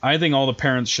 I think all the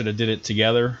parents should have did it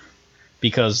together,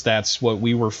 because that's what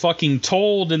we were fucking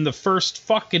told in the first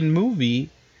fucking movie.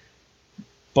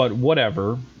 But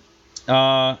whatever.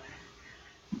 Beyond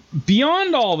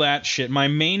all that shit, my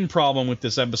main problem with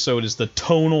this episode is the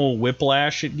tonal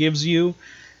whiplash it gives you.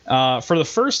 For the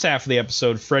first half of the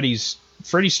episode, Freddy's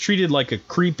treated like a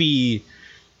creepy,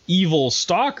 evil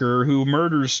stalker who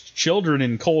murders children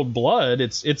in cold blood.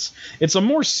 It's a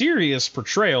more serious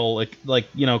portrayal, like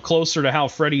you know, closer to how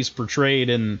Freddy's portrayed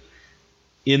in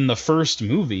the first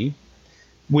movie,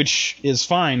 which is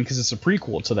fine because it's a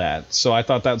prequel to that. So I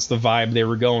thought that's the vibe they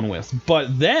were going with.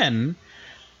 But then,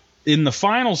 in the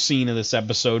final scene of this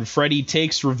episode, Freddy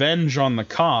takes revenge on the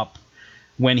cop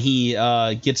when he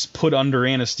gets put under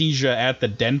anesthesia at the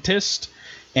dentist,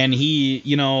 and he,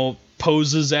 you know,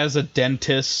 poses as a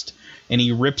dentist, and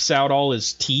he rips out all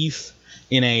his teeth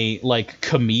in a, like,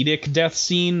 comedic death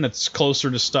scene that's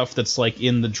closer to stuff that's, like,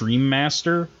 in the Dream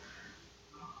Master.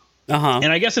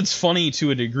 And I guess it's funny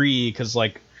to a degree, because,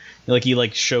 like he,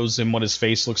 like, shows him what his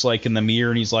face looks like in the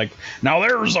mirror, and he's like, now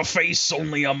there's a face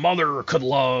only a mother could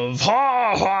love.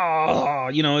 Ha, ha, ha.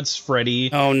 You know, it's Freddy.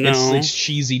 Oh, no. It's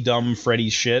cheesy, dumb Freddy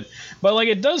shit. But, like,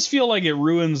 it does feel like it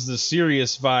ruins the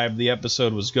serious vibe the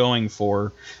episode was going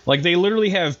for. Like, they literally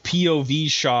have POV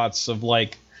shots of,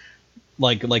 like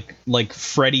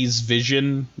Freddy's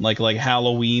vision, like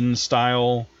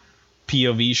Halloween-style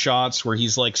POV shots where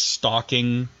he's, like,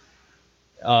 stalking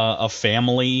a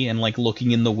family and, like,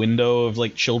 looking in the window of,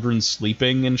 like, children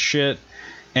sleeping and shit,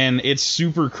 and it's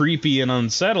super creepy and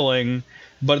unsettling.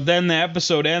 But then the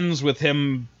episode ends with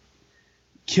him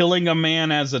killing a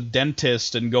man as a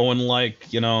dentist and going,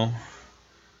 like, you know,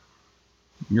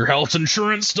 your health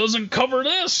insurance doesn't cover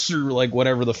this, or, like,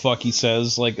 whatever the fuck he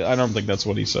says. Like, I don't think that's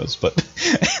what he says, but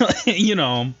you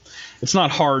know, it's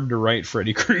not hard to write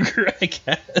Freddy Krueger, I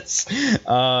guess.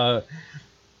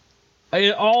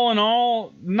 All in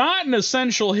all, not an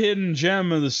essential hidden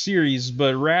gem of the series,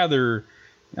 but rather,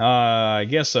 I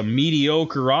guess, a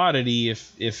mediocre oddity,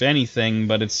 if anything,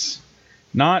 but it's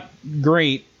not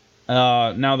great.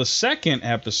 Now, the second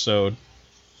episode,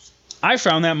 I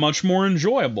found that much more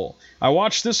enjoyable. I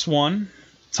watched this one,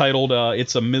 titled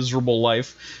It's a Miserable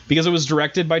Life, because it was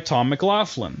directed by Tom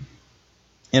McLaughlin.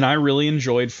 And I really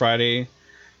enjoyed Friday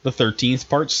the 13th,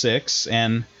 Part 6,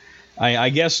 and I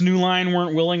guess New Line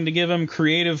weren't willing to give him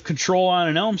creative control on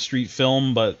an Elm Street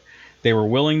film, but they were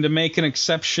willing to make an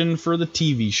exception for the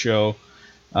TV show,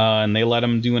 and they let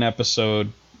him do an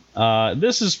episode.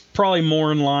 This is probably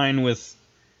more in line with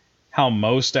how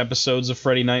most episodes of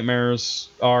Freddy Nightmares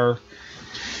are.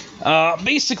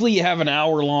 Basically, you have an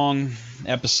hour-long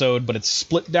episode, but it's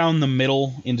split down the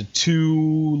middle into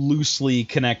two loosely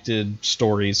connected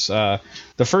stories.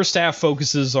 The first half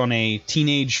focuses on a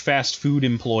teenage fast food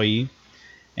employee,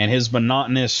 and his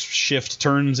monotonous shift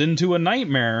turns into a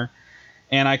nightmare.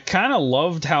 And I kind of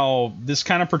loved how this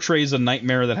kind of portrays a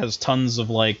nightmare that has tons of,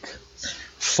 like,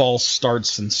 false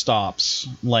starts and stops.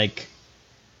 Like,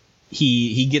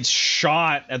 he gets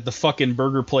shot at the fucking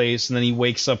burger place, and then he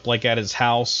wakes up, like, at his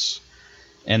house,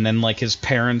 and then, like, his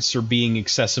parents are being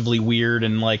excessively weird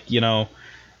and, like, you know,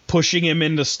 pushing him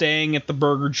into staying at the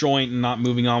burger joint and not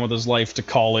moving on with his life to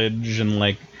college, and,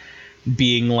 like,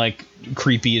 being, like,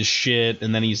 creepy as shit.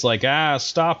 And then he's like,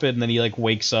 stop it, and then he, like,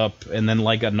 wakes up, and then,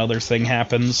 like, another thing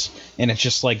happens, and it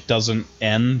just, like, doesn't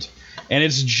end, and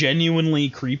it's genuinely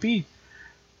creepy.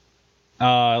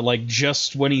 Like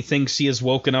just when he thinks he has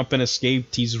woken up and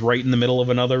escaped, he's right in the middle of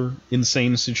another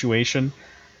insane situation.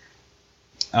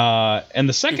 And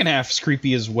the second half is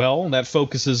creepy as well. That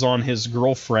focuses on his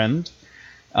girlfriend.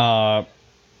 The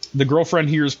girlfriend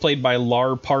here is played by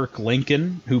Lar Park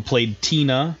Lincoln, who played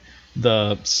Tina,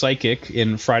 the psychic,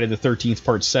 in Friday the 13th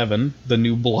Part 7, The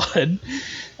New Blood.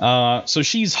 So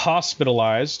she's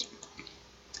hospitalized,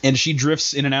 and she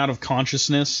drifts in and out of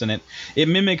consciousness, and it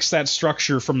mimics that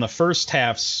structure from the first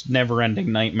half's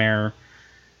never-ending nightmare,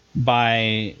 but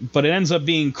it ends up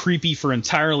being creepy for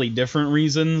entirely different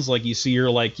reasons. Like, you see her,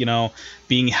 like, you know,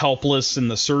 being helpless in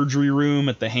the surgery room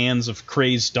at the hands of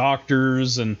crazed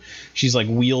doctors, and she's like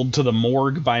wheeled to the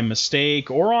morgue by mistake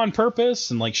or on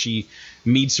purpose, and like she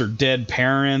meets her dead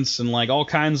parents and like all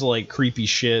kinds of like creepy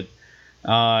shit.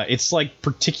 It's like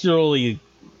particularly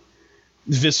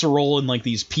visceral in like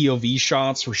these POV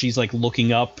shots where she's like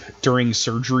looking up during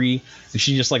surgery, and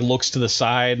she just like looks to the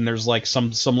side, and there's like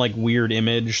some like weird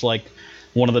image, like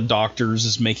one of the doctors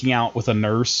is making out with a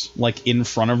nurse like in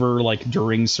front of her like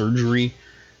during surgery,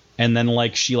 and then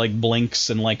like she like blinks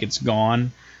and like it's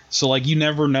gone. So like you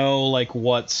never know like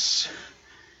what's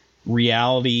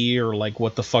reality or like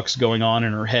what the fuck's going on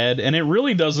in her head, and it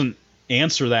really doesn't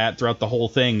answer that throughout the whole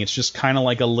thing. It's just kind of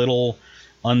like a little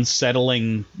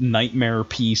unsettling nightmare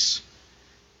piece.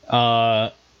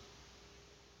 It's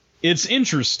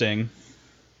interesting.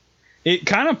 It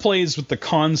kind of plays with the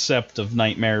concept of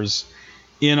nightmares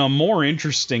in a more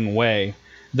interesting way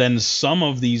than some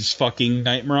of these fucking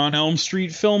Nightmare on Elm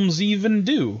Street films even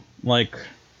do. Like,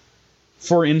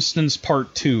 for instance,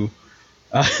 Part 2.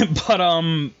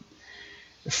 But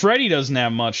Freddy doesn't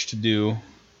have much to do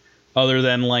other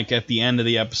than, like, at the end of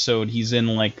the episode, he's in,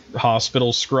 like,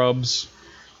 hospital scrubs,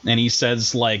 and he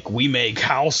says, like, we make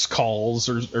house calls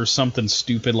or something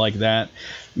stupid like that.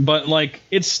 But, like,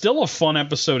 it's still a fun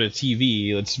episode of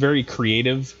TV. It's very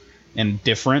creative and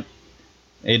different.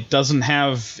 It doesn't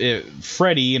have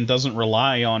Freddy and doesn't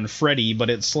rely on Freddy,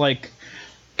 but it's, like,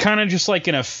 kind of just like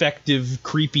an effective,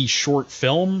 creepy short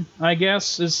film, I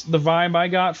guess, is the vibe I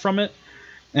got from it.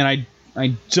 And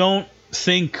I don't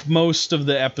think most of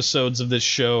the episodes of this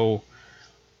show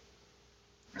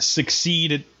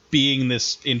succeed at being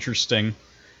this interesting.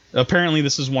 Apparently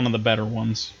this is one of the better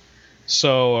ones.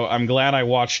 So I'm glad I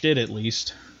watched it at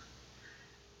least.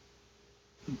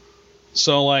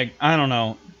 So like, I don't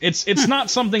know. It's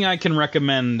not something I can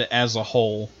recommend as a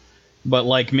whole. But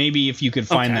like maybe if you could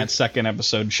find that second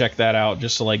episode, check that out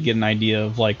just to like get an idea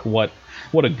of like what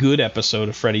a good episode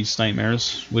of Freddy's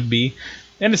Nightmares would be.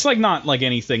 And it's like not like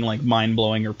anything like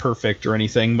mind-blowing or perfect or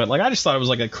anything, but like I just thought it was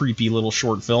like a creepy little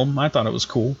short film. I thought it was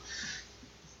cool.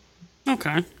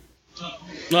 Okay.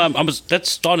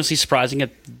 That's honestly surprising. I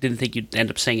didn't think you'd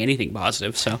end up saying anything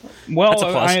positive. So, well,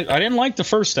 I didn't like the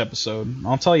first episode.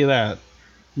 I'll tell you that.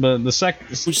 But the second,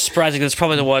 which is surprising. That's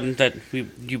probably the one that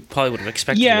you probably would have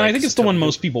expected. Yeah, I think it's the one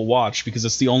most people watch because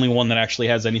it's the only one that actually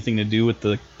has anything to do with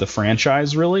the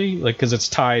franchise, really. Like, because it's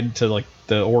tied to like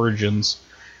the origins.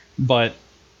 But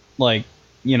like,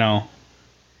 you know,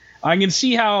 I can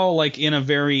see how like in a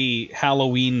very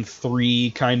Halloween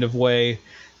 3 kind of way,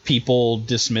 people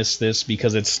dismiss this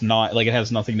because it's not like it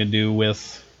has nothing to do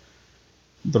with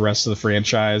the rest of the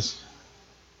franchise.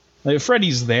 Like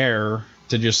Freddy's there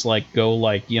to just like go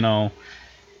like, you know,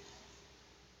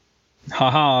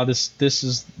 haha, this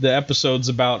is the episode's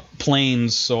about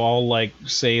planes, so I'll like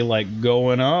say like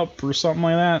going up or something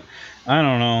like that. I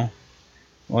don't know.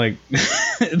 Like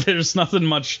there's nothing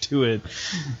much to it.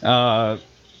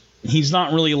 He's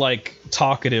not really like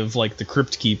talkative like the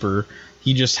Crypt Keeper.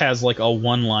 He just has like a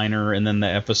one-liner, and then the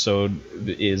episode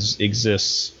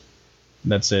exists.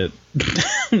 That's it.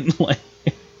 Like,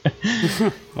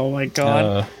 oh my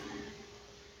god!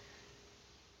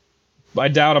 I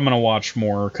doubt I'm gonna watch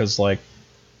more because, like,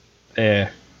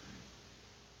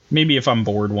 maybe if I'm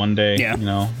bored one day, you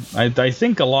know. I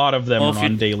think a lot of them are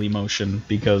on Daily Motion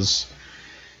because.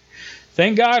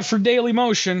 Thank God for Daily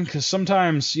Motion, because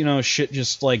sometimes, you know, shit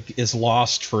just like is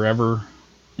lost forever.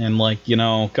 And, like, you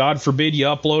know, God forbid you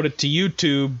upload it to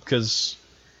YouTube, because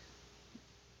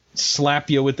slap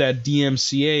you with that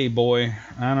DMCA, boy.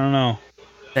 I don't know.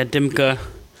 That Dimka.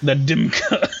 That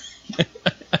Dimka.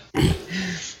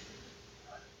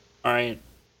 Alright.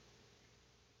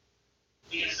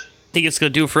 Think it's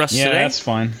going to do it for us today? Yeah, that's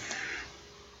fine.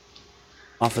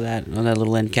 Off of that, on that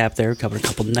little end cap there, covered a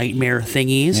couple nightmare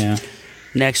thingies. Yeah.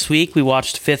 Next week, we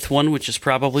watched the fifth one, which is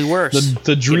probably worse.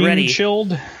 The Dream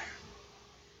Chilled.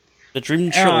 The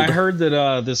Dream Chilled. I heard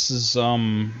that this is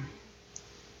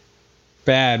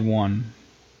bad one.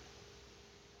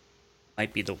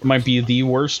 Might be the worst. Might be the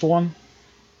worst one.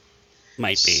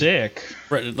 might be sick.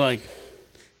 Like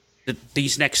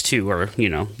these next two are,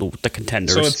 the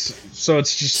contenders. So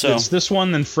it's this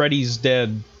one, then Freddy's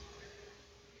Dead.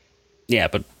 Yeah,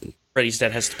 but Freddy's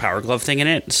Dead has the Power Glove thing in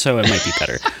it, so it might be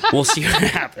better. We'll see what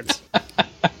happens.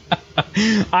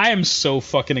 I am so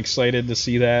fucking excited to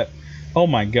see that. Oh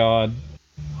my god.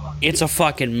 It's a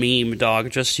fucking meme,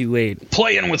 dog. Just you wait.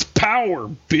 Playing with power,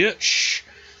 bitch.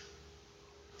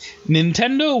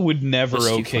 Nintendo would never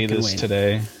okay this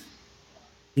today.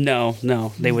 No,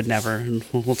 they would never.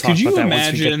 We'll talk Could you about that imagine,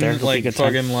 once we get there. like,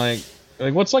 fucking, like,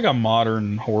 what's, like, a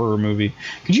modern horror movie?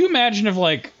 Could you imagine if,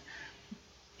 like,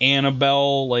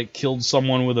 Annabelle, like, killed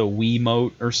someone with a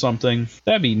Wiimote or something?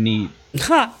 That'd be neat.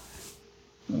 Ha!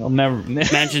 I'll never...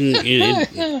 Imagine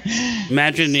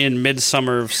in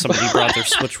Midsummer if somebody brought their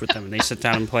Switch with them and they sit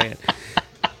down and play it.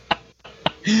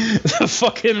 The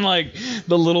fucking, like,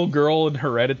 the little girl in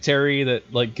Hereditary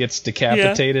that, like, gets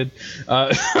decapitated.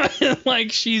 Yeah.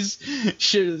 Like, she was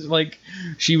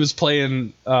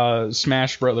playing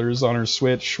Smash Brothers on her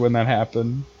Switch when that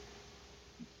happened.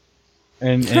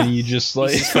 And you just,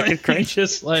 like, you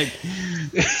just, like,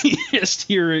 you just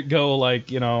hear it go,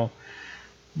 like,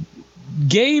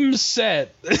 game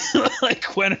set.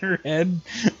 Like, when her head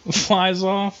flies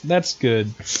off. That's good.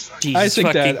 I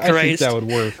think that would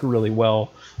work really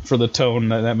well for the tone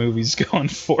that movie's going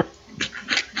for.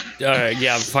 Alright,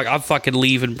 yeah, I'm fucking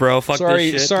leaving, bro. Fuck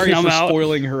this shit. Sorry for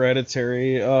spoiling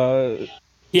Hereditary.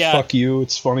 Yeah. Fuck you.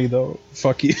 It's funny though.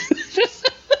 Fuck you.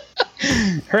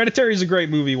 Hereditary is a great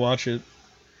movie. Watch it.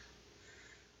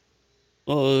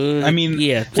 I mean,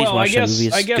 yeah. Please watch that movie.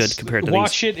 It's good compared to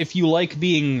watch it if you like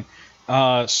being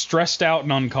stressed out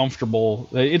and uncomfortable.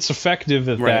 It's effective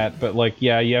at that, but like,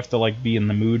 yeah, you have to like be in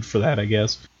the mood for that, I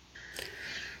guess.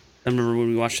 I remember when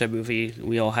we watched that movie,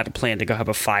 we all had a plan to go have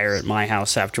a fire at my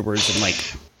house afterwards, and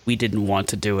like we didn't want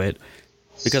to do it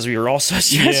because we were all so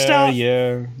stressed out.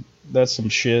 Yeah, that's some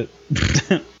shit.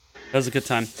 That was a good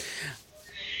time.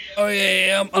 Oh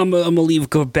yeah, I'm gonna leave,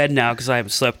 go to bed now because I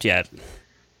haven't slept yet.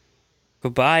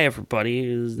 Goodbye, everybody.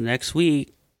 Next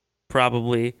week,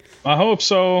 probably. I hope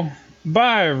so.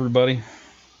 Bye, everybody.